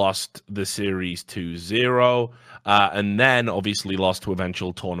still lost the series 2-0, and then obviously lost to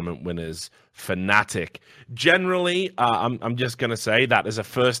eventual tournament winners Fnatic. Generally, I'm just going to say that as a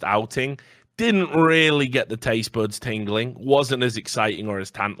first outing, didn't really get the taste buds tingling, wasn't as exciting or as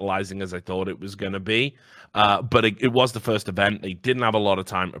tantalizing as I thought it was going to be, but it was the first event. They didn't have a lot of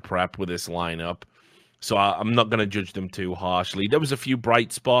time to prep with this lineup, so I'm not going to judge them too harshly. There was a few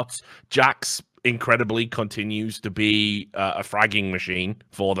bright spots. Jax incredibly continues to be a fragging machine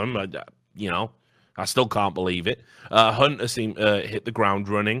for them. I still can't believe it. Hunter seemed hit the ground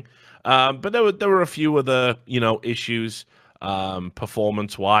running, but there were a few other issues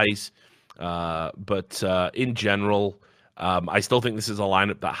performance wise. But in general, I still think this is a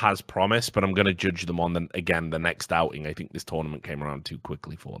lineup that has promise. But I'm going to judge them on the next outing. I think this tournament came around too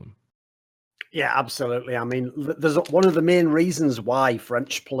quickly for them. Yeah, absolutely. I mean, there's one of the main reasons why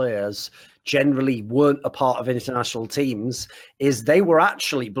French players generally weren't a part of international teams is they were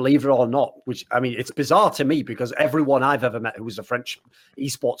actually, believe it or not, which, I mean, it's bizarre to me because everyone I've ever met who was a French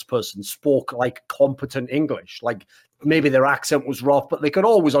esports person spoke like competent English. Like, maybe their accent was rough, but they could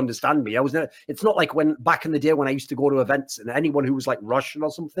always understand me. It's not like when back in the day when I used to go to events and anyone who was like Russian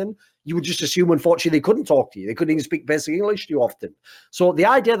or something, you would just assume, unfortunately, they couldn't talk to you. They couldn't even speak basic English too often. So the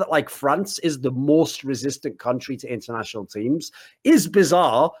idea that like France is the most resistant country to international teams is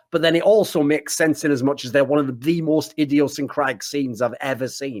bizarre, but then it also also makes sense in as much as they're one of the most idiosyncratic scenes I've ever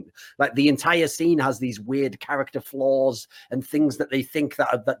seen. Like the entire scene has these weird character flaws and things that they think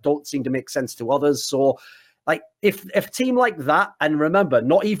that don't seem to make sense to others. So, like, if a team like that, and remember,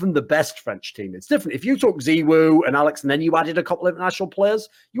 not even the best French team, it's different. If you took Ziwu and Alex and then you added a couple of international players,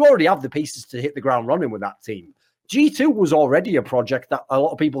 you already have the pieces to hit the ground running with that team. G2 was already a project that a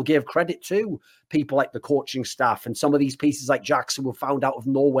lot of people gave credit to. People like the coaching staff and some of these pieces like Jackson were found out of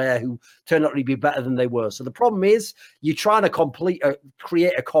nowhere who turned out to be better than they were. So the problem is you're trying to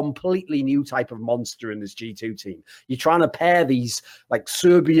create a completely new type of monster in this G2 team. You're trying to pair these like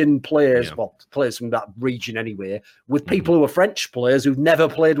Serbian players, well, players from that region anyway, with people who are French players who've never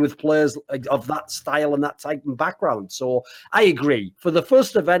played with players of that style and that type of background. So I agree. For the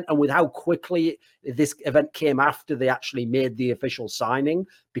first event and with how quickly this event came after they actually made the official signing,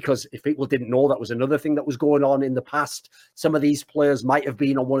 because if people didn't know, that was another thing that was going on in the past. Some of these players might have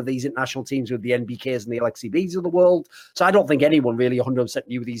been on one of these international teams with the NBKs and the LXCBs of the world. So I don't think anyone really 100%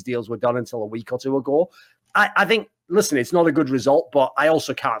 knew these deals were done until a week or two ago. I think, listen, it's not a good result, but I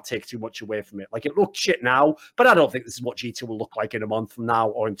also can't take too much away from it. Like, it looks shit now, but I don't think this is what G2 will look like in a month from now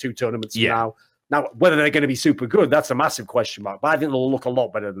or in 2 tournaments from now. Now, whether they're going to be super good, that's a massive question mark, but I think they'll look a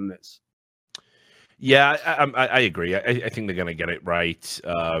lot better than this. Yeah, I agree. I think they're going to get it right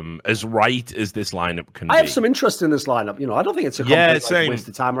as this lineup can be. I have some interest in this lineup. You know, I don't think it's a complete waste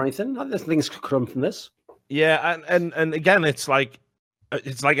of time or anything. I think things could come from this. Yeah, and again, it's like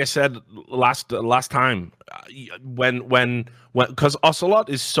I said last time when because Ocelot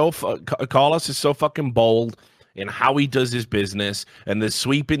is Carlos is so fucking bold in how he does his business and the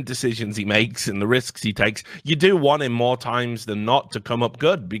sweeping decisions he makes and the risks he takes. You do want him more times than not to come up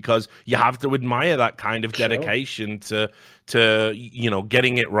good, because you have to admire that kind of dedication to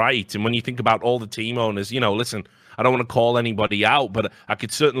getting it right. And when you think about all the team owners, listen, I don't want to call anybody out, but I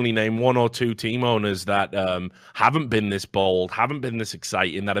could certainly name 1 or 2 team owners that haven't been this bold, haven't been this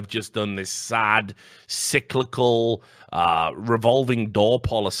exciting, that have just done this sad, cyclical, revolving door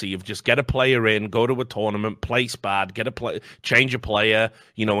policy of just get a player in, go to a tournament, place bad, change a player,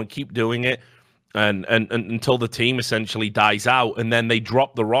 and keep doing it. And until the team essentially dies out, and then they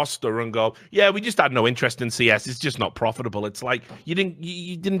drop the roster and go, yeah, we just had no interest in CS. It's just not profitable. It's like you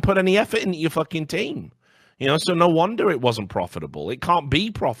didn't put any effort into your fucking team. So no wonder it wasn't profitable. It can't be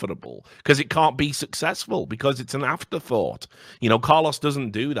profitable because it can't be successful because it's an afterthought. Carlos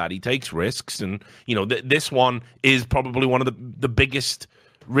doesn't do that. He takes risks, and this one is probably one of the biggest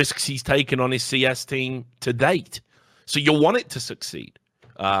risks he's taken on his CS team to date. So you'll want it to succeed,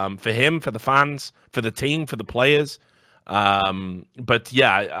 for him, for the fans, for the team, for the players. But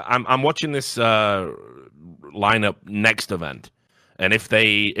yeah, I'm watching this lineup next event, and if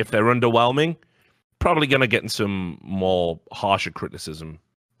they're underwhelming, probably going to get some more harsher criticism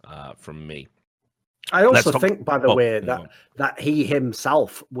from me. I also think, by the way, that he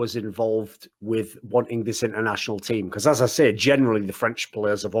himself was involved with wanting this international team. Because as I say, generally the French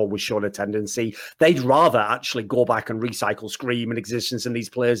players have always shown a tendency. They'd rather actually go back and recycle Scream and existence in these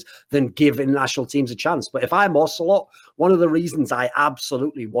players than give international teams a chance. But if I'm Ocelot, one of the reasons I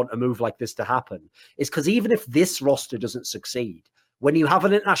absolutely want a move like this to happen is because even if this roster doesn't succeed, when you have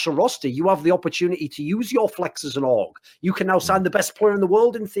an international roster, you have the opportunity to use your flex as an org. You can now sign the best player in the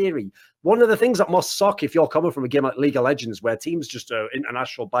world in theory. One of the things that must suck if you're coming from a game like League of Legends, where teams just are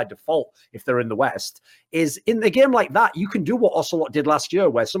international by default if they're in the West, is in a game like that, you can do what Ocelot did last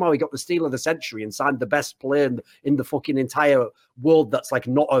year, where somehow he got the steal of the century and signed the best player in the fucking entire world that's like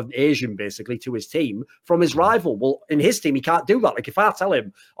not an Asian, basically, to his team from his rival. Well, in his team, he can't do that. Like, if I tell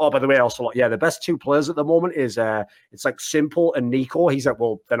him, oh, by the way, Ocelot, yeah, the best 2 players at the moment is it's like Simple and Nico. He's like,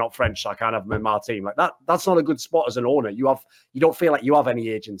 well, they're not French, so I can't have them in my team. Like, that's not a good spot as an owner. You don't feel like you have any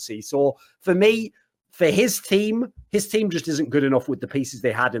agency. So for me, for his team just isn't good enough with the pieces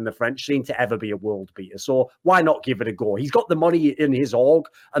they had in the French scene to ever be a world beater. So why not give it a go? He's got the money in his org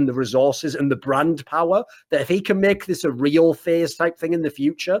and the resources and the brand power that if he can make this a real phase type thing in the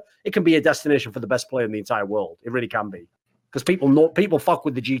future, it can be a destination for the best player in the entire world. It really can be. Because people fuck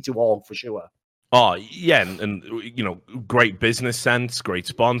with the G2 org for sure. Oh, yeah, and great business sense, great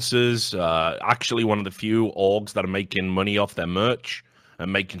sponsors, actually one of the few orgs that are making money off their merch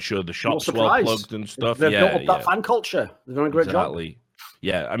and making sure the shop's well plugged and stuff. They've built up that fan culture. They've done a great job.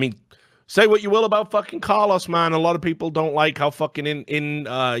 Yeah, I mean, say what you will about fucking Carlos, man. A lot of people don't like how fucking in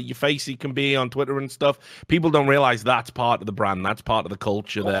your face he can be on Twitter and stuff. People don't realize that's part of the brand. That's part of the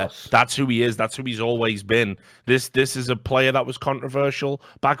culture there. That's who he is. That's who he's always been. This is a player that was controversial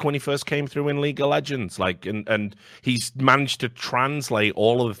back when he first came through in League of Legends. Like, and he's managed to translate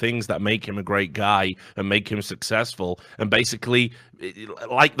all of the things that make him a great guy and make him successful, and basically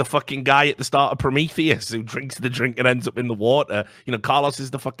like the fucking guy at the start of Prometheus who drinks the drink and ends up in the water. Carlos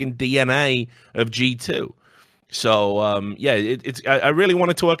is the fucking DNA of G2. So, I really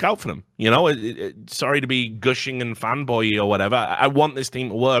want it to work out for them. Sorry to be gushing and fanboy or whatever. I want this team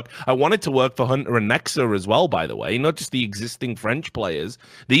to work. I want it to work for Hunter and Nexa as well, by the way, not just the existing French players.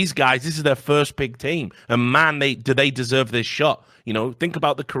 These guys, this is their first big team. And man, do they deserve this shot? Think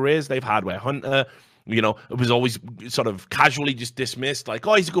about the careers they've had where Hunter, it was always sort of casually just dismissed, like,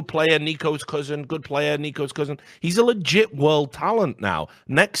 oh, he's a good player, Nico's cousin, good player, Nico's cousin. He's a legit world talent now.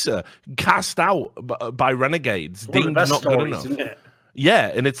 Nexa, cast out by Renegades, deemed not good enough. Isn't it?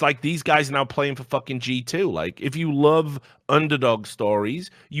 Yeah, and it's like these guys are now playing for fucking G2. Like, if you love underdog stories,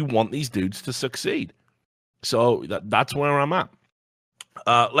 you want these dudes to succeed. So that's where I'm at.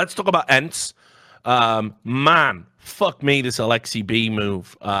 Let's talk about ENCE. Man, fuck me, this Alexi B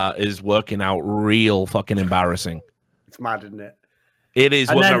move is working out real fucking embarrassing. It's mad, isn't it? It is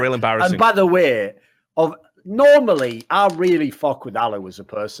working out real embarrassing. And by the way, normally I really fuck with Alu as a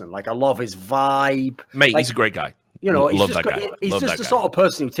person. Like, I love his vibe. Mate, he's a great guy. He's just the sort of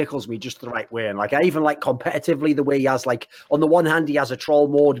person who tickles me just the right way. And like, I even like competitively the way he has, like, on the one hand, he has a troll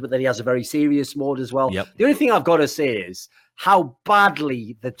mode, but then he has a very serious mode as well. Yep. The only thing I've got to say is how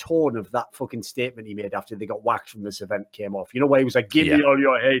badly the tone of that fucking statement he made after they got whacked from this event came off. Where he was like, give me all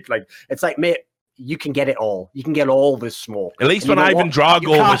your hate. Like, it's like, mate, you can get it all. You can get all this smoke. At least when Ivan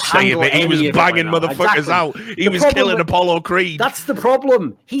Drago was saying it, he was banging motherfuckers out. He was killing Apollo Creed. That's the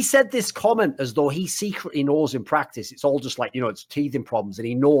problem. He said this comment as though he secretly knows in practice it's all just like, it's teething problems. And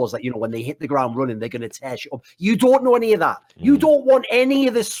he knows that, when they hit the ground running, they're going to tear shit up. You don't know any of that. You don't want any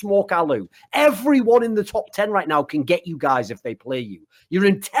of this smoke, Alu. Everyone in the top 10 right now can get you guys if they play you. You're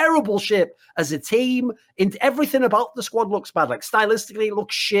in terrible shape as a team. Everything about the squad looks bad. Like, stylistically, it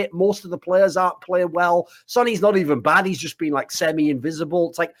looks shit. Most of the players aren't playing well. Sonny's not even bad. He's just been like semi-invisible.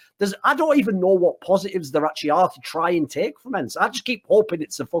 It's like, I don't even know what positives there actually are to try and take from ENCE. I just keep hoping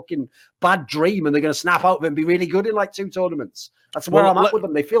it's a fucking bad dream and they're going to snap out of it and be really good in like 2 tournaments. That's where I'm at with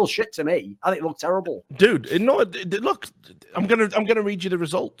them. They feel shit to me. I think it looked terrible. Dude, look, I'm gonna read you the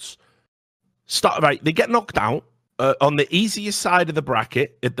results. They get knocked out. On the easiest side of the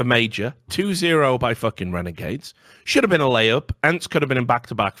bracket at the major, 2-0 by fucking Renegades. Should have been a layup. ENCE could have been in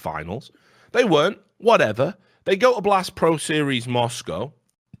back-to-back finals. They weren't. Whatever. They go to Blast Pro Series Moscow.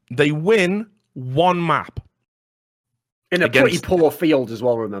 They win 1 map. In a pretty poor field as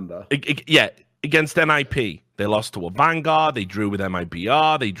well, remember? Against NIP. They lost to a Vanguard. They drew with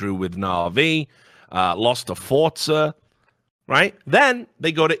MIBR. They drew with Na'Vi. Lost to Forza. Right? Then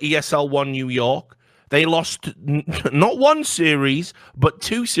they go to ESL 1 New York. They lost not 1 series, but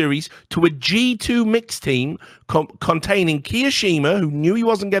 2 series to a G2 mixed team containing Kiyoshima, who knew he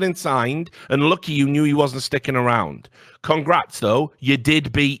wasn't getting signed, and Lucky, who knew he wasn't sticking around. Congrats, though. You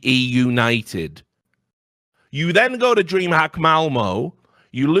did beat E-United. You then go to DreamHack Malmo.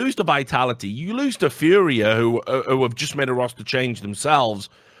 You lose to Vitality. You lose to Furia, who have just made a roster change themselves,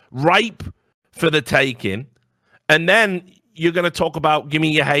 ripe for the taking. And then you're going to talk about give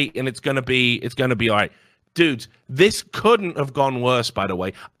me your hate, and it's going to be all right. Dudes, this couldn't have gone worse, by the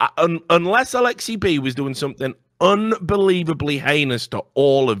way. Unless Alexi B was doing something unbelievably heinous to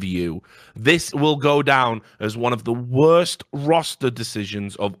all of you, this will go down as one of the worst roster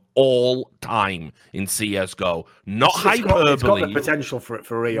decisions of all time in CSGO. Not hyperbole. It's got the potential for it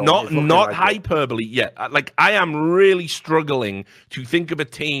for real. Not hyperbole. Yeah, like I am really struggling to think of a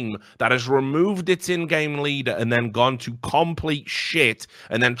team that has removed its in-game leader and then gone to complete shit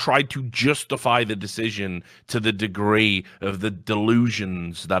and then tried to justify the decision to the degree of the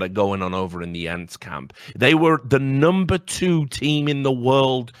delusions that are going on over in the ENCE camp. They were the number 2 team in the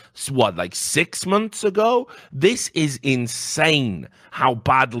world, like 6 months ago? This is insane how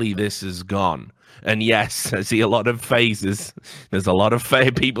badly this has gone. And yes, I see a lot of phases. There's a lot of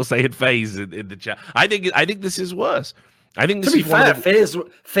people saying phase in the chat. I think this is worse. I think this to be fair,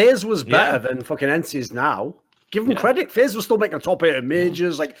 FaZe was better than fucking ENCE is now. Give them credit. FaZe was still making a top 8 at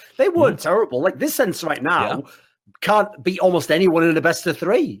majors. Like, they weren't terrible. Like, this ENCE right now can't beat almost anyone in the best of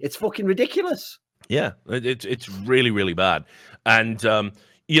 3. It's fucking ridiculous. Yeah, it's really, really bad. And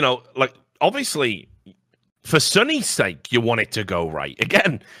like, obviously, for Sonny's sake, you want it to go right.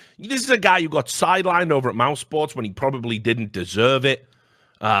 Again, this is a guy who got sidelined over at Mouse Sports when he probably didn't deserve it.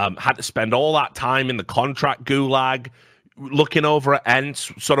 Had to spend all that time in the contract gulag, looking over at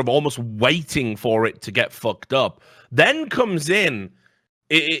ENCE, sort of almost waiting for it to get fucked up. Then comes in,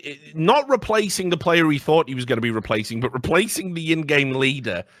 not replacing the player he thought he was going to be replacing, but replacing the in-game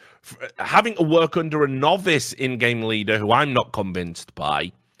leader, having to work under a novice in-game leader who I'm not convinced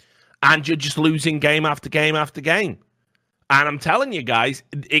by. And you're just losing game after game after game. And I'm telling you guys,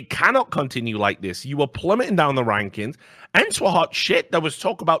 it cannot continue like this. You were plummeting down the rankings. Ents were hot shit. There was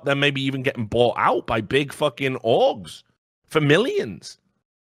talk about them maybe even getting bought out by big fucking orgs for millions.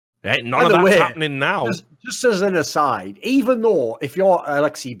 None of that's happening now. Just as an aside, even though if you're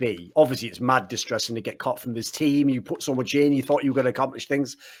Alexi B, obviously it's mad distressing to get cut from this team. You put so much in, you thought you were going to accomplish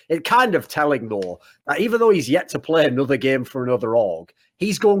things. It's kind of telling, though, that even though he's yet to play another game for another org,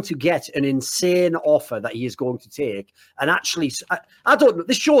 he's going to get an insane offer that he is going to take. And actually, I don't know,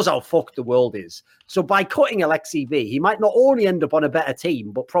 this shows how fucked the world is. So by cutting Alexi B, he might not only end up on a better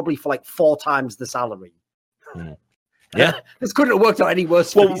team, but probably for like 4 times the salary. Yeah, this couldn't have worked out any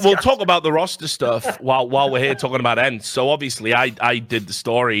worse. Well, we'll talk about the roster stuff while we're here talking about Ents. So obviously, I did the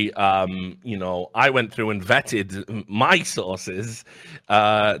story. I went through and vetted my sources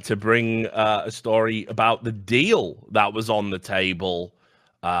to bring a story about the deal that was on the table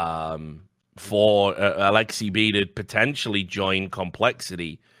for Alexi B to potentially join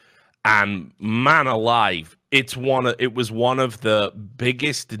Complexity. And man alive, it was one of the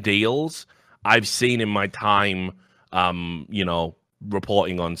biggest deals I've seen in my time.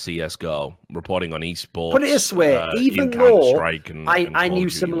 Reporting on CSGO, reporting on esports. Put it this way, even though I knew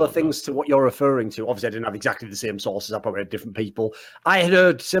similar things to what you're referring to, obviously I didn't have exactly the same sources, I probably had different people. I had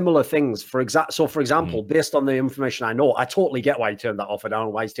heard similar things. For example, based on the information I know, I totally get why he turned that offer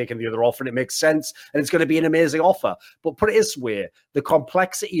down, why he's taking the other offer, and it makes sense, and it's going to be an amazing offer. But put it this way, the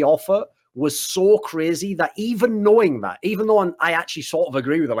Complexity offer was so crazy that even knowing that, even though I actually sort of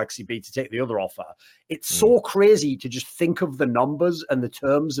agree with Alexi B to take the other offer, it's so crazy to just think of the numbers and the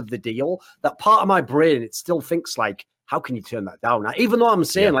terms of the deal that part of my brain, it still thinks like, how can you turn that down? Now, even though I'm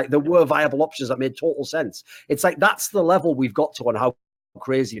saying like there were viable options that made total sense, it's like that's the level we've got to on how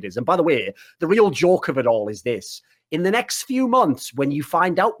crazy it is. And by the way, the real joke of it all is this. In the next few months, when you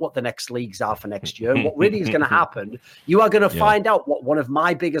find out what the next leagues are for next year, what really is going to happen, you are going to find out what one of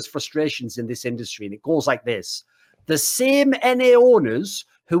my biggest frustrations in this industry, and it goes like this. The same NA owners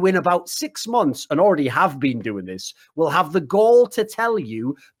who in about 6 months, and already have been doing this, will have the gall to tell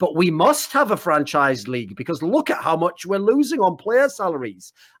you, but we must have a franchise league because look at how much we're losing on player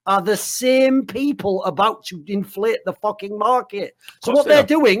salaries, are the same people about to inflate the fucking market. So what they're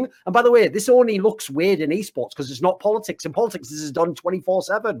doing, and by the way, this only looks weird in esports because it's not politics. In politics, this is done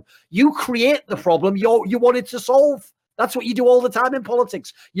 24/7. You create the problem you wanted to solve. That's what you do all the time in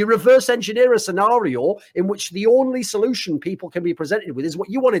politics. You reverse engineer a scenario in which the only solution people can be presented with is what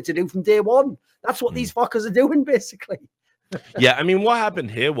you wanted to do from day one. That's what these fuckers are doing, basically. Yeah, I mean, what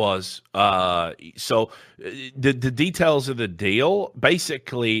happened here was, the details of the deal,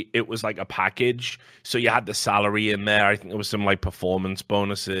 basically, it was like a package. So you had the salary in there. I think there was some like performance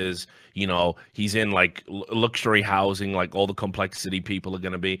bonuses. He's in like luxury housing, like all the Complexity people are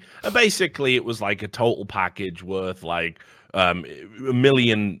going to be. And basically, it was like a total package worth like $1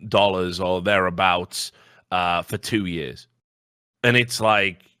 million or thereabouts for 2 years. And it's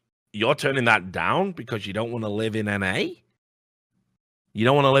like, you're turning that down because you don't want to live in NA? You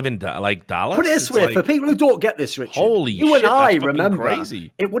don't want to live in like Dallas? Put it this way, for people who don't get this, Richard, you and I remember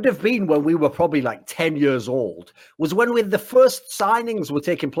crazy. It would have been when we were probably like 10 years old, was when the first signings were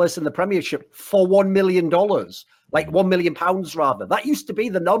taking place in the Premiership for $1 million, like £1 million rather. That used to be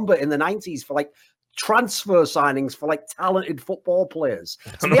the number in the 90s for like transfer signings for like talented football players.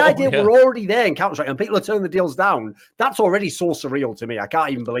 So the idea we're already there in Counter-Strike and people are turning the deals down, that's already so surreal to me. I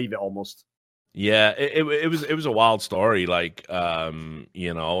can't even believe it almost. Yeah, it was a wild story, like and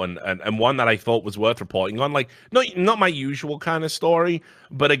one that I thought was worth reporting on. Like, not my usual kind of story,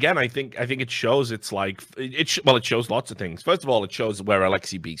 but again, I think it shows it shows lots of things. First of all, it shows where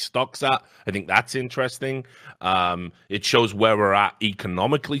Alexi B stock's at. I think that's interesting. It shows where we're at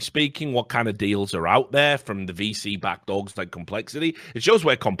economically speaking, what kind of deals are out there from the VC backed dogs like Complexity. It shows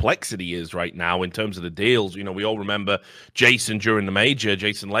where Complexity is right now in terms of the deals. We all remember Jason during the major,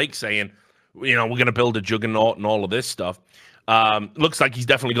 Jason Lake saying, we're going to build a juggernaut and all of this stuff. Looks like he's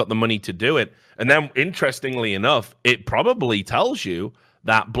definitely got the money to do it. And then, interestingly enough, it probably tells you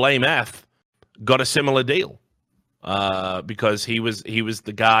that Blame F got a similar deal because he was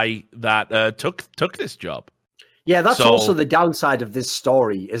the guy that took this job. Yeah, that's also the downside of this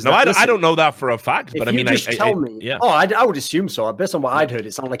story. I don't know that for a fact, but I mean, tell me. Yeah. Oh, I would assume so. Based on what I'd heard,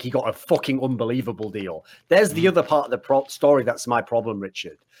 it sounded like he got a fucking unbelievable deal. There's the other part of the story that's my problem,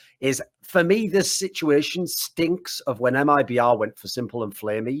 Richard. Is for me, this situation stinks of when MIBR went for Simple and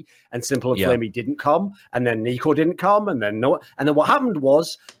Flamey, and Simple and Flamey didn't come, and then Nico didn't come, and then what happened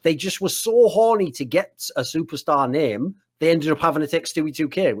was they just were so horny to get a superstar name they ended up having to take Stewie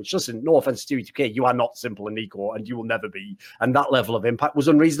 2K, which doesn't, no offense to Stewie 2K, you are not Simple and Nico, and you will never be. And that level of impact was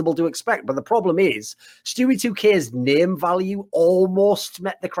unreasonable to expect. But the problem is, Stewie 2K's name value almost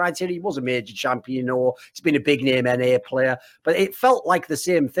met the criteria. He was a major champion, or he's been a big name NA player, but it felt like the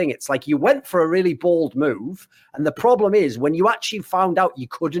same thing. It's like you went for a really bold move, and the problem is when you actually found out you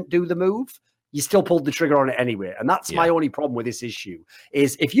couldn't do the move, you still pulled the trigger on it anyway. And that's my only problem with this issue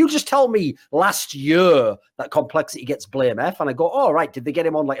is if you just tell me last year that Complexity gets Blame F and I go, all right, did they get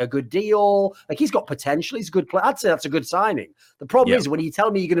him on like a good deal? Like he's got potential. He's a good player. I'd say that's a good signing. The problem is when you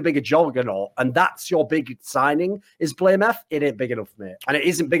tell me you're going to big a juggernaut and that's your big signing is Blame F, it ain't big enough, mate. And it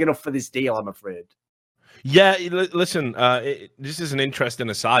isn't big enough for this deal, I'm afraid. Yeah, listen, this is an interesting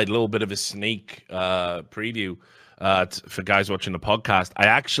aside, a little bit of a sneak preview. For guys watching the podcast, I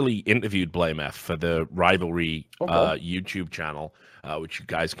actually interviewed Blame F for the Rivalry YouTube channel, which you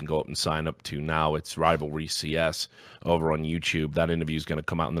guys can go up and sign up to now. It's Rivalry CS over on YouTube. That interview is going to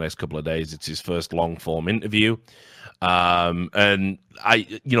come out in the next couple of days. It's his first long form interview. And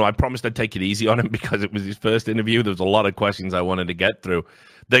I promised I'd take it easy on him because it was his first interview. There was a lot of questions I wanted to get through.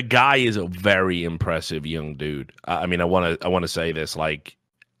 The guy is a very impressive young dude. I mean, I want to say this, like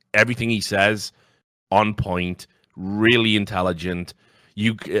everything he says on point. Really intelligent.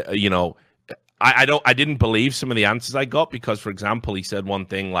 I didn't believe some of the answers I got because, for example, he said one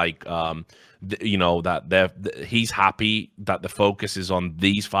thing like, that he's happy that the focus is on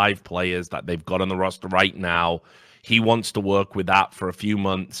these 5 players that they've got on the roster right now. He wants to work with that for a few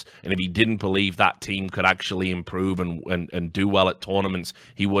months, and if he didn't believe that team could actually improve and do well at tournaments,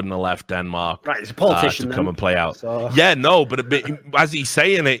 he wouldn't have left Denmark. Right, he's a politician to come and play out. So... Yeah, no, but as he's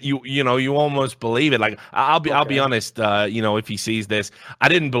saying it, you almost believe it. Like I'll be honest. If he sees this, I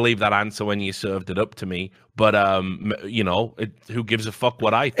didn't believe that answer when you served it up to me. But who gives a fuck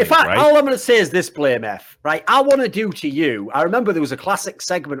what I think? In fact, right? all I'm going to say is this, Blame F. Right, I want to do to you. I remember there was a classic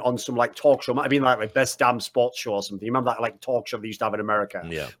segment on some like talk show, might have been like Best Damn Sports Show or something. You remember that like talk show they used to have in America?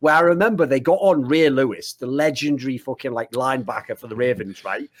 Yeah. Where I remember they got on Ray Lewis, the legendary fucking like linebacker for the Ravens,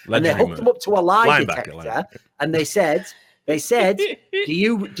 right? And they hooked him up to a lie detector, and they said.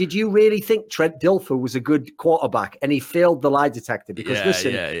 Did you really think Trent Dilfer was a good quarterback? And he failed the lie detector because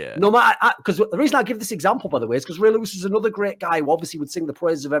no matter, because the reason I give this example, by the way, is because Ray Lewis is another great guy who obviously would sing the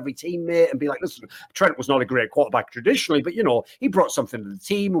praises of every teammate and be like, listen, Trent was not a great quarterback traditionally, but he brought something to the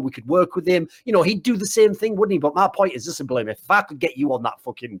team and we could work with him. He'd do the same thing, wouldn't he? But my point is, listen, Blame, if I could get you on that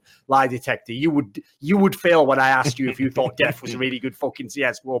fucking lie detector, you would fail when I asked you if you thought Def was a really good fucking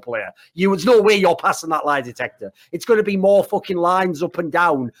CS:GO player. There's no way you're passing that lie detector. It's going to be more fucking lines up and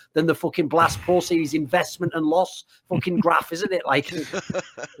down than the fucking Blast Pro Series investment and loss fucking graph, isn't it? Like,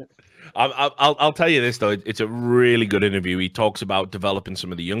 I'll tell you this though, it's a really good interview. He talks about developing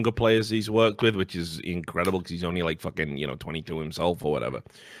some of the younger players he's worked with, which is incredible because he's only like fucking 22 himself or whatever.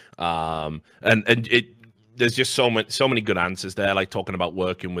 There's just so many good answers there, like talking about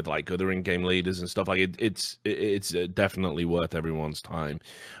working with like other in-game leaders and stuff. Like it's definitely worth everyone's time.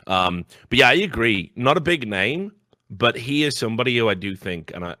 But yeah, I agree. Not a big name. But he is somebody who I do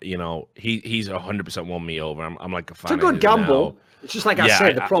think, and he's 100% won me over. I'm like a fan. It's a good gamble. Now. It's just like I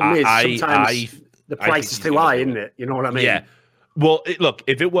said. The problem is sometimes the price is too high, isn't it? You know what I mean? Yeah. Well, look,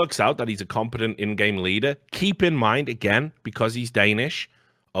 if it works out that he's a competent in-game leader, keep in mind again because he's Danish,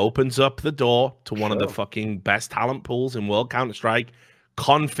 opens up the door to one of the fucking best talent pools in World Counter-Strike.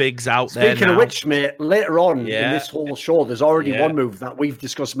 Configs out there. Speaking of which, mate, later on in this whole show, there's already one move that we've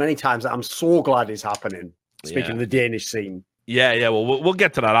discussed many times that I'm so glad is happening. Speaking of the Danish scene. Yeah. Well, we'll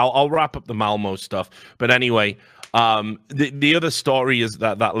get to that. I'll wrap up the Malmo stuff. But anyway, the other story is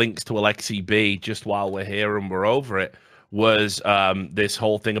that links to Alexi B, just while we're here and we're over it, was this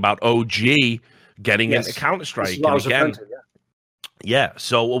whole thing about OG getting into Counter-Strike. And again,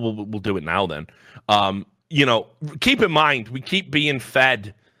 so we'll do it now then. Keep in mind, we keep being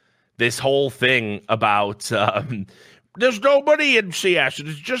fed this whole thing about... there's no money in CS.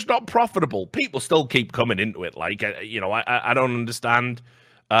 It's just not profitable. People still keep coming into it. Like, I don't understand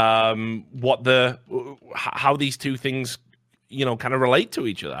how these two things, kind of relate to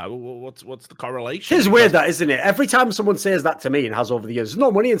each other. What's the correlation? It's weird, that, isn't it? Every time someone says that to me and has over the years, there's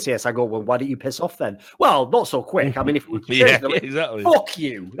no money in CS, I go, well, why don't you piss off then? Well, not so quick. I mean, if exactly. Fuck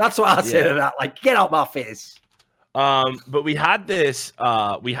you. That's what I say to that. Like, get out my face. But we had this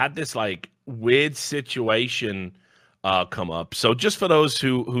like weird situation come up. So just for those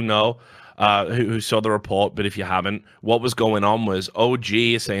who know, who saw the report, but if you haven't, what was going on was OG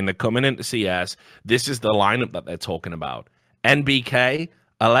is saying they're coming into CS. This is the lineup that they're talking about. NBK,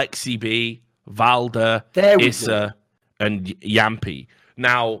 Alexi B, Valda, Issa, and Yampi.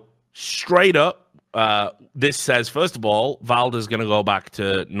 Now, straight up, this says, first of all, Valder's going to go back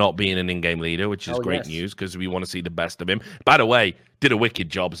to not being an in-game leader, which is great news because we want to see the best of him. By the way, did a wicked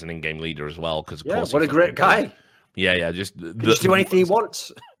job as an in-game leader as well. Because what a great guy. Yeah. Just do anything he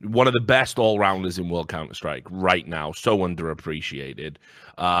wants. One of the best all-rounders in World Counter-Strike right now. So underappreciated.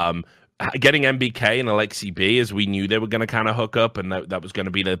 Getting MBK and Alexi B, as we knew they were going to kind of hook up, and that was going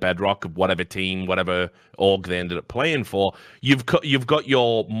to be the bedrock of whatever team, whatever org they ended up playing for. You've got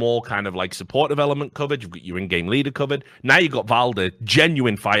your more kind of like supportive element covered. You've got your in-game leader covered. Now you've got Valder,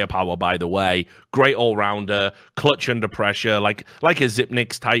 genuine firepower, by the way, great all-rounder, clutch under pressure, like a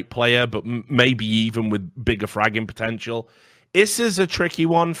Zipnix type player, but maybe even with bigger fragging potential. Issa's a tricky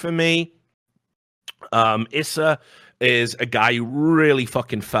one for me. Issa is a guy who really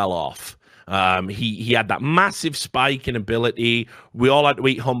fucking fell off. He had that massive spike in ability. We all had to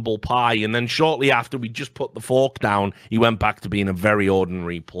eat humble pie. And then shortly after we just put the fork down, he went back to being a very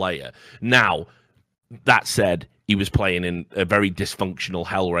ordinary player. Now, that said, he was playing in a very dysfunctional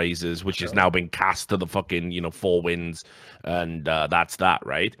Hellraisers, which has now been cast to the fucking, 4 wins. And that's that,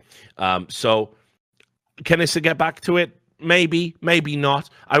 right? So can Issa get back to it? Maybe, maybe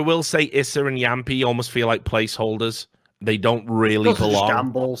not. I will say Issa and Yampy almost feel like placeholders. They don't really belong. Just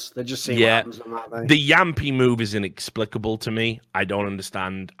gambles. They're just seeing what happens on that. The Yampy move is inexplicable to me. I don't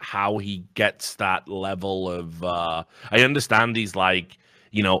understand how he gets that level of... I understand he's like,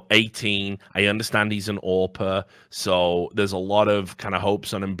 18. I understand he's an AWPer. So there's a lot of kind of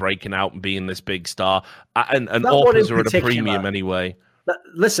hopes on him breaking out and being this big star. And AWPers are at a premium anyway.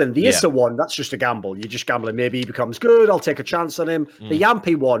 Listen, the Issa one, that's just a gamble. You're just gambling. Maybe he becomes good. I'll take a chance on him. The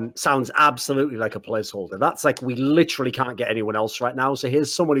Yampy one sounds absolutely like a placeholder. That's like we literally can't get anyone else right now. So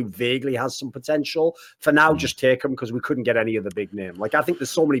here's someone who vaguely has some potential. For now, just take him because we couldn't get any other big name. Like I think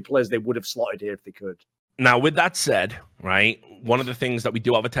there's so many players they would have slotted here if they could. Now, with that said, right, one of the things that we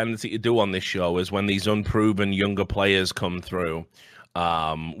do have a tendency to do on this show is when these unproven younger players come through,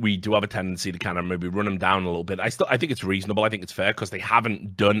 we do have a tendency to kind of maybe run them down a little bit. I think it's reasonable. I think it's fair because they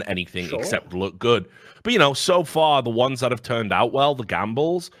haven't done anything except look good. But, so far, the ones that have turned out well, the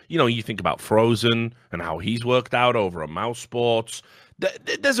gambles, you think about Frozen and how he's worked out over a Mouse Sports.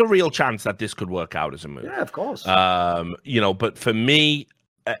 There's a real chance that this could work out as a move. Yeah, of course. But for me,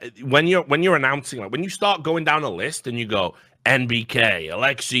 when you're announcing, like when you start going down a list and you go NBK,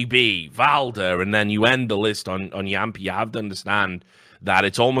 Alexi B, Valder, and then you end the list on Yampy, you have to understand that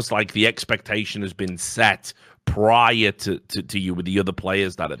it's almost like the expectation has been set prior to you with the other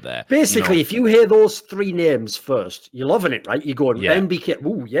players that are there. Basically, if you hear those 3 names first, you're loving it, right? You're going, NBK,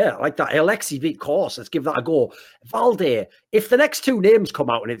 ooh, yeah, I like that. Alexi V, of course, let's give that a go. Valder, if the next 2 names come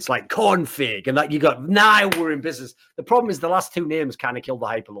out and it's like Config and that you got, now we're in business. The problem is the last 2 names kind of kill the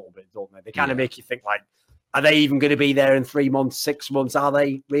hype a little bit, don't they? They kind of make you think like, are they even going to be there in 3 months, 6 months? Are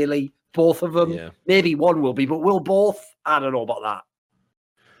they really? Both of them? Yeah. Maybe one will be, but will both? I don't know about that.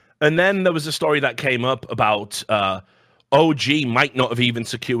 And then there was a story that came up about OG might not have even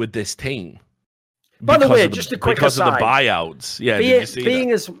secured this team. By the way, just a quick because aside. Of the buyouts. Yeah,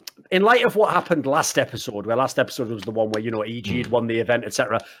 in light of what happened last episode, where last episode was the one where, EG had won the event,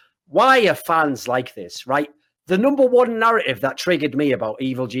 etc. Why are fans like this, right? The number one narrative that triggered me about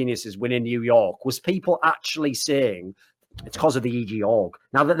Evil Geniuses winning New York was people actually saying it's because of the EG org.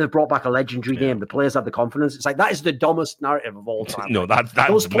 Now that they've brought back a legendary name, the players have the confidence. It's like that is the dumbest narrative of all time. No,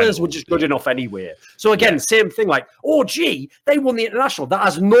 those players were just good enough anyway. So again, same thing. Like, they won the international. That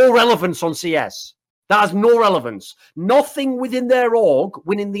has no relevance on CS. That has no relevance. Nothing within their org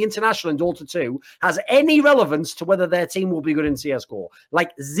winning the international in Dota 2 has any relevance to whether their team will be good in CS:GO.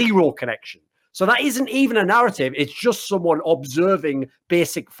 Like zero connection. So that isn't even a narrative. It's just someone observing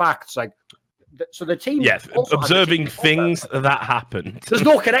basic facts. Like, so the team... Yes, observing things that happened. There's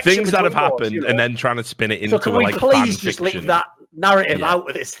no connection. Things that have happened and then trying to spin it into so can we please just leave that narrative out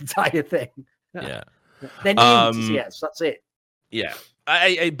of this entire thing? Yeah. Then yes, that's it. Yeah.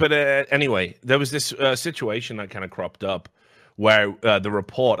 But anyway, there was this situation that kind of cropped up where the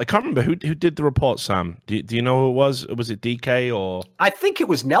report, I can't remember who did the report, Sam. Do you know who it was? Was it DK or? I think it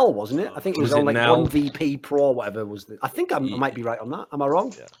was Nell, wasn't it? I think it was on like Nell? 1VP Pro or whatever was the. I think I might be right on that. Am I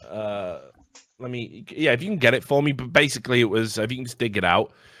wrong? If you can get it for me. But basically, it was, if you can just dig it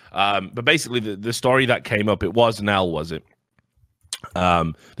out. But basically, the story that came up, it was Nell, was it?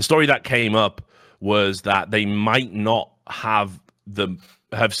 The story that came up was that they might not have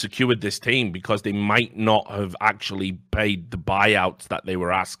secured this team because they might not have actually paid the buyouts that they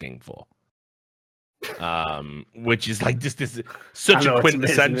were asking for. Which is like just this such a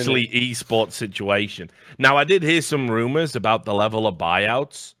quintessentially esports situation. Now, I did hear some rumors about the level of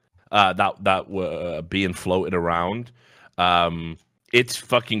buyouts that were being floated around. it's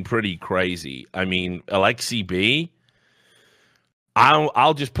fucking pretty crazy. I mean, Alexi B,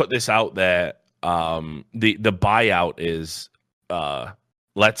 I'll just put this out there. The buyout is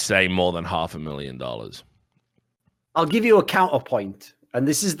let's say more than $500,000. I'll give you a counterpoint. And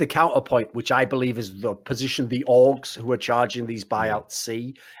this is the counterpoint, which I believe is the position the orgs who are charging these buyouts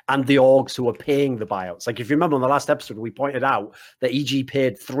see, and the orgs who are paying the buyouts. Like, if you remember on the last episode, we pointed out that EG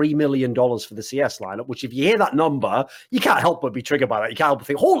paid $3 million for the CS lineup, which if you hear that number, you can't help but be triggered by that. You can't help but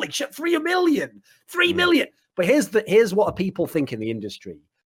think, holy shit, $3 million. But here's what people think in the industry.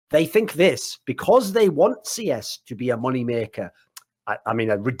 They think this, because they want CS to be a moneymaker. I mean,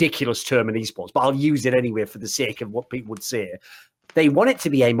 a ridiculous term in esports, but I'll use it anyway for the sake of what people would say. They want it to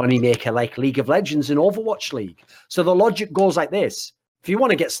be a moneymaker like League of Legends and Overwatch League. So the logic goes like this. If you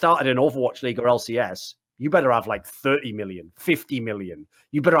want to get started in Overwatch League or LCS, you better have like 30 million, 50 million.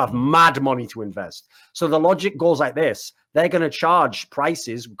 You better have mad money to invest. So the logic goes like this. They're going to charge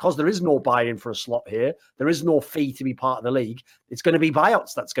prices because there is no buy-in for a slot here. There is no fee to be part of the league. It's going to be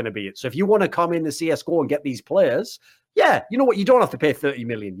buyouts. That's going to be it. So if you want to come in the CSGO and get these players, yeah, you know what? You don't have to pay 30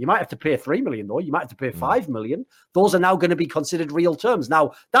 million. You might have to pay 3 million, though. You might have to pay 5 million. Those are now going to be considered real terms.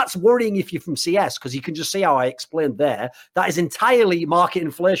 Now, that's worrying if you're from CS, because you can just see how I explained there. That is entirely market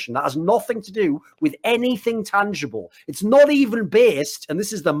inflation. That has nothing to do with anything tangible. It's not even based, and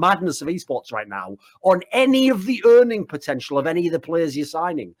this is the madness of esports right now, on any of the earning potential of any of the players you're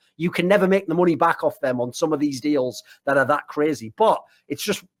signing. You can never make the money back off them on some of these deals that are that crazy. But it's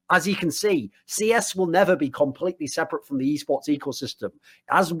just, as you can see, CS will never be completely separate from the esports ecosystem.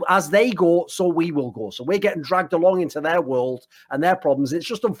 As they go, so we will go. So we're getting dragged along into their world and their problems. It's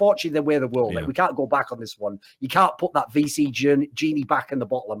just unfortunately the way of the world. Like, we can't go back on this one. You can't put that VC genie back in the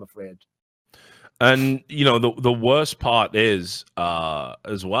bottle, I'm afraid. And, you know, the worst part is,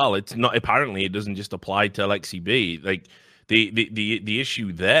 as well, it's not, apparently it doesn't just apply to Alexi B. Like, the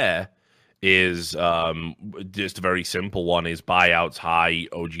issue there is just a very simple one, is buyouts high,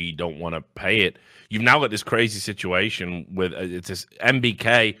 OG don't want to pay it. You've now got this crazy situation with it's this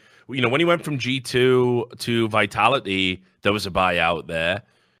MBK. You know, when he went from G2 to Vitality, there was a buyout there.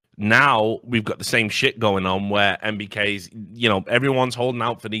 Now we've got the same shit going on where MBK's, you know, everyone's holding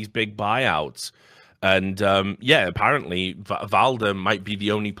out for these big buyouts. And yeah, apparently Valda might be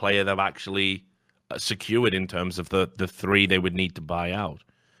the only player they've actually secured in terms of the three they would need to buy out.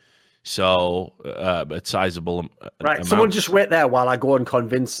 So, a sizable right. amount. Someone just wait there while I go and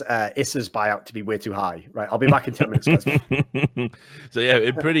convince Issa's buyout to be way too high. Right, I'll be back in 10 minutes. So yeah,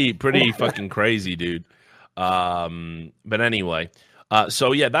 it pretty fucking crazy, dude. But anyway,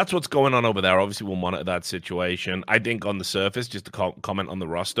 so yeah, that's what's going on over there. Obviously, we'll monitor that situation. I think on the surface, just to comment on the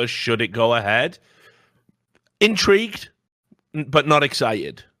roster, should it go ahead? Intrigued, but not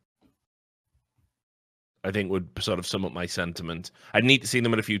excited, I think would sort of sum up my sentiment. I'd need to see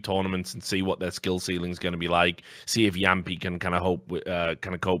them at a few tournaments and see what their skill ceiling is going to be like. See if Yampy can kind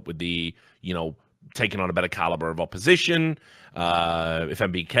of cope with the, you know, taking on a better caliber of opposition. If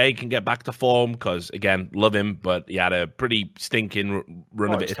MBK can get back to form, because again, love him, but he had a pretty stinking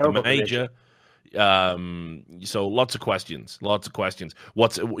run of it at the major. So lots of questions.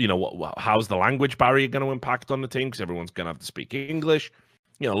 What's, you know, how's the language barrier going to impact on the team? Because everyone's going to have to speak English.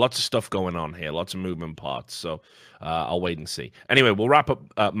 You know, lots of stuff going on here, lots of moving parts. So I'll wait and see. Anyway, we'll wrap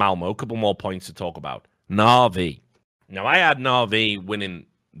up Malmo. A couple more points to talk about. Na'Vi. Now, I had Na'Vi winning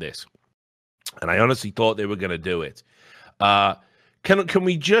this, and I honestly thought they were going to do it. Can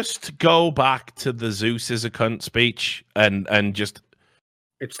we just go back to the Zeus is a cunt speech and just...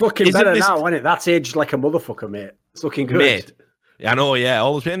 It's looking better now, isn't it? That's aged like a motherfucker, mate. It's looking good. Mate, I know, yeah.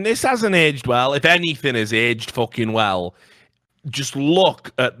 And this hasn't aged well. If anything has aged fucking well. Just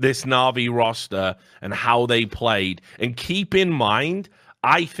look at this Na'Vi roster and how they played. And keep in mind,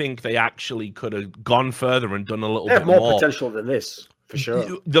 I think they actually could have gone further and done a little bit more. They have more potential than this, for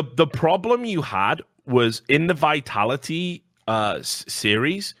sure. The problem you had was in the Vitality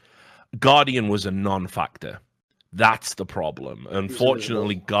series, Guardian was a non-factor. That's the problem.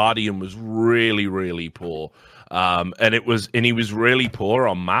 Unfortunately, Guardian was really, really poor. And he was really poor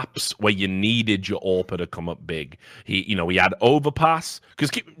on maps where you needed your AWPer to come up big. He had Overpass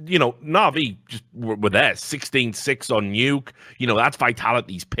because, you know, Na'Vi just were there 16-6 on Nuke. You know, that's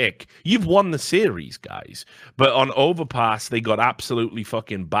Vitality's pick. You've won the series, guys. But on Overpass, they got absolutely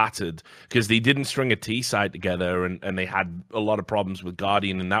fucking battered because they didn't string a T side together, and they had a lot of problems with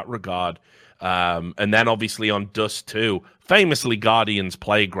Guardian in that regard. And then obviously on Dust 2, famously Guardian's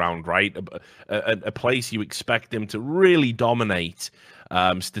playground, right? A place you expect him to really dominate,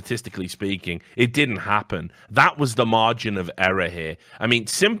 statistically speaking. It didn't happen. That was the margin of error here. I mean,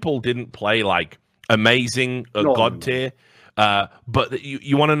 Simple didn't play like amazing, God tier. But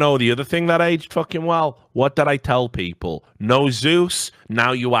you want to know the other thing that aged fucking well? What did I tell people? No Zeus.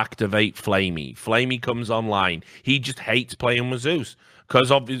 Now you activate Flamey. Flamey comes online. He just hates playing with Zeus because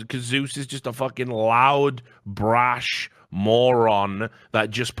Zeus is just a fucking loud, brash moron that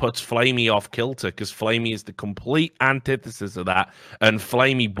just puts Flamey off kilter because Flamey is the complete antithesis of that, and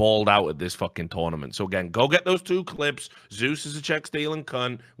Flamey balled out at this fucking tournament. So again, go get those 2 clips. Zeus is a check stealing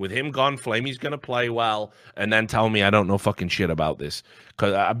cunt. With him gone, Flamey's gonna play well, and then tell me I don't know fucking shit about this,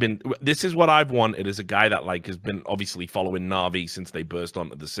 because this is what I've wanted as a guy that like has been obviously following Na'Vi since they burst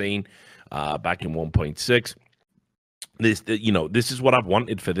onto the scene back in 1.6. This is what I've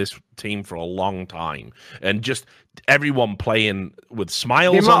wanted for this team for a long time, and just everyone playing with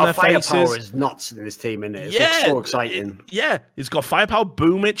smiles on their faces. The firepower is nuts in this team, isn't it? It's so exciting. It's got firepower.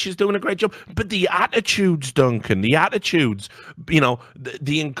 Boomich is doing a great job, but the attitudes, Duncan, the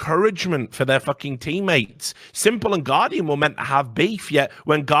encouragement for their fucking teammates. Simple and Guardian were meant to have beef, yet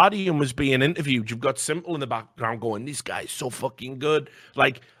when Guardian was being interviewed, you've got Simple in the background going, "This guy's so fucking good."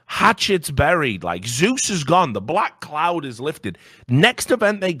 Like, Hatchet's buried. Like, Zeus is gone. The black cloud is lifted. Next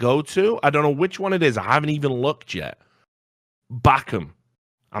event they go to, I don't know which one it is. I haven't even looked yet. Back 'em.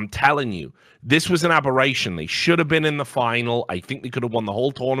 I'm telling you. This was an aberration. They should have been in the final. I think they could have won the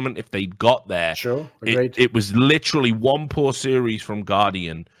whole tournament if they'd got there. Sure. Agreed. It was literally one poor series from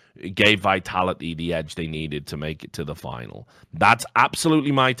Guardian. It gave Vitality the edge they needed to make it to the final. That's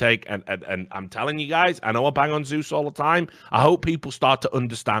absolutely my take. And I'm telling you guys, I know I bang on Zeus all the time. I hope people start to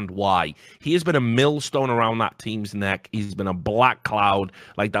understand why. He has been a millstone around that team's neck. He's been a black cloud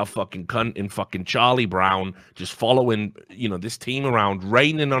like that fucking cunt in fucking Charlie Brown, just following, this team around,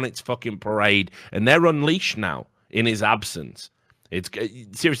 raining on its fucking parade. And they're unleashed now in his absence. It's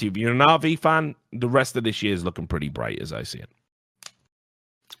seriously, if you're an RV fan, the rest of this year is looking pretty bright as I see it.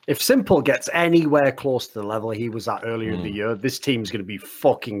 If Simple gets anywhere close to the level he was at earlier in the year, this team's going to be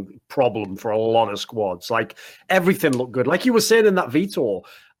fucking problem for a lot of squads. Like, everything looked good. Like you were saying in that veto,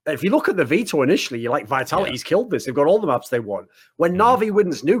 if you look at the veto initially, you're like, Vitality's killed this. They've got all the maps they want. When Na'Vi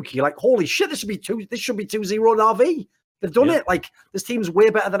wins Nuke, you're like, holy shit, this should be 2-0 Na'Vi. They've done it. Like, this team's way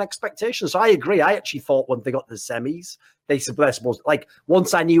better than expectations. So I agree. I actually thought when they got to the semis, they're supposed, like,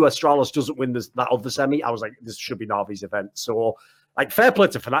 once I knew Astralis doesn't win that other semi, I was like, this should be Na'Vi's event. So, like, fair play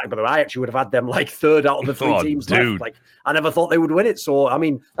to Fnatic, by the way. I actually would have had them like 3rd out of the 3 teams left. Like, I never thought they would win it. So, I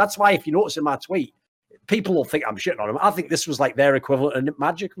mean, that's why if you notice in my tweet, people will think I'm shitting on them. I think this was like their equivalent of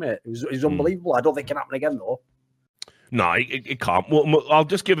Magic, mate. It was unbelievable. I don't think it can happen again, though. No, it can't. Well, I'll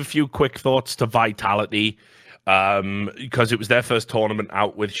just give a few quick thoughts to Vitality because it was their first tournament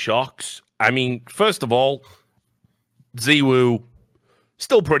out with Shocks. I mean, first of all, ZywOo,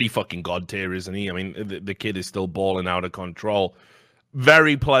 still pretty fucking god tier, isn't he? I mean, the kid is still balling out of control.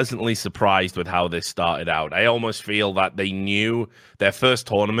 Very pleasantly surprised with how this started out. I almost feel that they knew their first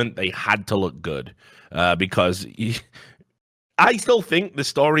tournament, they had to look good because I still think the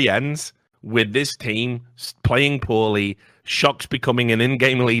story ends with this team playing poorly, Shocks becoming an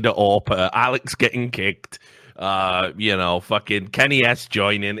in-game leader AWPer, Alex getting kicked, fucking Kenny S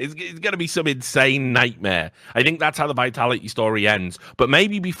joining. It's going to be some insane nightmare. I think that's how the Vitality story ends. But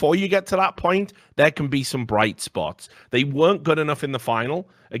maybe before you get to that point, there can be some bright spots. They weren't good enough in the final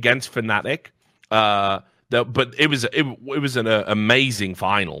against Fnatic. But it was an amazing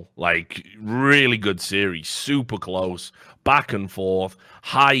final. Like, really good series, super close, back and forth,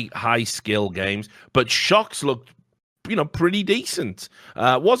 high skill games. But Shocks looked, pretty decent.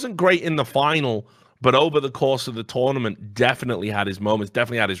 Wasn't great in the final, but over the course of the tournament, definitely had his moments,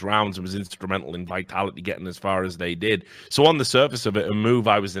 definitely had his rounds, and was instrumental in Vitality getting as far as they did. So on the surface of it, a move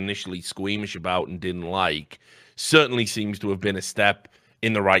I was initially squeamish about and didn't like certainly seems to have been a step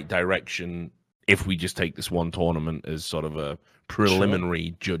in the right direction if we just take this one tournament as sort of a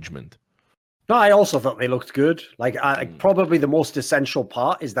preliminary judgment. No, I also thought they looked good. Like, probably the most essential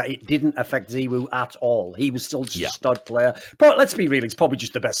part is that it didn't affect ZywOo at all. He was still just a stud player. But let's be real, he's probably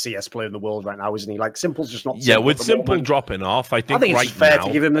just the best CS player in the world right now, isn't he? Like, Simple's just not. Yeah, with Simple dropping off, I think it's fair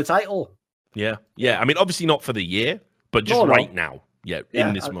to give him the title. Yeah. I mean, obviously not for the year, but just right now. Yeah,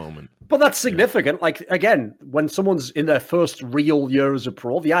 in this moment. But that's significant. Like, again, when someone's in their first real year as a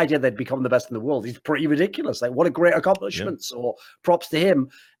pro, the idea they'd become the best in the world is pretty ridiculous. Like, what a great accomplishment. Yeah. So props to him.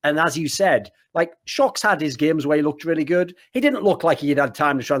 And as you said, like, Shocks had his games where he looked really good. He didn't look like he'd had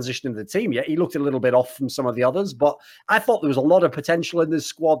time to transition into the team yet. He looked a little bit off from some of the others, but I thought there was a lot of potential in this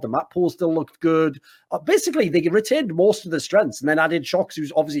squad. The map pool still looked good. Basically, they retained most of the strengths and then added Shocks,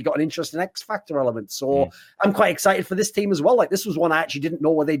 who's obviously got an interesting X Factor element. So I'm quite excited for this team as well. Like, this was one I actually didn't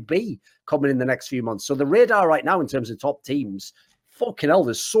know where they'd be coming in the next few months. So the radar right now in terms of top teams fucking hell,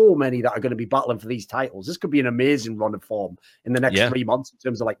 there's so many that are going to be battling for these titles. This could be an amazing run of form in the next 3 months in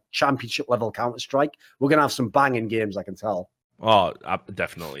terms of like championship level Counter-Strike. We're going to have some banging games, I can tell. Oh,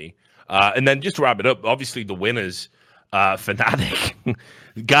 definitely. And then just to wrap it up, obviously the winners, Fnatic.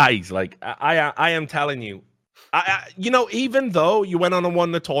 Guys, like, I am telling you, even though you went on and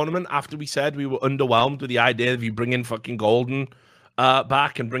won the tournament after we said we were underwhelmed with the idea of you bringing fucking Golden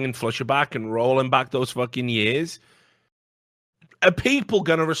back and bringing Flusha back and rolling back those fucking years, are people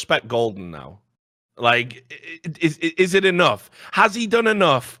going to respect Golden now? Like, is it enough? Has he done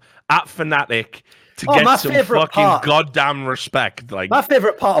enough at Fnatic to get some fucking goddamn respect? Like, my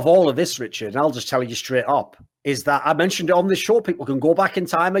favorite part of all of this, Richard, and I'll just tell you straight up, is that I mentioned it on this show. People can go back in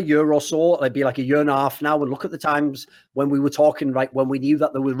time a year or so. It'd be like a year and a half now, and look at the times when we were talking, right, when we knew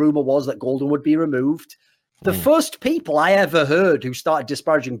that the rumor was that Golden would be removed. The first people I ever heard who started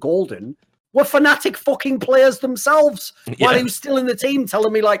disparaging Golden were Fnatic fucking players themselves while he was still in the team,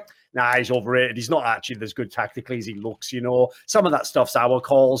 telling me like, nah, he's overrated. He's not actually as good tactically as he looks, Some of that stuff's our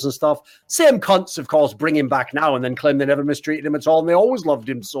calls and stuff. Same cunts, of course, bring him back now and then claim they never mistreated him at all, and they always loved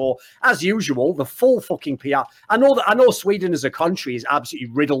him. So, as usual, the full fucking PR. I know Sweden as a country is absolutely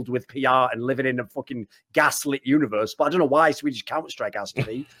riddled with PR and living in a fucking gaslit universe, but I don't know why Swedish Counter-Strike has to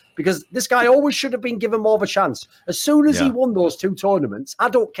be, because this guy always should have been given more of a chance. As soon as he won those 2 tournaments, I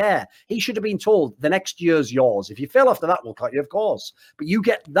don't care. He should have been told, the next year's yours. If you fail after that, we'll cut you, of course. But you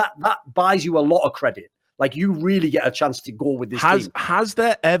get that buys you a lot of credit. Like, you really get a chance to go with this team. Has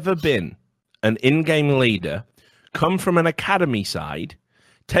there ever been an in-game leader come from an academy side,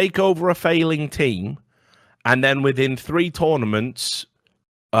 take over a failing team, and then within 3 tournaments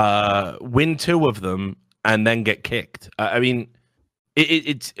win 2 of them and then get kicked? I mean,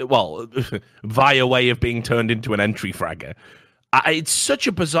 it's via way of being turned into an entry fragger. It's such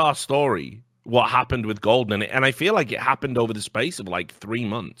a bizarre story what happened with Golden, and I feel like it happened over the space of like 3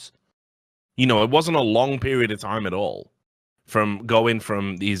 months. It wasn't a long period of time at all. From going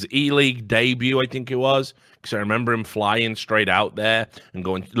from his E-League debut, I think it was, because I remember him flying straight out there and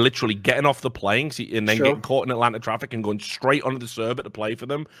literally getting off the plane and then getting caught in Atlanta traffic and going straight onto the server to play for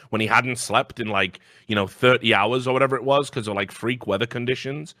them when he hadn't slept in 30 hours or whatever it was because of like freak weather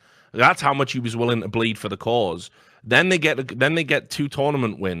conditions. That's how much he was willing to bleed for the cause. Then they get 2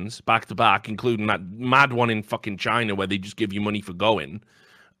 tournament wins back to back, including that mad one in fucking China where they just give you money for going.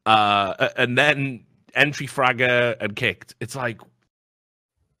 And then entry fragger and kicked. It's like,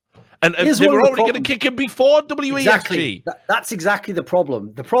 and they were already going to kick him before WESG. Exactly. That's exactly the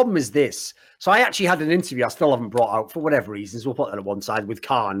problem. The problem is this. So I actually had an interview I still haven't brought out for whatever reasons. We'll put that at one side with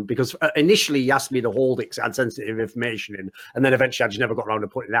Khan, because initially he asked me to hold it, had sensitive information in, and then eventually I just never got around to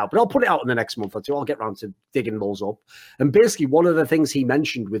putting it out. But I'll put it out in the next month or 2. I'll get around to digging those up. And basically one of the things he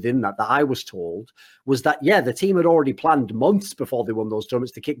mentioned within that I was told was that, the team had already planned months before they won those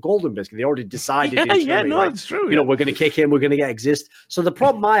tournaments to kick Golden, basically. They already decided. It's true. We're going to kick him, we're going to get Exist. So the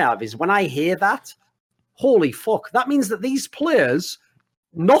problem I have is when I hear that, holy fuck, that means that these players,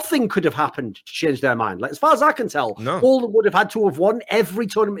 nothing could have happened to change their mind. Like, as far as I can tell, Golden would have had to have won every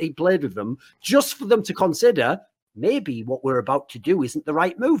tournament he played with them just for them to consider maybe what we're about to do isn't the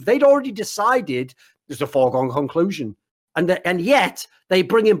right move. They'd already decided there's a foregone conclusion. And yet they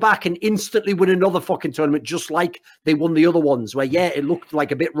bring him back and instantly win another fucking tournament, just like they won the other ones where, it looked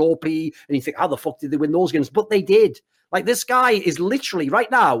like a bit ropey and you think, how the fuck did they win those games? But they did. Like, this guy is literally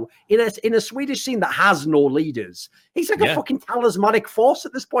right now in a Swedish scene that has no leaders. He's like a fucking talismanic force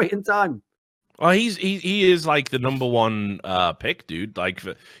at this point in time. Well, he is like the number 1 pick, dude. Like,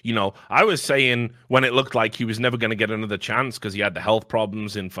 I was saying when it looked like he was never going to get another chance because he had the health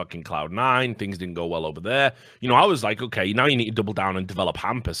problems in fucking Cloud9, things didn't go well over there. I was like, okay, now you need to double down and develop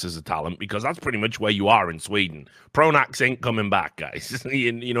Hampus as a talent, because that's pretty much where you are in Sweden. Pronax ain't coming back, guys.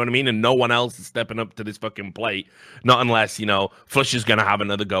 You know what I mean? And no one else is stepping up to this fucking plate, not unless Flush is going to have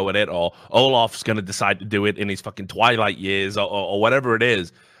another go at it, or Olaf's going to decide to do it in his fucking twilight years, or whatever it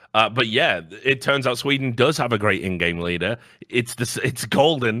is. But it turns out Sweden does have a great in-game leader. It's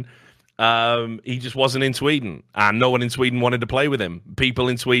Golden. He just wasn't in Sweden, and no one in Sweden wanted to play with him. People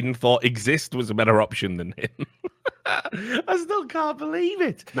in Sweden thought Exist was a better option than him. I still can't believe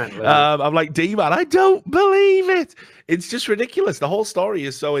it. I'm like, D-Man, I don't believe it. It's just ridiculous. The whole story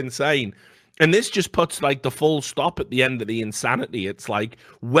is so insane. And this just puts like the full stop at the end of the insanity. It's like,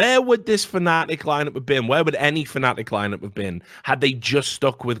 where would this Fnatic lineup have been? Where would any Fnatic lineup have been had they just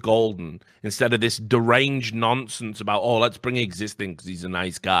stuck with Golden instead of this deranged nonsense about, let's bring Existing because he's a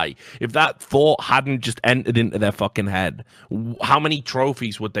nice guy? If that thought hadn't just entered into their fucking head, how many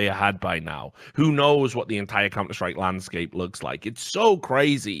trophies would they have had by now? Who knows what the entire Counter-Strike landscape looks like? It's so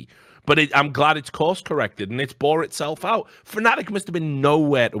crazy. But I'm glad it's course corrected and it's bore itself out. Fnatic must have been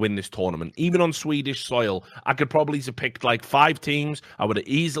nowhere to win this tournament. Even on Swedish soil, I could probably have picked like 5 teams. I would have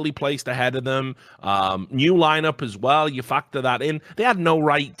easily placed ahead of them. New lineup as well. You factor that in. They had no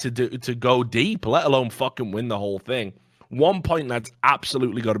right to go deep, let alone fucking win the whole thing. One point that's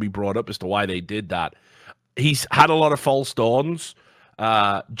absolutely got to be brought up as to why they did that. He's had a lot of false dawns.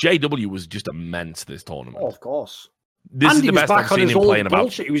 JW was just immense this tournament. Oh, of course. This is the best I've seen him playing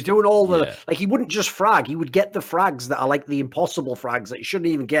about. He was doing all the like. He wouldn't just frag. He would get the frags that are like the impossible frags that you shouldn't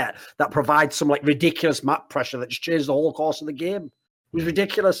even get. That provide some like ridiculous map pressure that just changed the whole course of the game. It was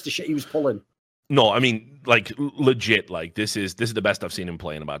ridiculous the shit he was pulling. No, I mean, like legit. Like this is the best I've seen him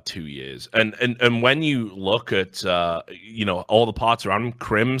play in about 2 years. And when you look at all the parts around him,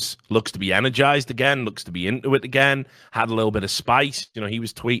 Crims looks to be energized again, looks to be into it again. Had a little bit of spice. He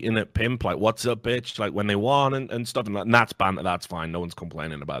was tweeting at Pimp like, "What's up, bitch?" Like when they won and stuff. And that's banter. That's fine. No one's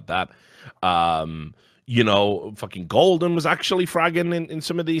complaining about that. Fucking Golden was actually fragging in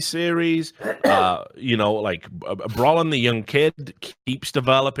some of these series. Like Brolin, the young kid, keeps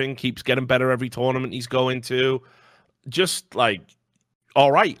developing, keeps getting better every tournament he's going to. Just like,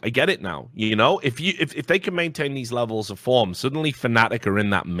 all right, I get it now. If they can maintain these levels of form, suddenly Fnatic are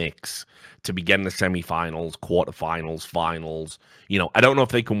in that mix to be getting the semifinals, quarterfinals, finals. I don't know if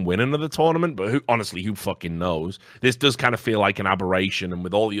they can win another tournament, but who fucking knows? This does kind of feel like an aberration, and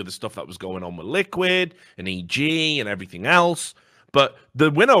with all the other stuff that was going on with Liquid and EG and everything else. But the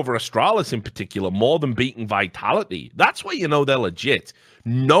win over Astralis in particular, more than beating Vitality, that's where they're legit.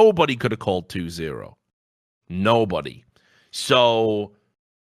 Nobody could have called 2-0. Nobody. So,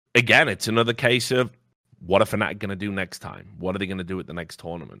 again, it's another case of, what are Fnatic going to do next time? What are they going to do at the next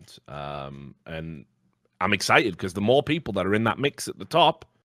tournament? And I'm excited because the more people that are in that mix at the top,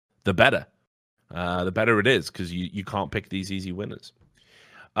 the better. The better it is because you can't pick these easy winners.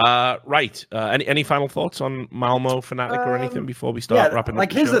 Right. Any final thoughts on Malmo, Fnatic, or anything before we start wrapping up?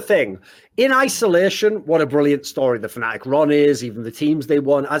 Like, here's the thing. In isolation, what a brilliant story the Fnatic run is, even the teams they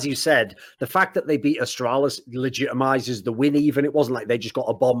won. As you said, the fact that they beat Astralis legitimizes the win even. It wasn't like they just got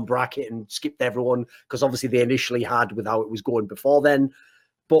a bomb bracket and skipped everyone, because obviously they initially had with how it was going before then.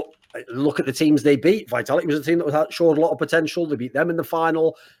 But look at the teams they beat. Vitality was a team that showed a lot of potential. They beat them in the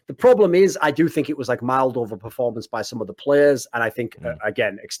final. The problem is, I do think it was like mild overperformance by some of the players. And I think,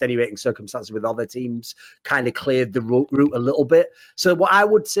 again, extenuating circumstances with other teams kind of cleared the route a little bit. So what I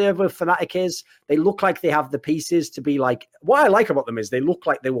would say with Fnatic is they look like they have the pieces to be like, what I like about them is they look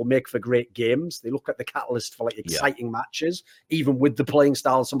like they will make for great games. They look like the catalyst for like exciting matches, even with the playing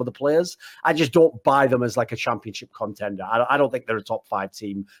style of some of the players. I just don't buy them as like a championship contender. I don't think they're a top 5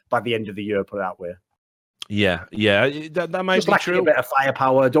 team by the end of the year, put it that way. Yeah, that might just be true. A bit of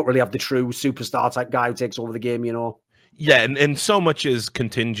firepower, don't really have the true superstar type guy who takes over the game, Yeah, and so much is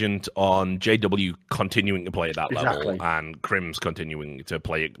contingent on JW continuing to play at that level and Crims continuing to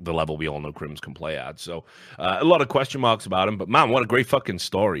play at the level we all know Crims can play at. So a lot of question marks about him, but man, what a great fucking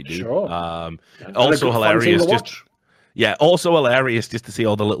story, dude. Sure. Also hilarious. Also hilarious just to see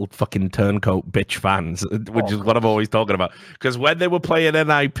all the little fucking turncoat bitch fans, which is what I'm always talking about. Because when they were playing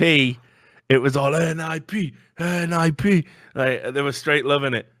NIP, it was all NIP. Like, they were straight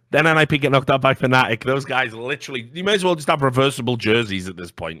loving it. Then NIP get knocked out by Fnatic. Those guys literally, you may as well just have reversible jerseys at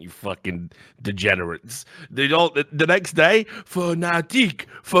this point, you fucking degenerates. The next day, Fnatic,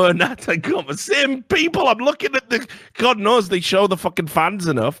 same people. I'm looking at God knows they show the fucking fans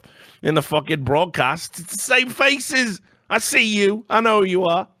enough in the fucking broadcast. It's the same faces. I see you. I know who you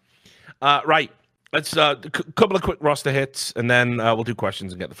are. Right. Let's a couple of quick roster hits, and then we'll do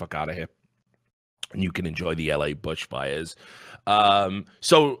questions and get the fuck out of here. And you can enjoy the LA bushfires.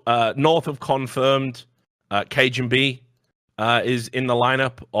 So North have confirmed Cajun is in the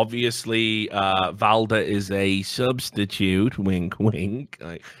lineup. Obviously, Valda is a substitute. Wink, wink.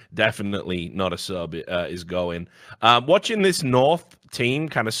 Definitely not a sub is going. Watching this North team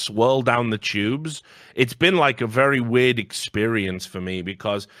kind of swirl down the tubes, it's been like a very weird experience for me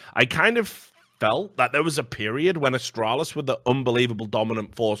because I kind of felt that there was a period when Astralis were the unbelievable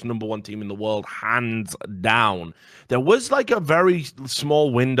dominant force, number 1 team in the world, hands down. There was like a very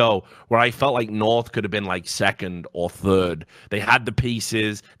small window where I felt like North could have been like 2nd or 3rd. They had the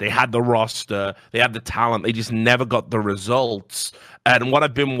pieces, they had the roster, they had the talent. They just never got the results. And what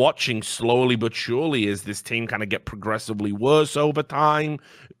I've been watching slowly but surely is this team kind of get progressively worse over time.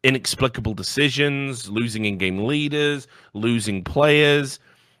 Inexplicable decisions, losing in-game leaders, losing players.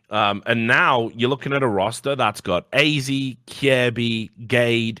 And now you're looking at a roster that's got AZ, Kjaerbye,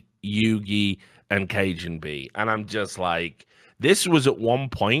 Gade, Yugi, and Cajun B. And I'm just like, this was at one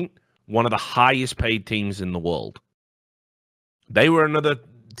point one of the highest paid teams in the world. They were another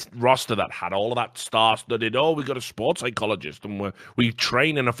roster that had all of that star-studded, we got a sports psychologist and we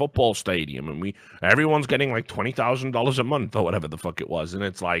train in a football stadium and everyone's getting like $20,000 a month or whatever the fuck it was. And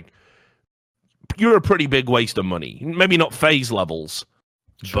it's like, you're a pretty big waste of money. Maybe not phase levels,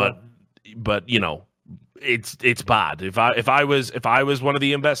 sure. but you know, it's bad. If I was one of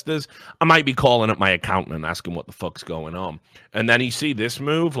the investors, I might be calling up my accountant and asking what the fuck's going on. And then you see this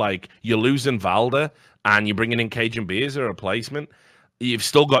move, like you're losing Valda and you're bringing in Cajun B as a replacement. You've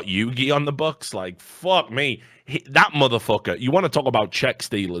still got Yugi on the Bucks. Like, fuck me. That motherfucker. You want to talk about check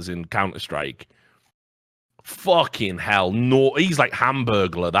stealers in Counter-Strike? Fucking hell. No, he's like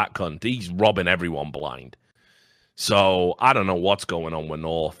Hamburglar, that cunt. He's robbing everyone blind. So I don't know what's going on with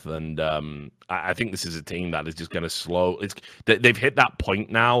North, and I think this is a team that is just going to slow. They've hit that point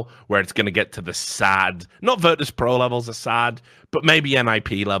now where it's going to get to the sad, not Virtus Pro levels of sad, but maybe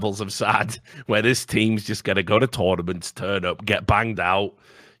NIP levels of sad, where this team's just going to go to tournaments, turn up, get banged out,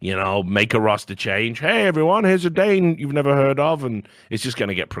 you know, make a roster change. Hey, everyone, here's a Dane you've never heard of. And it's just going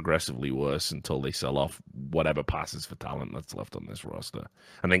to get progressively worse until they sell off whatever passes for talent that's left on this roster.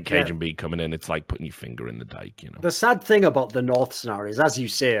 And then Cajun B coming in, it's like putting your finger in the dike, you know. The sad thing about the North scenario is, as you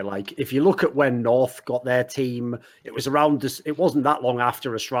say, like, if you look at when North got their team, it was around this, it wasn't that long after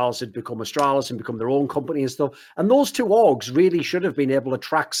Astralis had become Astralis and become their own company and stuff. And those two orgs really should have been able to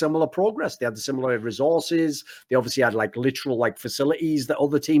track similar progress. They had the similar resources. They obviously had like literal like facilities that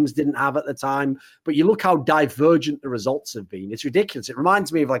other teams didn't have at the time, but you look how divergent the results have been. It's ridiculous. It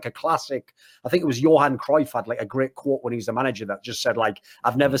reminds me of like a classic, I think it was Johan Cruyff had like a great quote when he was the manager that just said like,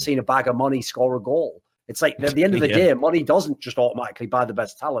 I've never seen a bag of money score a goal. It's like at the end of the day, money doesn't just automatically buy the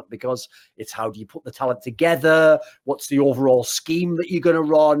best talent, because it's how do you put the talent together? What's the overall scheme that you're going to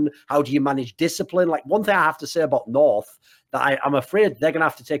run? How do you manage discipline? Like, one thing I have to say about North that I'm afraid they're going to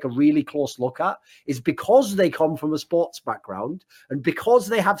have to take a really close look at is, because they come from a sports background and because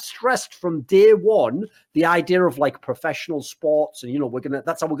they have stressed from day one the idea of like professional sports, and, you know,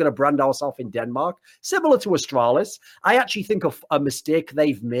 that's how we're going to brand ourselves in Denmark, similar to Astralis. I actually think of a mistake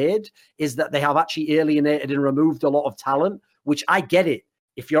they've made is that they have actually alienated and removed a lot of talent, which I get it.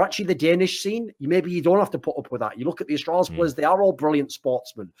 If you're actually the Danish scene, you don't have to put up with that. You look at the Astralis players, they are all brilliant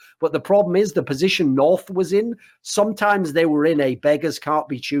sportsmen. But the problem is the position North was in, sometimes they were in a beggars can't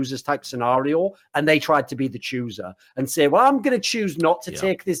be choosers type scenario, and they tried to be the chooser and say, well, I'm going to choose not to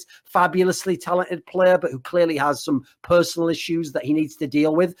take this fabulously talented player, but who clearly has some personal issues that he needs to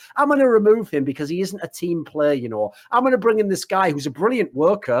deal with. I'm going to remove him because he isn't a team player, you know. I'm going to bring in this guy who's a brilliant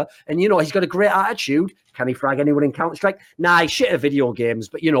worker, and, you know, he's got a great attitude. Can he frag anyone in Counter-Strike? Nah, he's shit at video games,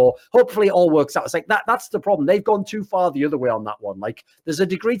 but, you know, hopefully it all works out. It's like that's the problem. They've gone too far the other way on that one. Like, there's a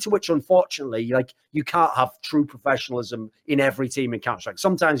degree to which, unfortunately, like, you can't have true professionalism in every team in Counter-Strike.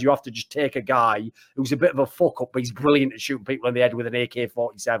 Sometimes you have to just take a guy who's a bit of a fuck up, but he's brilliant at shooting people in the head with an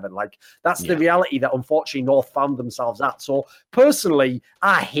AK-47. Like, that's the reality that, unfortunately, North found themselves at. So, personally,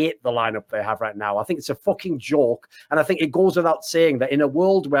 I hate the lineup they have right now. I think it's a fucking joke. And I think it goes without saying that in a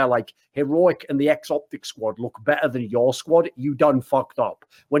world where, like, Heroic and the X-Optic squad look better than your squad, you done fucked up.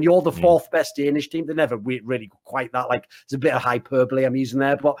 When you're the fourth best Danish team, they never really quite that. Like, it's a bit of hyperbole I'm using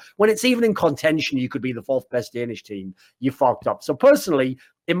there, but when it's even in contention, you could be the fourth best Danish team, you fucked up. So personally,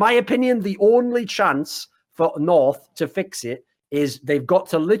 in my opinion, the only chance for North to fix it is they've got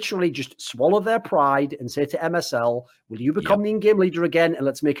to literally just swallow their pride and say to MSL, will you become the in-game leader again? And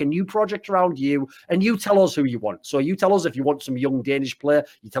let's make a new project around you. And you tell us who you want. So you tell us if you want some young Danish player.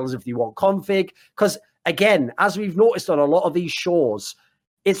 You tell us if you want config. Because, again, as we've noticed on a lot of these shows,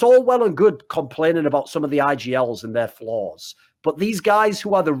 it's all well and good complaining about some of the IGLs and their flaws. But these guys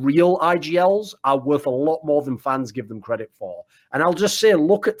who are the real IGLs are worth a lot more than fans give them credit for. And I'll just say,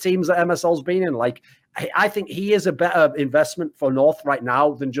 look at teams that MSL's been in. Like, I think he is a better investment for North right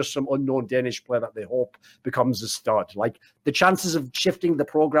now than just some unknown Danish player that they hope becomes a stud. Like, the chances of shifting the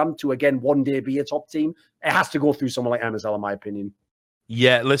program to, again, one day be a top team, it has to go through someone like MSL, in my opinion.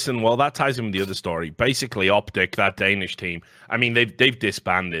 Yeah, listen, well, that ties in with the other story. Basically, Optic, that Danish team, I mean, they've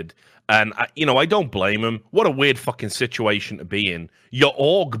disbanded. And, you know, I don't blame them. What a weird fucking situation to be in. Your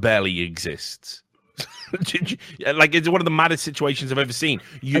org barely exists. Like, it's one of the maddest situations I've ever seen.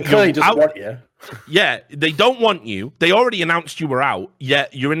 You clearly just want you. Yeah, they don't want you. They already announced you were out,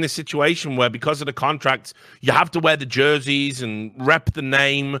 yet you're in this situation where, because of the contracts, you have to wear the jerseys and rep the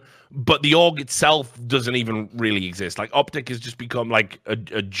name, but the org itself doesn't even really exist. Like, Optic has just become like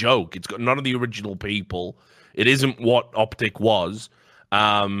a joke. It's got none of the original people. It isn't what Optic was.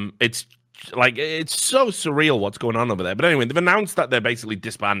 It's like, it's so surreal what's going on over there. But anyway, they've announced that they're basically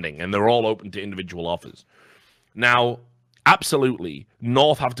disbanding and they're all open to individual offers. Now, absolutely,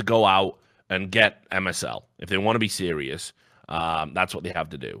 North have to go out and get MSL if they want to be serious. That's what they have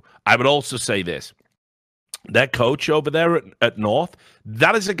to do. I would also say this. Their coach over there at North,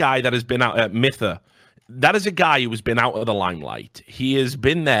 that is a guy that has been out at Mither. That is a guy who has been out of the limelight. He has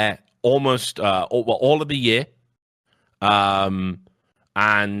been there almost all of the year. And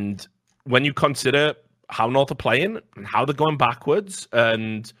when you consider how North are playing and how they're going backwards,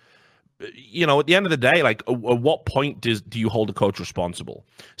 and at the end of the day, like, at what point do you hold a coach responsible?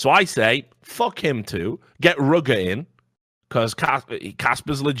 So I say, fuck him too. Get Rugger in, because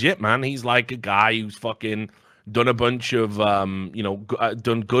Casper's legit, man. He's like a guy who's fucking done a bunch of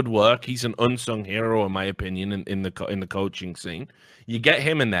done good work. He's an unsung hero, in my opinion, in the coaching scene. You get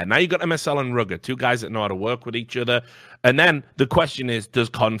him in there. Now you got MSL and Rugger, two guys that know how to work with each other. And then the question is, does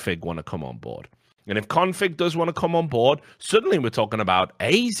Config want to come on board? And if Config does want to come on board, suddenly we're talking about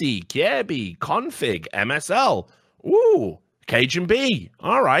AZ, Kjaerbye, Config, MSL. Ooh, Cajun B.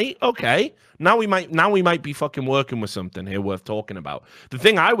 All right, okay. Now we might be fucking working with something here worth talking about. The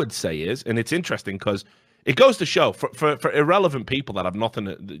thing I would say is, and it's interesting because it goes to show for irrelevant people that have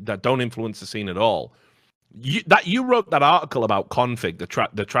nothing, that don't influence the scene at all. You wrote that article about Config,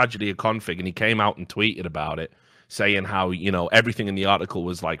 the tragedy of Config, and he came out and tweeted about it, saying how, everything in the article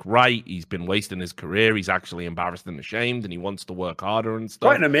was like, right, he's been wasting his career, he's actually embarrassed and ashamed, and he wants to work harder and stuff.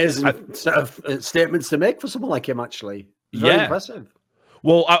 Quite an amazing set of statements to make for someone like him, actually. Very impressive.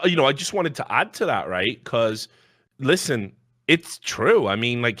 Well, I just wanted to add to that, right? Because, listen, it's true. I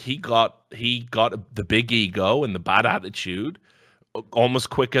mean, like, he got the big ego and the bad attitude almost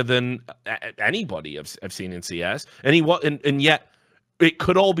quicker than anybody I've seen in CS, and yet it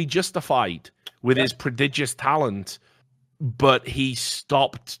could all be justified with his prodigious talent, but he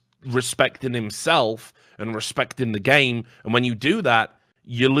stopped respecting himself and respecting the game. And when you do that,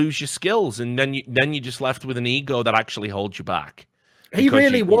 you lose your skills, and then you're just left with an ego that actually holds you back. He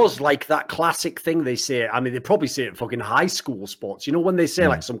really was like that classic thing they say. I mean, they probably say it in fucking high school sports. When they say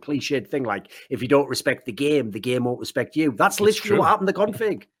like some cliched thing like, if you don't respect the game won't respect you. That's literally what happened to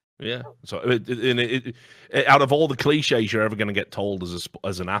Config. Yeah. So out of all the cliches you're ever going to get told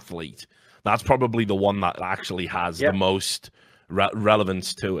as an athlete, that's probably the one that actually has the most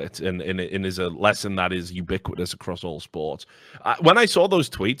relevance to it, and is a lesson that is ubiquitous across all sports. When I saw those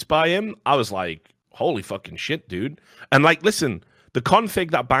tweets by him, I was like, holy fucking shit, dude. And like, listen, the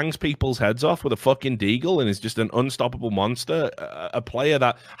Config that bangs people's heads off with a fucking deagle and is just an unstoppable monster, a player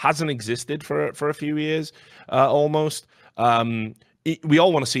that hasn't existed for a few years, almost. We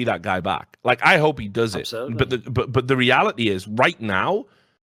all want to see that guy back. Like, I hope he does it. Absolutely. But the reality is, right now,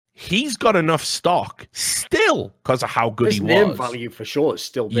 he's got enough stock still because of how good he was. His name value for sure is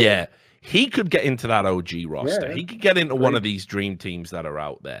still big. Yeah, he could get into that OG roster. Yeah. He could get into one of these dream teams that are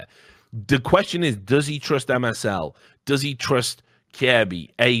out there. The question is, does he trust MSL? Does he trust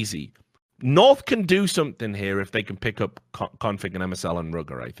Kjaerbye, AZ? North can do something here if they can pick up Config and MSL and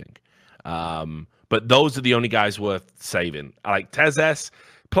Rugger, I think. But those are the only guys worth saving. Like TeZS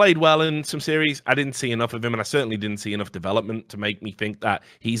played well in some series. I didn't see enough of him, and I certainly didn't see enough development to make me think that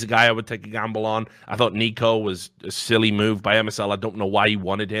he's a guy I would take a gamble on. I thought Nico was a silly move by MSL. I don't know why he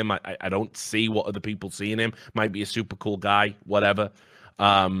wanted him. I don't see what other people see in him. Might be a super cool guy, whatever.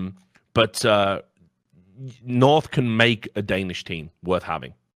 But North can make a Danish team worth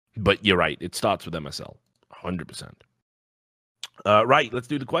having. But you're right. It starts with MSL, 100%. Right, let's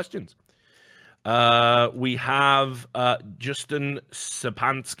do the questions. We have Justin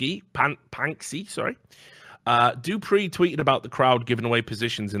Panksy, sorry. Dupree tweeted about the crowd giving away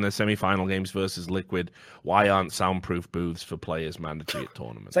positions in their semi-final games versus Liquid. Why aren't soundproof booths for players mandatory at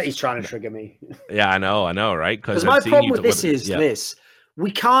tournaments? So he's trying to trigger me. Yeah, I know, right? Because my problem with this is this. We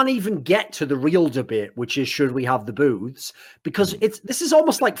can't even get to the real debate, which is should we have the booths? Because this is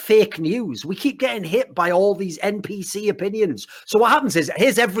almost like fake news. We keep getting hit by all these NPC opinions. So what happens is,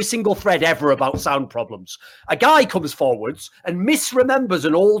 here's every single thread ever about sound problems. A guy comes forwards and misremembers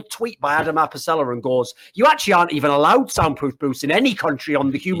an old tweet by Adam Apicella and goes, you actually aren't even allowed soundproof booths in any country on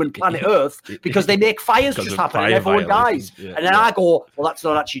the human planet Earth because they make fires just happen and everyone dies. Yeah, and then I go, well, that's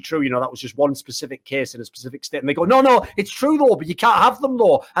not actually true. That was just one specific case in a specific state. And they go, no, it's true though, but you can't have them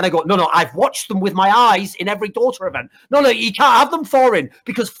though. And I go, no, I've watched them with my eyes in every Dota event. No, you can't have them foreign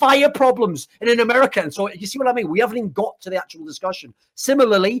because fire problems in America. And so you see what I mean? We haven't even got to the actual discussion.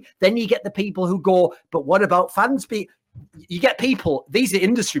 Similarly, then you get the people who go, but what about fans? You get people, these are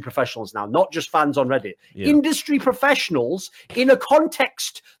industry professionals now, not just fans on Reddit. Yeah. Industry professionals in a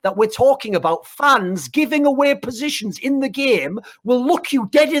context that we're talking about fans giving away positions in the game will look you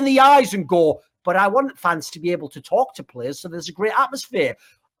dead in the eyes and go, but I want fans to be able to talk to players so there's a great atmosphere.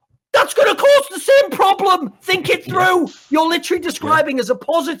 That's going to cause the same problem. Think it through. You're literally describing as a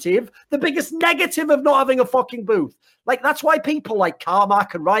positive the biggest negative of not having a fucking booth. Like, that's why people like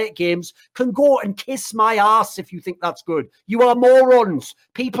Carmack and Riot Games can go and kiss my ass if you think that's good. You are morons.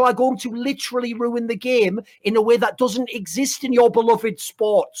 People are going to literally ruin the game in a way that doesn't exist in your beloved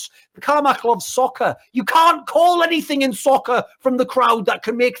sports. Carmack loves soccer. You can't call anything in soccer from the crowd that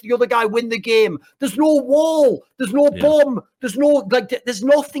can make the other guy win the game. There's no wall. There's no bomb. There's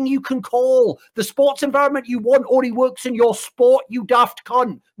nothing you can call. The sports environment you want only works in your sport, you daft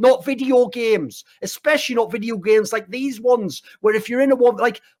cunt, not video games, especially not video games like these ones, where if you're in a one,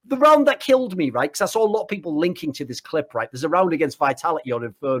 like the round that killed me, right? Because I saw a lot of people linking to this clip, right? There's a round against Vitality on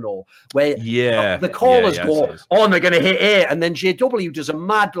Inferno where the callers go, oh, and they're going to hit A, and then JW does a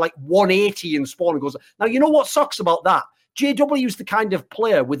mad, 180 in spawn and goes, now, you know what sucks about that? JW's the kind of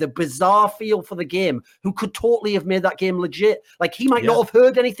player with a bizarre feel for the game who could totally have made that game legit. Like, he might not have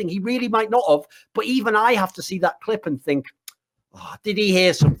heard anything. He really might not have. But even I have to see that clip and think, oh, did he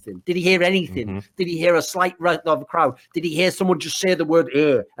hear something? Did he hear anything? Mm-hmm. Did he hear a slight rhythm of a crowd? Did he hear someone just say the word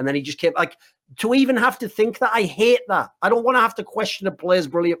 "eh"? And then he just kept to even have to think that, I hate that. I don't want to have to question a player's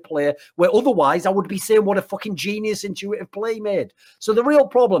brilliant play where otherwise I would be saying what a fucking genius intuitive play he made. So the real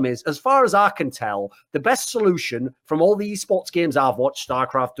problem is, as far as I can tell, the best solution from all the esports games I've watched,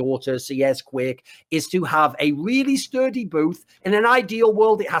 StarCraft, Dota, CS, Quake, is to have a really sturdy booth. In an ideal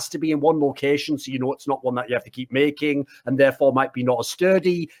world, it has to be in one location, so you know it's not one that you have to keep making and therefore might be not as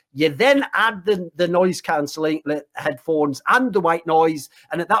sturdy. You then add the noise cancelling headphones and the white noise.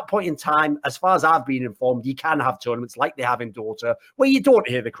 And at that point in time, as far as I've been informed, you can have tournaments like they have in Dota, where you don't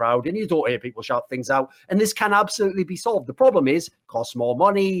hear the crowd and you don't hear people shout things out. And this can absolutely be solved. The problem is, it costs more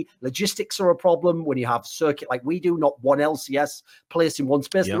money. Logistics are a problem when you have circuit like we do, not one LCS placed in one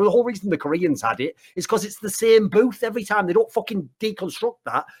space. Yeah. The whole reason the Koreans had it is because it's the same booth every time. They don't fucking deconstruct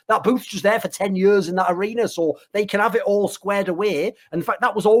that. That booth's just there for 10 years in that arena, so they can have it all squared away. And in fact,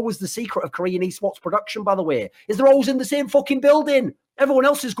 that was always the secret of Korean esports production, by the way, is they're always in the same fucking building. Everyone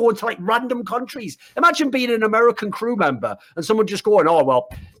else is going to random countries. Imagine being an American crew member and someone just going, oh, well,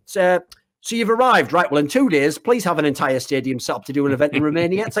 so you've arrived, right? Well, in 2 days, please have an entire stadium set up to do an event in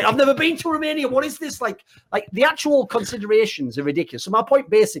Romania. It's I've never been to Romania. What is this? Like the actual considerations are ridiculous. So my point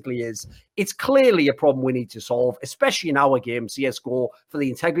basically is, it's clearly a problem we need to solve, especially in our game, CSGO, for the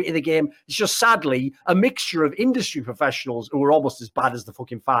integrity of the game. It's just sadly a mixture of industry professionals who are almost as bad as the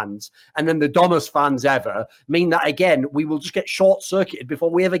fucking fans, and then the dumbest fans ever, mean that, again, we will just get short-circuited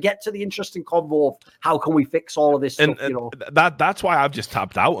before we ever get to the interesting convo of how can we fix all of this stuff, That's why I've just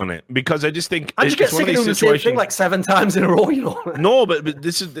tapped out on it, because I just think I just get sick of doing the same thing 7 times in a row, No, but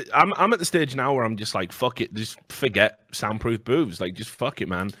this is I'm at the stage now where I'm just fuck it, just forget soundproof booths. Just fuck it,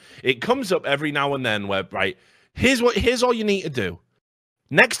 man. It comes up every now and then where, right, here's all you need to do.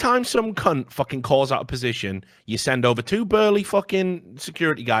 Next time some cunt fucking calls out a position, you send over 2 burly fucking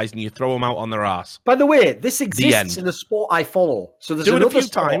security guys and you throw them out on their ass. By the way, this exists in the sport I follow. So there's another a few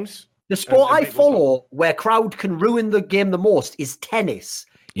times. The sport I follow where crowd can ruin the game the most is tennis.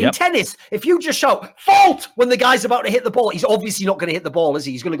 In tennis, if you just shout fault when the guy's about to hit the ball, he's obviously not going to hit the ball, is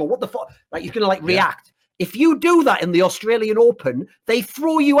he? He's going to go, what the fuck? He's going to react. If you do that in the Australian Open, they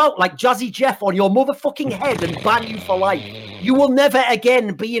throw you out like Jazzy Jeff on your motherfucking head and ban you for life. You will never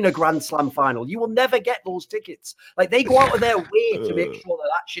again be in a Grand Slam final. You will never get those tickets. They go out of their way to make sure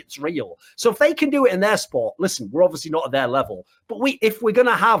that shit's real. So if they can do it in their sport, listen, we're obviously not at their level. But if we're going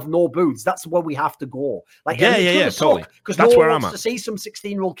to have no booths, that's where we have to go. Totally. Because no one wants to see some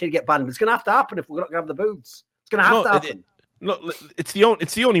 16-year-old kid get banned. It's going to have to happen if we're not going to have the booths. It's going to have to happen. It's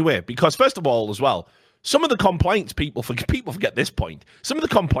the only way. Because first of all, as well, some of the complaints, people forget this point. Some of the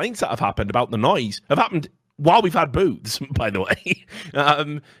complaints that have happened about the noise have happened while we've had booths, by the way.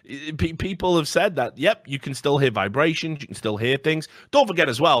 People have said that, yep, you can still hear vibrations, you can still hear things. Don't forget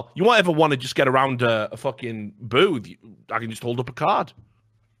as well, you won't ever want to just get around a fucking booth. I can just hold up a card.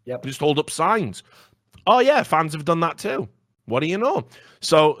 Yep. Just hold up signs. Oh, yeah, fans have done that too. What do you know?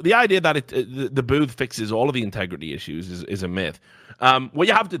 So the idea that the booth fixes all of the integrity issues is a myth. What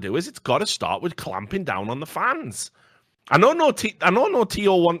you have to do is it's got to start with clamping down on the fans. I know no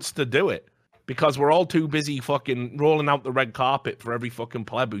TO wants to do it because we're all too busy fucking rolling out the red carpet for every fucking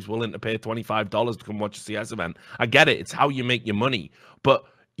pleb who's willing to pay $25 to come watch a CS event. I get it. It's how you make your money. But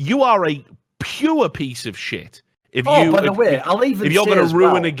you are a pure piece of shit. If you're going to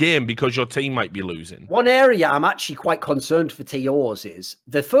ruin a game because your team might be losing. One area I'm actually quite concerned for TOs is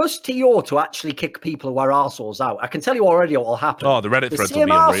the first TO to actually kick people who are arseholes out. I can tell you already what will happen. Oh, the Reddit threads will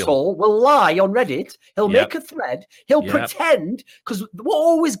be unreal. The same arsehole will lie on Reddit. He'll make a thread. He'll pretend, because what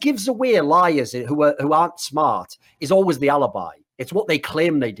always gives away liars who aren't smart is always the alibi. It's what they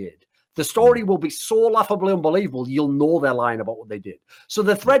claim they did. The story will be so laughably unbelievable, you'll know they're lying about what they did. So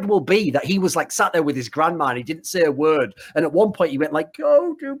the thread will be that he was like sat there with his grandma and he didn't say a word. And at one point he went like,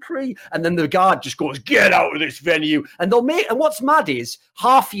 "Go, Dupree." And then the guard just goes, "Get out of this venue." And and what's mad is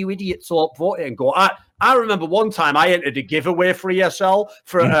half you idiots will upvote it and go, I remember one time I entered a giveaway for ESL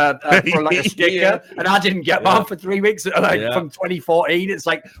for like a sticker, and I didn't get one for 3 weeks from 2014. It's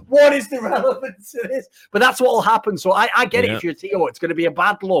like, what is the relevance of this? But that's what will happen. So I get it. If you're TO, it's going to be a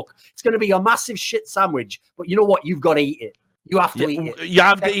bad look. It's going to be a massive shit sandwich. But you know what? You've got to eat it. You have to eat it. You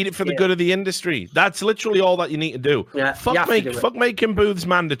have to eat it for the good of the industry. That's literally all that you need to do. Yeah, fuck making booths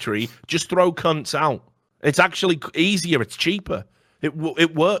mandatory. Just throw cunts out. It's actually easier. It's cheaper. It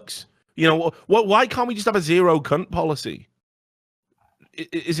works. You know, why can't we just have a zero cunt policy?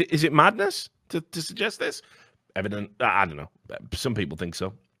 Is it madness to suggest this? Evident. I don't know. Some people think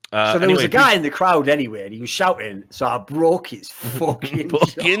so. So there was a guy in the crowd anyway, and he was shouting, so I broke his fucking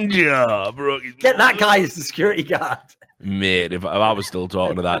job. Get that guy as the security guard. Mate, if I was still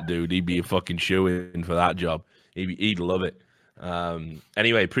talking to that dude, he'd be a fucking shoo-in for that job. He'd love it.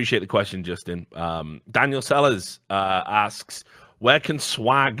 Anyway, appreciate the question, Justin. Daniel Sellers asks, where can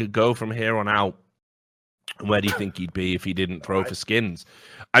Swag go from here on out? And where do you think he'd be if he didn't throw for skins?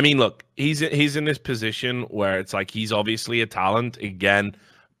 I mean, look, he's in this position where it's like he's obviously a talent. Again,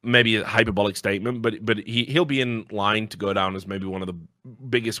 maybe a hyperbolic statement, but he'll be in line to go down as maybe one of the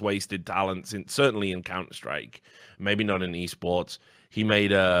biggest wasted talents, certainly in Counter-Strike, maybe not in esports. He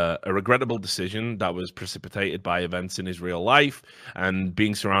made a regrettable decision that was precipitated by events in his real life and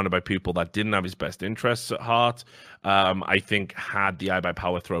being surrounded by people that didn't have his best interests at heart. I think had the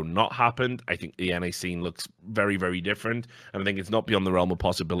iBuyPower throw not happened, I think the NA scene looks very, very different. And I think it's not beyond the realm of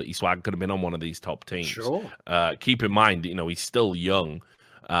possibility Swag could have been on one of these top teams. Sure. Keep in mind, he's still young.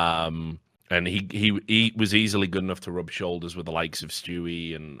 And he was easily good enough to rub shoulders with the likes of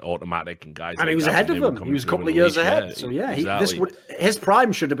Stewie and Automatic and guys. And he was ahead of them. He was a couple of years ahead. So yeah, exactly. His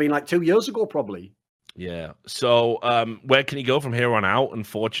prime should have been like 2 years ago, probably. Yeah. So where can he go from here on out?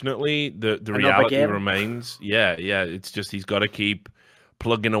 Unfortunately, the reality remains. Yeah. It's just he's got to keep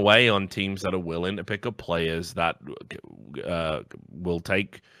plugging away on teams that are willing to pick up players that will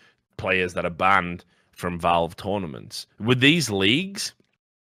take players that are banned from Valve tournaments. With these leagues,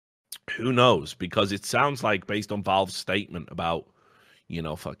 who knows? Because it sounds like, based on Valve's statement about,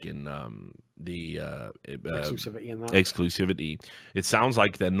 fucking the exclusivity and that. Exclusivity, it sounds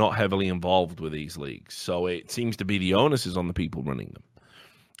like they're not heavily involved with these leagues. So it seems to be the onus is on the people running them.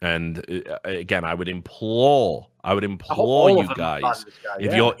 And again, I would implore you guys,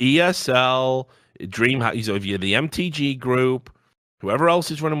 if you're ESL, DreamHack, if you're the MTG group, whoever else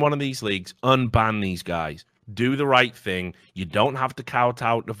is running one of these leagues, unban these guys. Do the right thing. You don't have to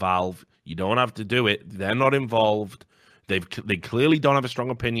kowtow to Valve. You don't have to do it. They're not involved. They clearly don't have a strong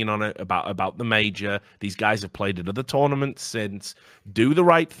opinion on it about the major. These guys have played at other tournaments since. Do the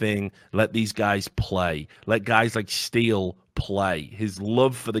right thing. Let these guys play. Let guys like Steel play. His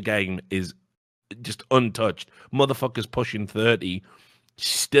love for the game is just untouched. Motherfucker's pushing 30.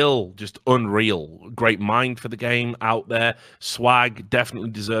 Still just unreal. Great mind for the game out there. Swag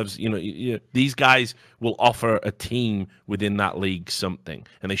definitely deserves, these guys will offer a team within that league something,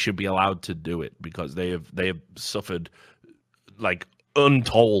 and they should be allowed to do it because they have suffered like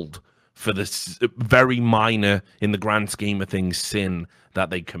untold for this very minor, in the grand scheme of things, sin that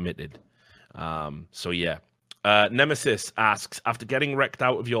they committed. Nemesis asks, after getting wrecked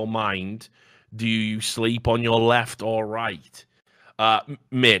out of your mind, do you sleep on your left or right?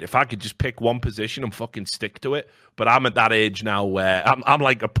 Mate, if I could just pick one position and fucking stick to it, but I'm at that age now where I'm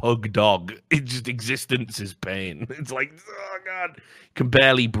like a pug dog. It's just existence is pain. It's like, oh God, can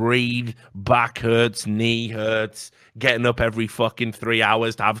barely breathe, back hurts, knee hurts, getting up every fucking 3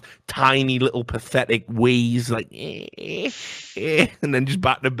 hours to have tiny little pathetic wheeze, like, and then just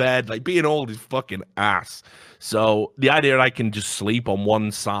back to bed. Like, being old is fucking ass. So the idea that I can just sleep on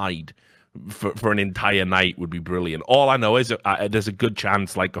one side for an entire night would be brilliant. All I know is there's a good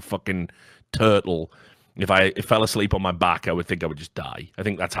chance, like a fucking turtle, if I fell asleep on my back, I would think I would just die. I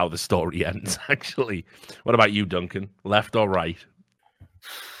think that's how the story ends, actually. What about you, Duncan? Left or right?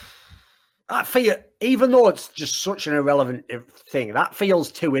 That feel, even though it's just such an irrelevant thing, that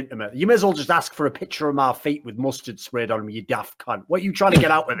feels too intimate. You may as well just ask for a picture of my feet with mustard sprayed on them, you daft cunt. What are you trying to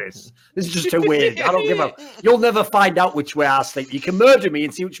get out with this? This is just too weird. I don't give a... You'll never find out which way I sleep. You can murder me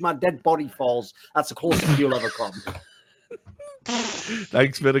and see which my dead body falls. That's the closest you'll ever come.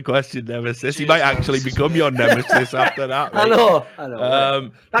 Thanks for the question, Nemesis. He might actually become your nemesis after that. Right? I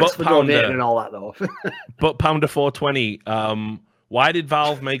know. Thanks for donating and all that, though. But Pounder 420, Why did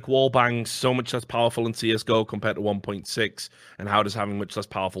Valve make wall bangs so much less powerful in CSGO compared to 1.6? And how does having much less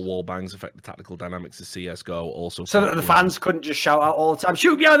powerful wall bangs affect the tactical dynamics of CSGO? Also, so that the fans couldn't just shout out all the time,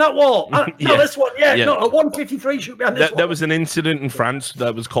 "Shoot behind that wall!" No, this one, no, at 153, shoot behind this one. There was an incident in France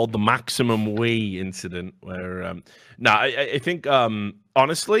that was called the Maximum Way incident, where I think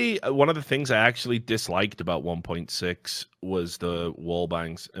honestly, one of the things I actually disliked about 1.6 was the wall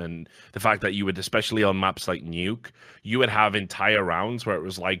bangs and the fact that you would, especially on maps like Nuke, you would have entire rounds where it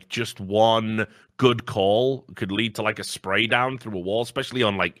was like just one good call could lead to like a spray down through a wall, especially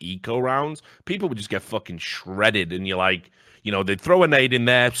on like eco rounds. People would just get fucking shredded, and you're like, they'd throw a nade in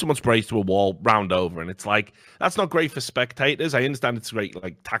there, someone sprays to a wall, round over, and it's like, that's not great for spectators. I understand it's great,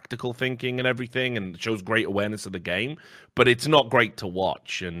 like, tactical thinking and everything, and it shows great awareness of the game, but it's not great to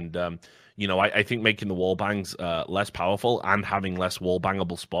watch. And, I think making the wall bangs less powerful and having less wall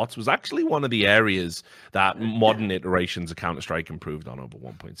bangable spots was actually one of the areas that modern iterations of Counter-Strike improved on over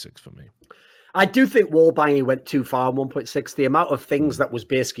 1.6 for me. I do think wall banging went too far on 1.6. The amount of things that was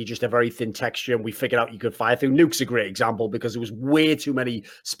basically just a very thin texture and we figured out you could fire through. Nuke's a great example because there was way too many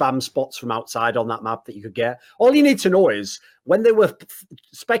spam spots from outside on that map that you could get. All you need to know is when they were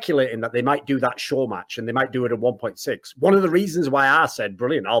speculating that they might do that show match and they might do it at 1.6, one of the reasons why I said,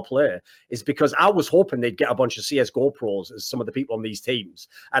 brilliant, I'll play, is because I was hoping they'd get a bunch of CSGO pros as some of the people on these teams.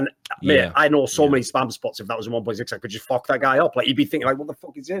 And mate, I know so many spam spots. If that was a 1.6, I could just fuck that guy up. Like, he'd be thinking, like, what the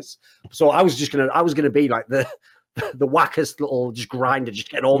fuck is this? So I was going to be like the wackest little just grinder, just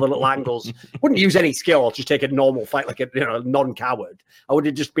getting all the little angles. Wouldn't use any skill, just take a normal fight like a non-coward. I would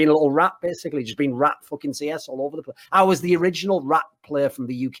have just been a little rat, basically, just been rat fucking CS all over the place. I was the original rat player from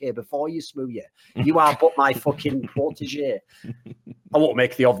the UK before you, Smooth. You are but my fucking protege. I won't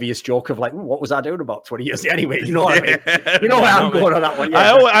make the obvious joke of like, what was I doing about 20 years anyway? You know what I mean? You know where I'm going on that one. Yeah.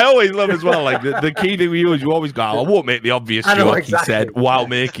 I always love as well, like the key thing we use, you always go, I won't make the obvious joke, exactly. He said, while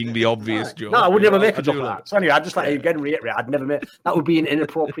making the obvious joke. No, I would never make a joke like that. So anyway, I just like, again, reiterate, I'd never make, that would be an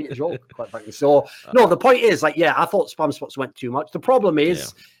inappropriate joke, quite frankly. So, no, the point is, like, I thought spam spots went too much. The problem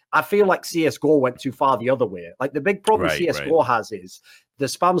is, I feel like CSGO went too far the other way. Like, the big problem CSGO has is the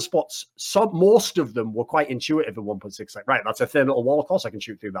spam spots, most of them were quite intuitive in 1.6. Like, right, that's a thin little wall. Of course, I can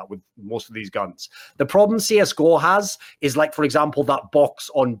shoot through that with most of these guns. The problem CSGO has is, like, for example, that box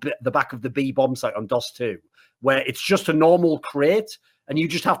on the back of the B bomb site on DOS 2, where it's just a normal crate, and you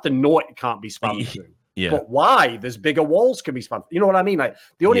just have to know it can't be spammed through. Yeah. But why? There's bigger walls can be spammed. You know what I mean? Like,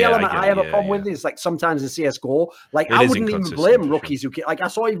 the only element I have a problem with is, like, sometimes in CSGO, like, I wouldn't even blame rookies who, like, I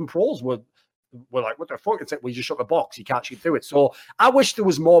saw even pros were like, what the fuck? It's like, we just shut the box. You can't shoot through it. So I wish there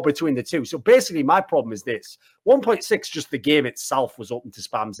was more between the two. So basically, my problem is this. 1.6, just the game itself was open to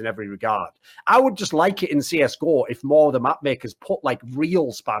spams in every regard. I would just like it in CSGO if more of the map makers put, like, real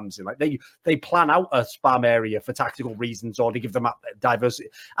spams in. Like, they plan out a spam area for tactical reasons or to give the map diversity.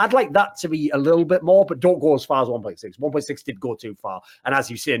 I'd like that to be a little bit more, but don't go as far as 1.6. 1.6 did go too far. And as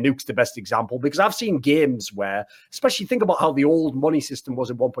you say, Nuke's the best example because I've seen games where, especially think about how the old money system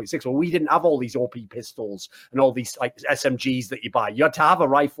was in 1.6, where we didn't have all these OP pistols and all these, like, SMGs that you buy. You had to have a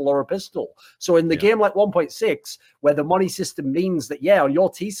rifle or a pistol. So in the game like 1.6, where the money system means that, on your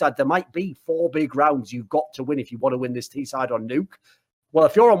T side, there might be 4 big rounds you've got to win if you want to win this T side on Nuke. Well,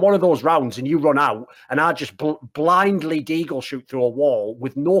 if you're on one of those rounds and you run out and I just blindly deagle shoot through a wall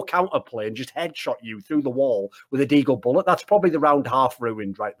with no counterplay and just headshot you through the wall with a deagle bullet, that's probably the round half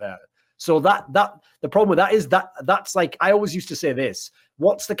ruined right there. So that the problem with that is that's like, I always used to say this.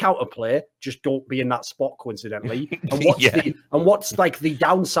 What's the counterplay? Just don't be in that spot coincidentally. And what's like the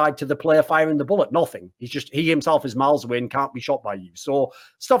downside to the player firing the bullet? Nothing. He himself is miles away and can't be shot by you. So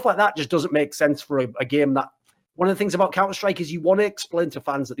stuff like that just doesn't make sense for a game that. One of the things about Counter-Strike is you want to explain to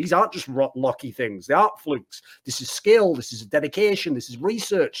fans that these aren't just lucky things. They aren't flukes. This is skill. This is dedication. This is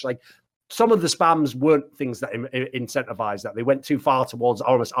research. Like, some of the spams weren't things that incentivized that. They went too far towards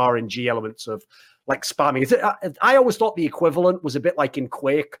almost RNG elements of, like, spamming. I always thought the equivalent was a bit like in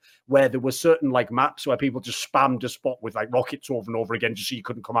Quake, where there were certain, like, maps where people just spammed a spot with, like, rockets over and over again just so you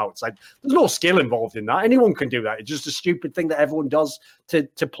couldn't come out. It's like, there's no skill involved in that. Anyone can do that. It's just a stupid thing that everyone does to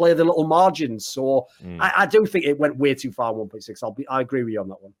play the little margins. So I do think it went way too far 1.6. I agree with you on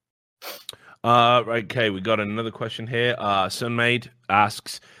that one. Okay, we got another question here. Sunmaid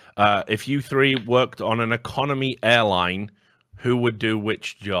asks, if you three worked on an economy airline, who would do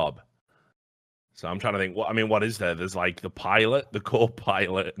which job? So I'm trying to think. What is there? There's like the pilot, the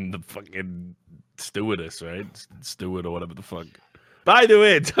co-pilot, and the fucking stewardess, right? Steward or whatever the fuck. By the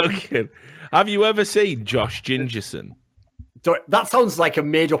way, Duncan, have you ever seen Josh Gingerson? That sounds like a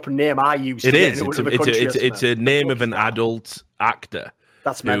made-up name I used. It is. It's a name of an adult actor.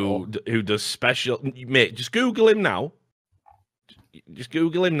 That's mental. Who does special. Mate, just Google him now. just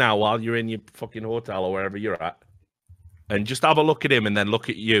Google him now while you're in your fucking hotel or wherever you're at, and just have a look at him, and then look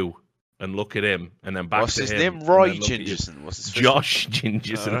at you, and look at him, and then back What's to his him. name? Roy Gingerson. What's his first Josh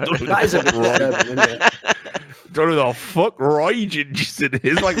Gingerson. Right. That is a bit disturbing, isn't it? Don't know who the fuck Roy Gingerson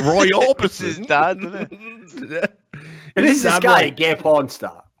is. Like Roy Orbison. It's his dad, isn't it? And is this guy a gay porn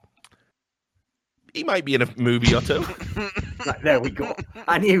star? He might be in a movie or two. Right, there we go.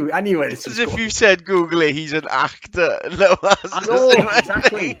 I knew where this was As if going. you said Google it, he's an actor. No, I know,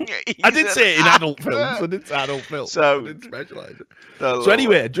 exactly. I did say it in adult films. I did say adult films. So- I didn't specialize it. No, So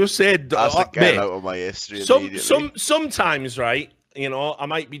anyway, just said, that's the get mate, out of my history immediately. sometimes, right, you know, I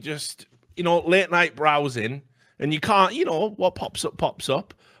might be just, you know, late night browsing, and you can't, you know, what pops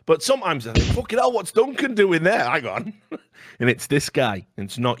up. But sometimes I think, fucking hell, what's Duncan doing there? Hang on. And it's this guy, and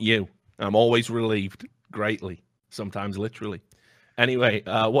it's not you. I'm always relieved, greatly, sometimes literally. Anyway,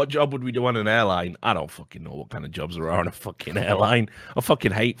 what job would we do on an airline? I don't fucking know what kind of jobs there are on a fucking airline. I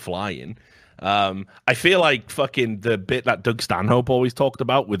fucking hate flying. I feel like fucking the bit that Doug Stanhope always talked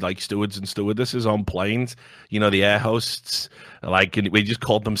about with like stewards and stewardesses on planes, you know, the air hosts, like we just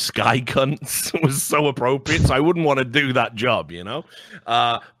called them sky cunts. It was so appropriate. So I wouldn't want to do that job, you know.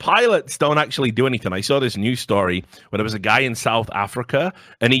 Pilots don't actually do anything. I saw this news story where there was a guy in South Africa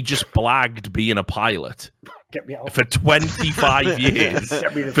and he just blagged being a pilot. Get me out. For 25 years.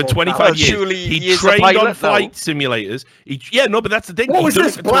 For 25 Well, years. surely He he is a trained on pilot flight simulators. But that's the thing. What He was done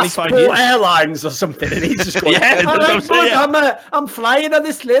this? it for 25 Blastport years. Airlines or something? And he's just going, Yeah, "All that's right, what I'm bud, I'm flying on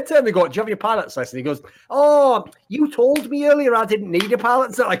this later. And they go, do you have your pilot's license? And he goes, oh, you told me earlier I didn't need a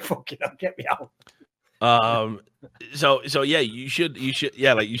pilot. So like, fucking hell, get me out. So yeah, you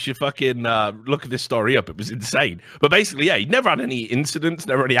should fucking look this story up. It was insane. But basically, yeah, he never had any incidents,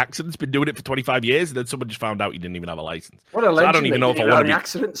 never any accidents, been doing it for 25 years, and then someone just found out he didn't even have a license. What a legend. So I don't even know if I want to be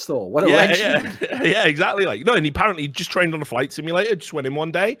accidents though. What a legend. Yeah, exactly. Like, no, and he apparently just trained on a flight simulator, just went in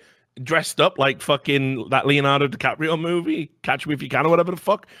one day, dressed up like fucking that Leonardo DiCaprio movie, Catch Me If You Can or whatever the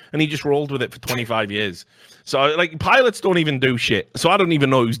fuck, and he just rolled with it for 25 years. So, like, pilots don't even do shit. So I don't even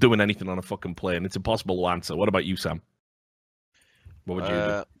know who's doing anything on a fucking plane. It's impossible to answer. What about you, Sam? What would you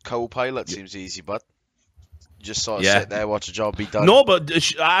do? Co-pilot seems easy, but just sort of sit there, watch a job be done. No, but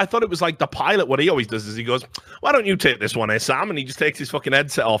I thought it was like the pilot. What he always does is he goes, why don't you take this one, Sam? And he just takes his fucking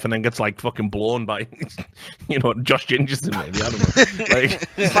headset off and then gets like fucking blown by, you know, Josh Gingerson, maybe. I don't know.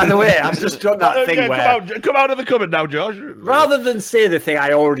 Like, by the way, I've just done that thing where... Come out of the cupboard now, Josh. Rather than say the thing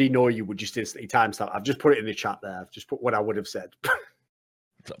I already know you would just instantly timestamp, I've just put it in the chat there. I've just put what I would have said.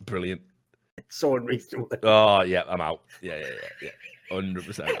 Brilliant. It's so unreasonable. Oh, yeah, I'm out. Yeah.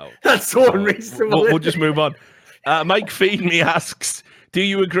 100% out. That's so unreasonable. We'll just move on. Mike Feed me asks, do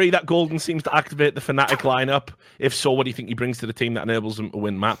you agree that Golden seems to activate the Fnatic lineup? If so, what do you think he brings to the team that enables them to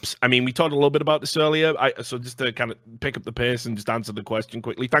win maps? I mean, we talked a little bit about this earlier. So just to kind of pick up the pace and just answer the question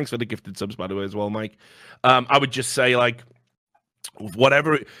quickly. Thanks for the gifted subs, by the way, as well, Mike. I would just say, like,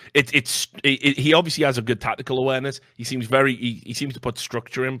 whatever he obviously has a good tactical awareness. He seems he seems to put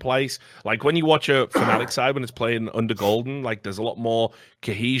structure in place. Like when you watch a Fnatic side when it's playing under Golden, like there's a lot more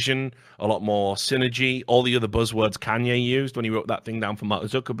cohesion, a lot more synergy. All the other buzzwords Kanye used when he wrote that thing down for Mark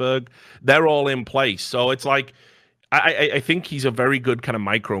Zuckerberg, they're all in place. So it's like I think he's a very good kind of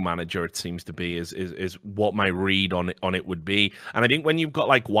micromanager. It seems to be is what my read on it would be. And I think when you've got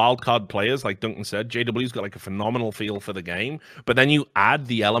like wildcard players, like Duncan said, JW's got like a phenomenal feel for the game. But then you add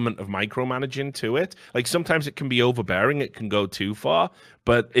the element of micromanaging to it. Like sometimes it can be overbearing. It can go too far.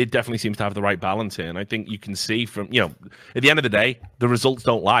 But it definitely seems to have the right balance here. And I think you can see from, you know, at the end of the day, the results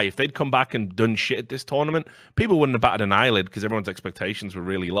don't lie. If they'd come back and done shit at this tournament, people wouldn't have batted an eyelid because everyone's expectations were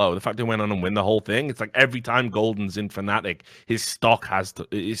really low. The fact they went on and win the whole thing, it's like every time Golden's in Fnatic, his stock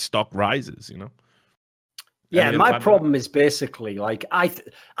rises, you know? Yeah, my problem is basically like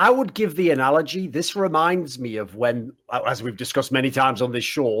I would give the analogy. This reminds me of when, as we've discussed many times on this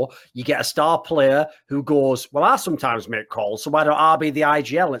show, you get a star player who goes, well, I sometimes make calls, so why don't I be the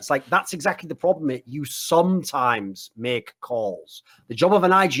IGL? It's like, that's exactly the problem, mate. You sometimes make calls. The job of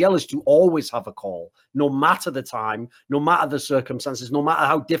an IGL is to always have a call, no matter the time, no matter the circumstances, no matter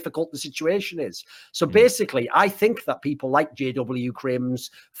how difficult the situation is. So basically, I think that people like JW, Crims,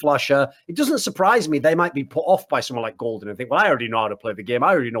 Flusher, it doesn't surprise me they might be put off by someone like Golden and think, well, I already know how to play the game. I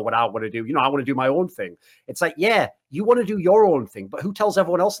already know what I want to do. You know, I want to do my own thing. It's like, yeah, you want to do your own thing, but who tells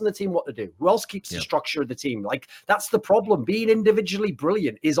everyone else in the team what to do? Who else keeps the structure of the team? Like, that's the problem. Being individually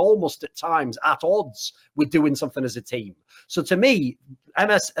brilliant is almost at times at odds with doing something as a team. So to me,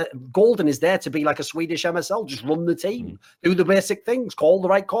 Golden is there to be like a Swedish MSL, just run the team, do the basic things, call the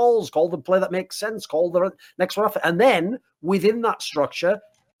right calls, call the play that makes sense, call the next one off. And then within that structure,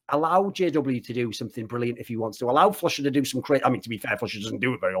 allow JW to do something brilliant if he wants to. Allow Flusher to do some to be fair, Flusher doesn't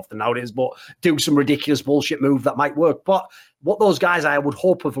do it very often nowadays, but do some ridiculous bullshit move that might work. But what those guys I would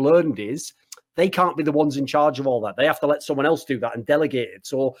hope have learned is they can't be the ones in charge of all that. They have to let someone else do that and delegate it.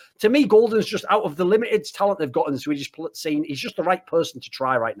 So to me, Golden's just out of the limited talent they've got in the Swedish scene. He's just the right person to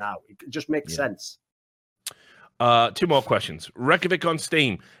try right now. It just makes sense. 2 more questions. Reykjavik on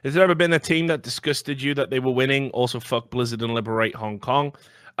Steam. Has there ever been a team that disgusted you that they were winning? Also, fuck Blizzard and liberate Hong Kong.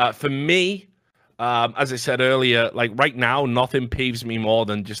 For me, as I said earlier, like right now, nothing peeves me more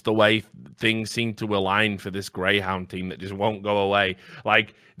than just the way things seem to align for this Greyhound team that just won't go away.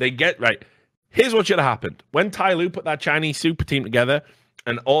 Like they get right. Here's what should have happened. When Tai Lu put that Chinese super team together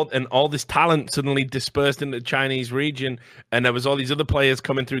and all this talent suddenly dispersed into the Chinese region and there was all these other players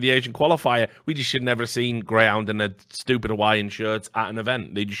coming through the Asian qualifier, we just should never have seen Greyhound in a stupid Hawaiian shirts at an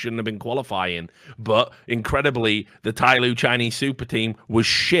event. They just shouldn't have been qualifying. But incredibly, the Tai Lu Chinese super team was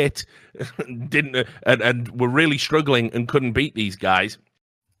shit, and were really struggling and couldn't beat these guys.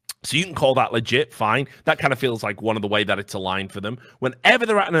 So you can call that legit, fine. That kind of feels like one of the way that it's aligned for them. Whenever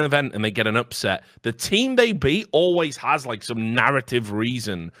they're at an event and they get an upset, the team they beat always has like some narrative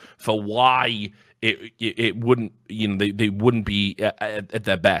reason for why it wouldn't, they wouldn't be at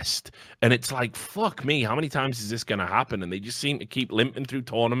their best. And it's like, fuck me, how many times is this going to happen? And they just seem to keep limping through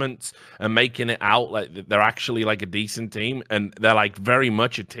tournaments and making it out like they're actually like a decent team. And they're like very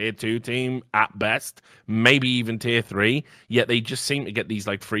much a tier 2 team at best, maybe even tier 3. Yet they just seem to get these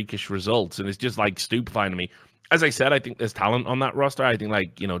like freakish results. And it's just like stupefying to me. As I said, I think there's talent on that roster. I think,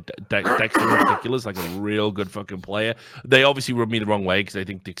 like, Dexter in particular is like a real good fucking player. They obviously rub me the wrong way because I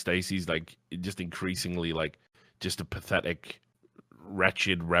think Dick Stacey's like just increasingly like just a pathetic,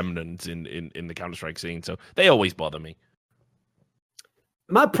 wretched remnant in the Counter-Strike scene. So they always bother me.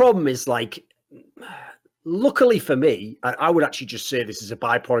 My problem is like, luckily for me, I would actually just say this is a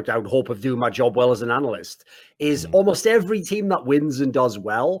byproduct, I would hope, of doing my job well as an analyst, is almost every team that wins and does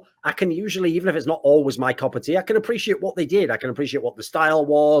well, I can usually, even if it's not always my cup of tea, I can appreciate what they did. I can appreciate what the style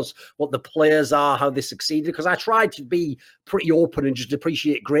was, what the players are, how they succeeded, because I tried to be pretty open and just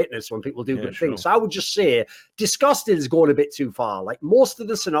appreciate greatness when people do good things. So I would just say disgusted is going a bit too far. Like most of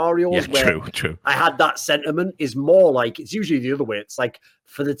the scenarios where I had that sentiment is more like, it's usually the other way. It's like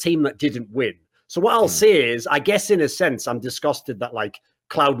for the team that didn't win. So what I'll say is, I guess in a sense, I'm disgusted that like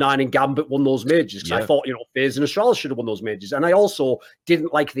Cloud9 and Gambit won those majors because I thought, FaZe and Astralis should have won those majors. And I also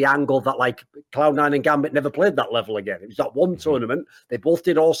didn't like the angle that like Cloud9 and Gambit never played that level again. It was that one tournament. They both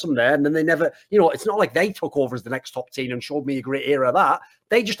did awesome there. And then they never, it's not like they took over as the next top team and showed me a great era of that.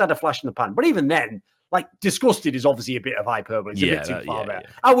 They just had a flash in the pan. But even then, like disgusted is obviously a bit of hyperbole. It's a bit too far there.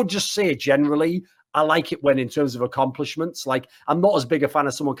 I would just say generally, I like it when, in terms of accomplishments, like I'm not as big a fan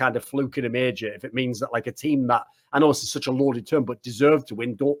of someone kind of fluking a major if it means that like a team that, I know this is such a loaded term, but deserve to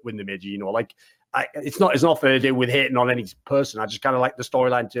win, don't win the major. It's not fair to do with hating on any person. I just kind of like the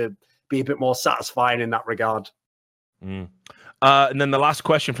storyline to be a bit more satisfying in that regard. And then the last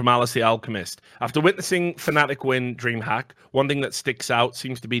question from Alice the Alchemist. After witnessing Fnatic win DreamHack, one thing that sticks out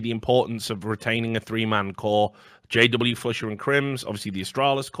seems to be the importance of retaining a 3-man core. JW, Flusher, and Crims, obviously the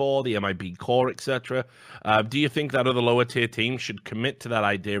Astralis core, the MIB core, etc. Do you think that other lower tier teams should commit to that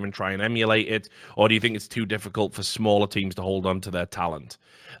idea and try and emulate it, or do you think it's too difficult for smaller teams to hold on to their talent?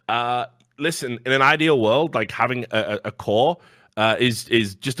 Listen, in an ideal world, like having a core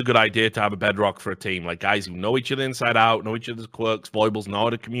is just a good idea to have a bedrock for a team. Like guys who know each other inside out, know each other's quirks, foibles, know how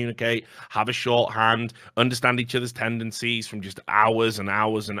to communicate, have a shorthand, understand each other's tendencies from just hours and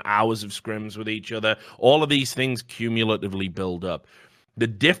hours and hours of scrims with each other. All of these things cumulatively build up. The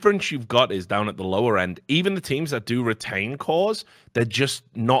difference you've got is down at the lower end. Even the teams that do retain cores, they're just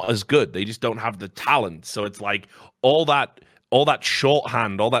not as good. They just don't have the talent. So it's like all that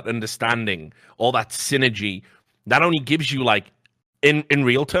shorthand, all that understanding, all that synergy, that only gives you like, in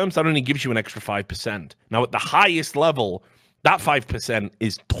real terms, that only gives you an extra 5%. Now, at the highest level, that 5%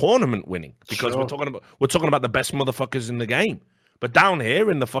 is tournament winning because we're talking about the best motherfuckers in the game. But down here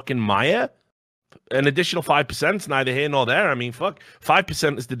in the fucking Maya, an additional 5% is neither here nor there. I mean,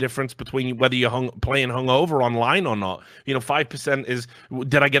 5% is the difference between whether you're playing hungover online or not. 5% is,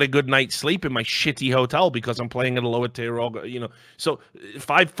 did I get a good night's sleep in my shitty hotel because I'm playing at a lower tier? So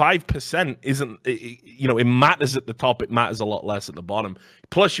 5% isn't, it matters at the top. It matters a lot less at the bottom.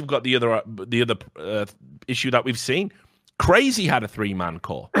 Plus, you've got the other issue that we've seen. Crazy had a 3-man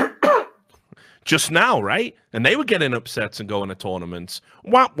core. Just now, right? And they were getting upsets and going to tournaments.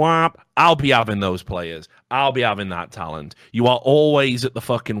 Whap, whap. I'll be having those players. I'll be having that talent. You are always at the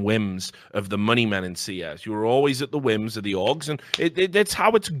fucking whims of the money men in CS. You're always at the whims of the orgs, and it's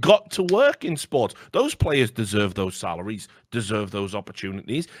how it's got to work in sports. Those players deserve those salaries, deserve those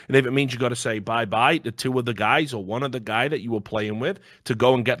opportunities, and if it means you got to say bye-bye to two of the guys or one of the guy that you were playing with to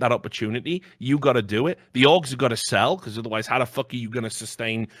go and get that opportunity, you got to do it. The orgs have got to sell, because otherwise how the fuck are you going to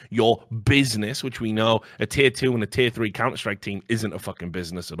sustain your business, which we know a tier 2 and a tier 3 Counter-Strike team isn't a fucking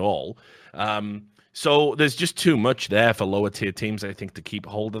business at all. So there's just too much there for lower tier teams, I think, to keep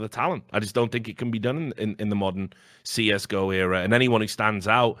hold of the talent. I just don't think it can be done in the modern CSGO era. And anyone who stands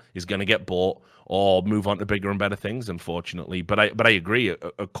out is going to get bought or move on to bigger and better things, unfortunately. But I agree.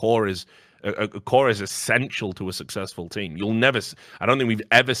 A core is essential to a successful team. I don't think we've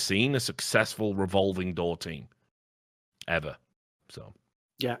ever seen a successful revolving door team, ever. So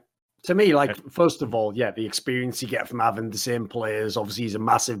yeah. To me, like, first of all, yeah, the experience you get from having the same players obviously is a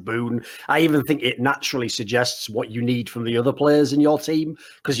massive boon. I even think it naturally suggests what you need from the other players in your team,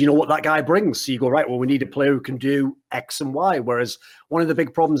 because you know what that guy brings. So you go, right, well, we need a player who can do X and Y. Whereas one of the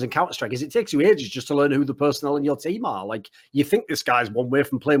big problems in Counter-Strike is it takes you ages just to learn who the personnel in your team are. Like, you think this guy's one way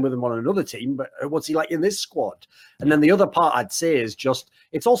from playing with him on another team, but what's he like in this squad? And then the other part I'd say is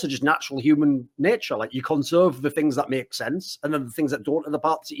it's also just natural human nature. Like, you conserve the things that make sense, and then the things that don't are the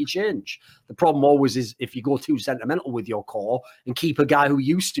parts that you change. The problem always is if you go too sentimental with your core and keep a guy who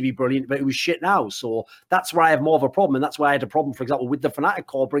used to be brilliant but who's shit now. So that's where I have more of a problem, and that's why I had a problem, for example, with the Fnatic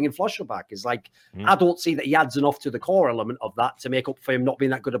core bringing Flusher back. Is like, I don't see that he adds enough to the core element of that to make up for him not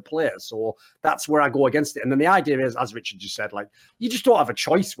being that good a player. So that's where I go against it. And then the idea is, as Richard just said, like, you just don't have a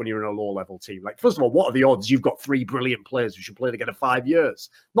choice when you're in a low-level team. Like, first of all, what are the odds you've got 3 brilliant players who should play together 5 years?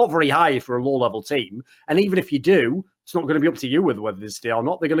 Not very high for a low-level team. And even if you do, it's not going to be up to you whether they stay or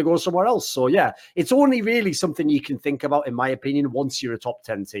not. They're going to go somewhere else. So, yeah, it's only really something you can think about, in my opinion, once you're a top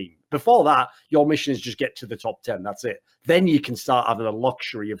 10 team. Before that, your mission is just get to the top 10. That's it. Then you can start having the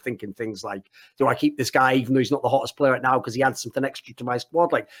luxury of thinking things like, do I keep this guy even though he's not the hottest player right now because he adds something extra to my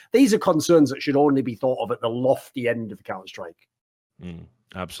squad? Like, these are concerns that should only be thought of at the lofty end of Counter-Strike.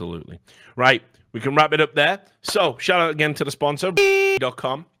 Absolutely. Right. We can wrap it up there. So, shout out again to the sponsor,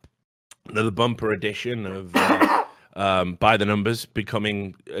 .com. Another bumper edition of By the Numbers,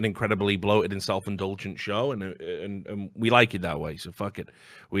 becoming an incredibly bloated and self-indulgent show, and we like it that way, so fuck it.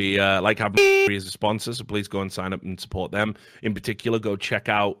 We like having as a sponsor, so please go and sign up and support them. In particular, go check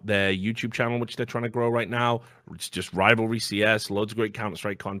out their YouTube channel, which they're trying to grow right now. It's just Rivalry CS, loads of great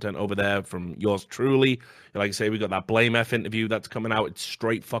Counter-Strike content over there from yours truly. Like I say, we got that Blame F interview that's coming out. It's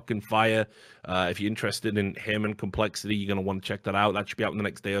straight fucking fire. If you're interested in him and Complexity, you're going to want to check that out. That should be out in the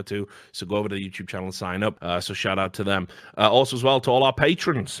next day or two. So go over to the YouTube channel and sign up. So shout out to them. Also as well to all our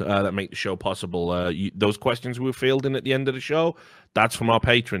patrons that make the show possible. Those questions we were fielding at the end of the show, that's from our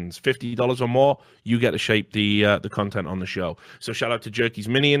patrons. $50 or more, you get to shape the content on the show. So shout out to Jerky's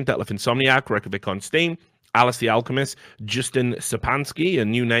Minion, Detlef Insomniac, Rekovic on Steam, Alice the Alchemist, Justin Sapansky, a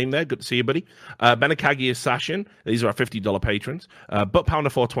new name there. Good to see you, buddy. Benakagi Assassin. These are our $50 patrons. Butt Pounder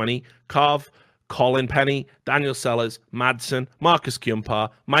 420, Carve, Colin Penny, Daniel Sellers, Madsen, Marcus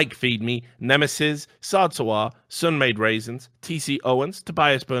Kjumpar, Mike Feedme, Nemesis, Sard Sawar, Sunmade Raisins, TC Owens,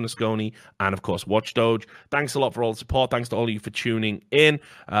 Tobias Bernasconi, and of course Watchdog. Thanks a lot for all the support. Thanks to all of you for tuning in.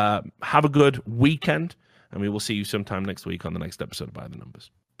 Have a good weekend, and we will see you sometime next week on the next episode of By the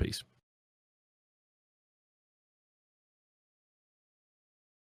Numbers. Peace.